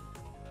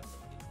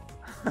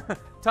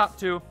 Top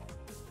 2.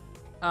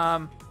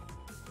 I'm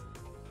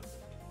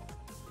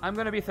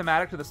going to be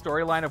thematic to the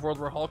storyline of World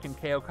War Hulk and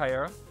KO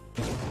Caiera.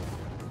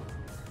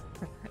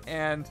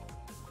 And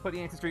put the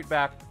Yancey Street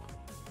back.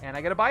 And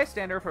I get a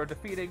bystander for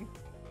defeating...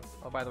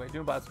 Oh, by the way,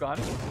 Doombot's gone.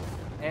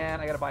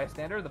 And I got a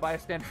bystander. The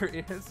bystander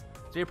is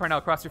J.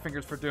 Parnell. Cross your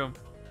fingers for Doom.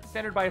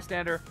 Standard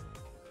bystander.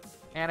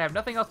 And I have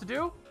nothing else to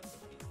do.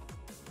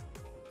 So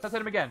let's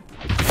hit him again.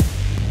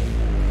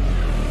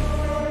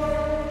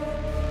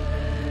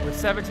 With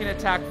 17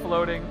 attack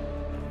floating.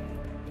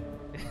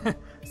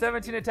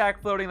 17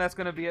 attack floating, that's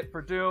going to be it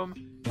for Doom.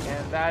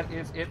 And that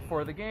is it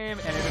for the game,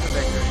 and it is a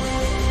victory.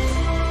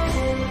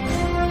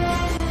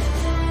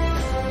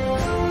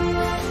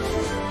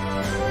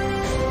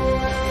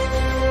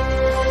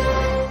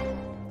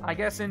 I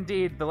guess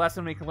indeed the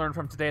lesson we can learn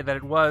from today that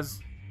it was,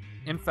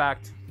 in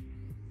fact,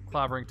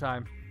 clobbering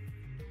time.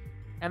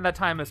 And that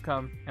time has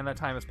come, and that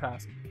time has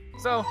passed.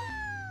 So,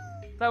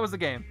 that was the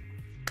game.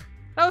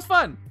 That was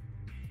fun!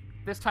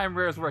 This time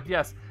Rares worked,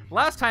 yes.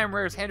 Last time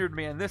Rares hindered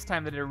me, and this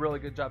time they did a really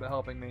good job at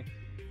helping me.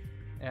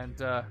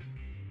 And,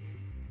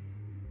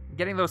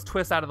 getting those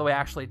twists out of the way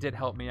actually did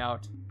help me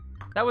out.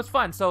 That was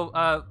fun. So,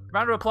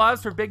 round of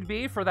applause for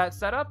BigB for that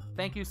setup.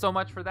 Thank you so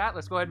much for that.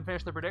 Let's go ahead and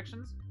finish the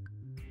predictions.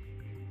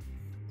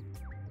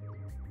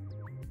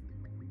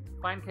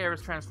 Find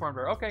Caiera's transformed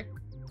her. Okay.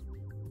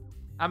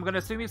 I'm going to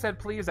assume you said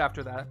please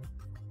after that.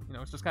 You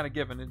know, it's just kind of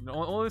given. And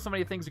only so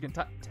many things you can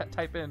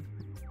type in.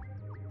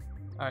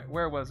 Alright,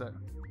 where was it?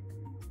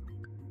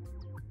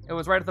 It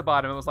was right at the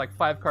bottom. It was like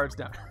 5 cards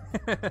down.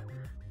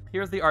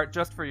 Here's the art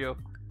just for you.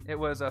 It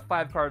was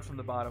 5 cards from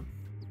the bottom.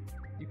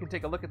 You can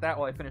take a look at that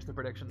while I finish the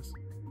predictions.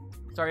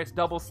 Sorry, it's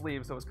double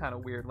sleeve, so it's kind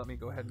of weird. Let me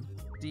go ahead and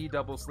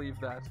de-double sleeve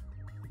that.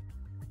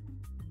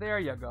 There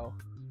you go.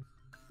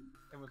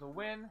 It was a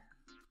win.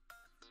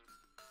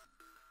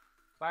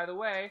 By the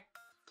way,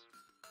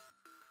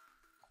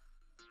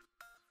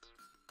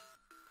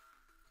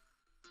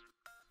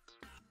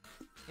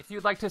 if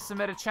you'd like to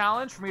submit a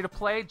challenge for me to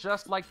play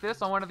just like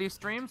this on one of these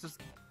streams,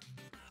 just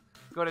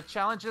go to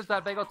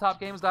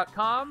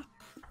challenges.bageltopgames.com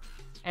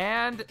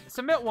and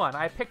submit one.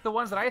 I picked the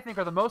ones that I think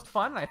are the most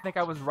fun, and I think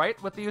I was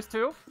right with these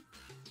two.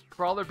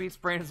 Brawler beats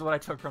Brain is what I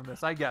took from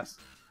this, I guess.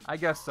 I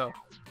guess so.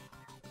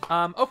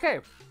 Okay.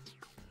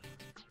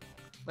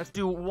 Let's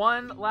do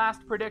one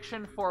last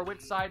prediction for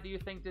which side do you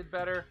think did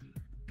better,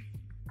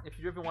 if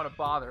you even want to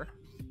bother.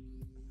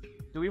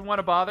 Do we want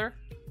to bother?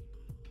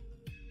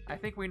 I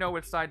think we know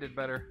which side did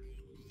better.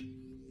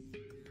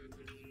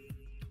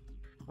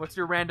 What's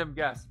your random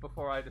guess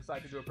before I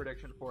decide to do a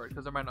prediction for it?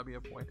 Because there might not be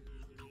a point.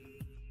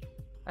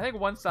 I think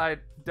one side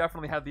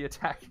definitely had the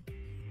attack.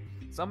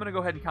 So I'm going to go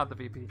ahead and count the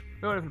VP.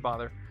 Don't even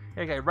bother.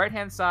 Okay,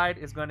 right-hand side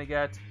is going to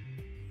get...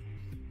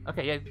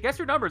 Okay, yeah, guess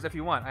your numbers if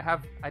you want.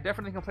 I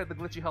definitely can play the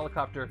glitchy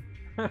helicopter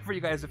for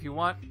you guys if you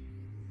want.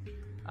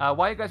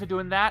 While you guys are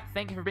doing that,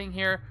 thank you for being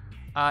here.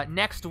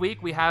 Next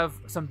week, we have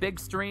some big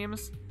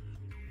streams.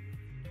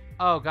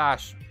 Oh,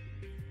 gosh.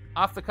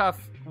 Off the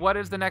cuff, what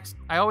is the next...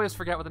 I always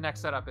forget what the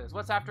next setup is.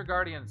 What's after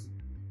Guardians?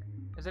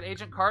 Is it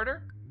Agent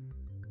Carter?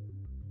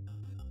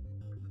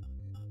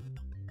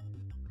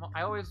 Well,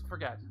 I always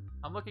forget.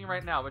 I'm looking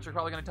right now, but you're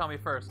probably going to tell me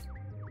first.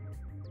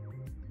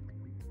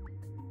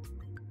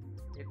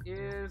 It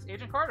is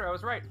Agent Carter. I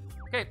was right.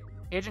 Okay,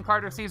 Agent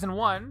Carter Season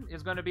 1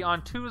 is going to be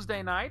on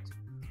Tuesday night.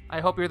 I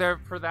hope you're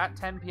there for that,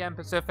 10 p.m.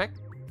 Pacific.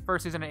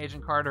 First season of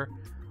Agent Carter.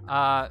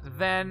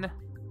 Then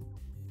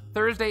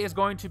Thursday is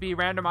going to be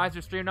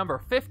randomizer stream number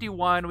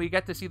 51. We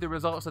get to see the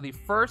results of the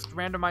first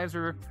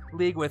randomizer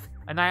league with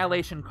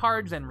Annihilation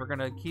cards, and we're going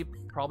to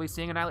keep probably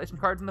seeing Annihilation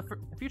cards in the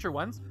future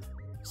ones.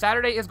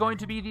 Saturday is going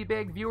to be the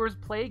big viewers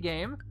play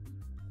game,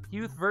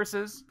 Youth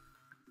versus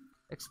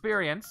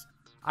Experience.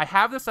 I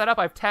have the setup.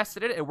 I've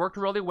tested it. It worked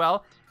really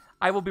well.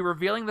 I will be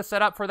revealing the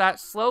setup for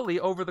that slowly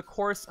over the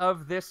course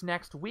of this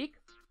next week.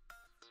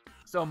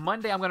 So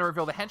Monday, I'm going to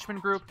reveal the Henchmen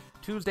group.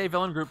 Tuesday,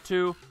 Villain group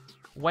 2.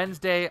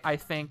 Wednesday, I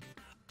think...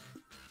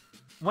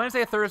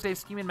 Wednesday, Thursday,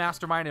 Scheming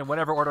Mastermind in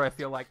whatever order I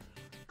feel like.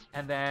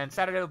 And then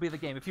Saturday will be the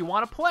game. If you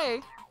want to play,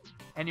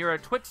 and you're a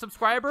Twitch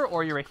subscriber,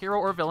 or you're a hero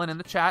or villain in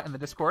the chat, in the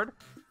Discord,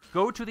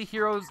 go to the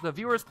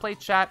viewers play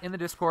chat in the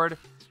Discord,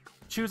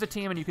 choose a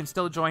team, and you can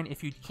still join.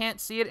 If you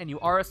can't see it and you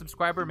are a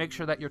subscriber, make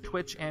sure that your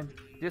Twitch and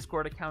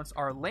Discord accounts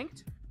are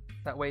linked.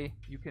 That way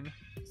you can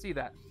see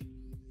that.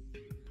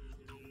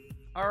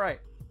 All right,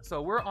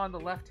 so we're on the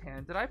left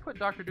hand. Did I put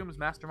Dr. Doom's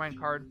Mastermind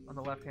card on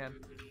the left hand?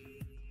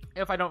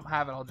 If I don't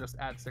have it, I'll just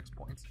add 6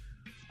 points.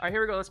 All right,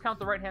 here we go. Let's count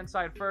the right-hand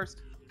side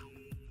first.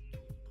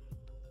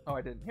 Oh,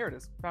 I didn't. Here it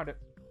is. Found it.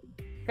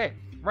 Okay,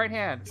 right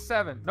hand,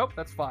 7. Nope,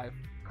 that's 5.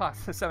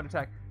 Cost, 7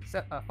 attack.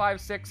 5,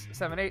 6,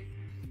 7, 8,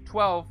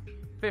 12,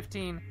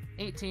 15,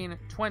 18,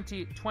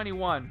 20,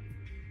 21.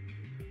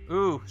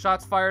 Ooh,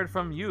 shots fired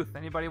from Youth.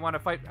 Anybody want to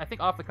fight? I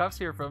think off the cuffs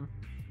here from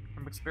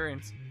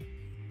Experience.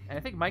 And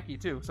I think Mikey,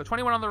 too. So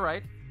 21 on the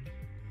right.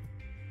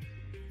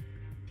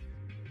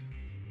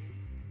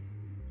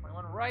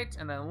 21 right,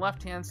 and then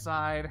left-hand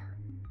side.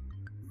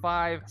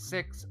 5,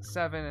 6,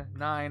 7,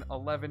 9,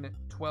 11,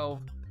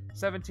 12,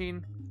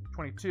 17,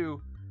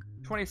 22,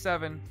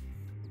 27,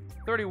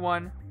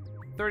 31,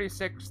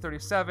 36,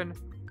 37,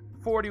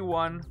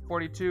 41,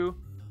 42,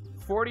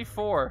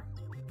 44.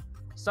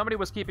 Somebody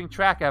was keeping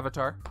track,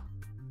 Avatar.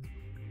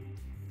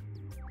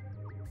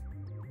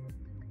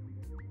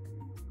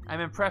 I'm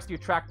impressed you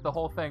tracked the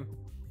whole thing.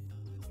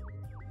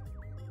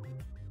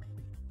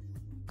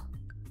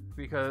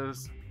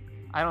 Because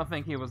I don't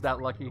think he was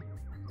that lucky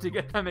to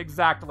get them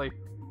exactly.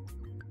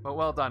 But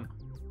well done.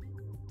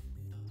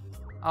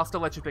 I'll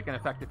still let you pick an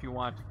effect if you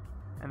want.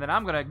 And then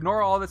I'm going to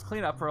ignore all this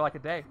cleanup for like a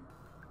day.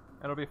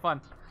 It'll be fun.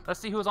 Let's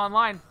see who's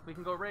online. We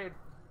can go raid.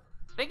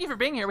 Thank you for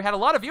being here. We had a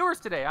lot of viewers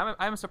today.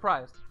 I'm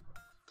surprised.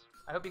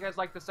 I hope you guys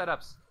like the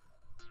setups.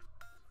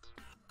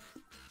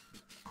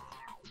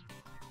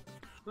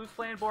 Who's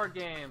playing board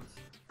games?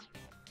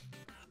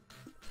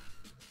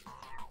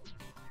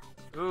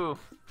 Ooh.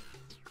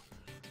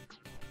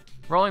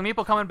 Rolling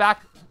Meeple coming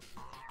back.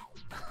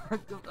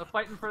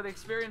 Fighting for the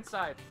experience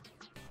side.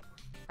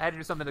 I had to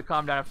do something to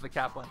calm down after the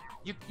cap one.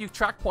 You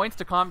track points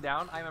to calm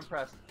down? I'm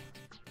impressed.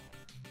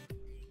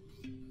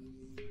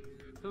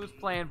 Who's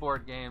playing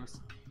board games?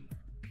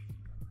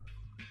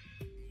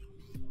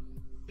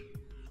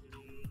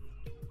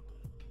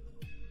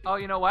 Oh,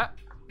 you know what?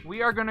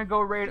 We are going to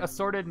go raid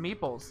Assorted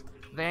Meeples.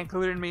 They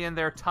included me in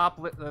their top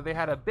list. They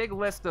had a big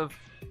list of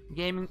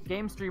game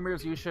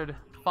streamers you should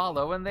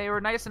follow, and they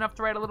were nice enough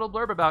to write a little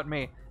blurb about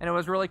me, and it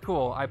was really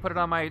cool. I put it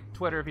on my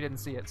Twitter if you didn't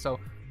see it, so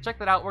check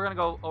that out. We're going to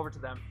go over to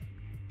them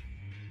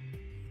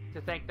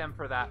to thank them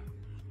for that.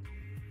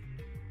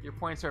 Your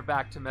points are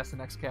back to mess the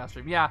next chaos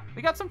stream. Yeah,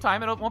 we got some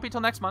time. It won't be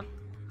till next month.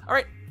 All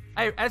right.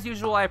 As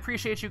usual, I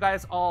appreciate you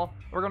guys all.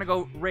 We're going to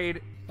go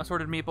raid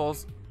Assorted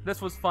Meeples.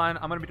 This was fun.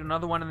 I'm going to be doing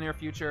another one in the near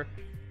future.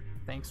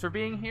 Thanks for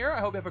being here. I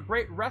hope you have a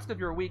great rest of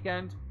your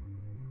weekend.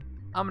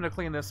 I'm going to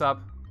clean this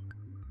up.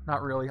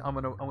 Not really. I'm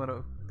going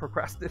to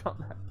procrastinate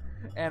on that.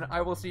 And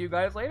I will see you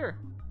guys later.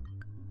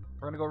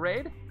 We're going to go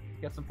raid,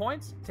 get some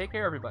points. Take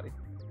care, everybody.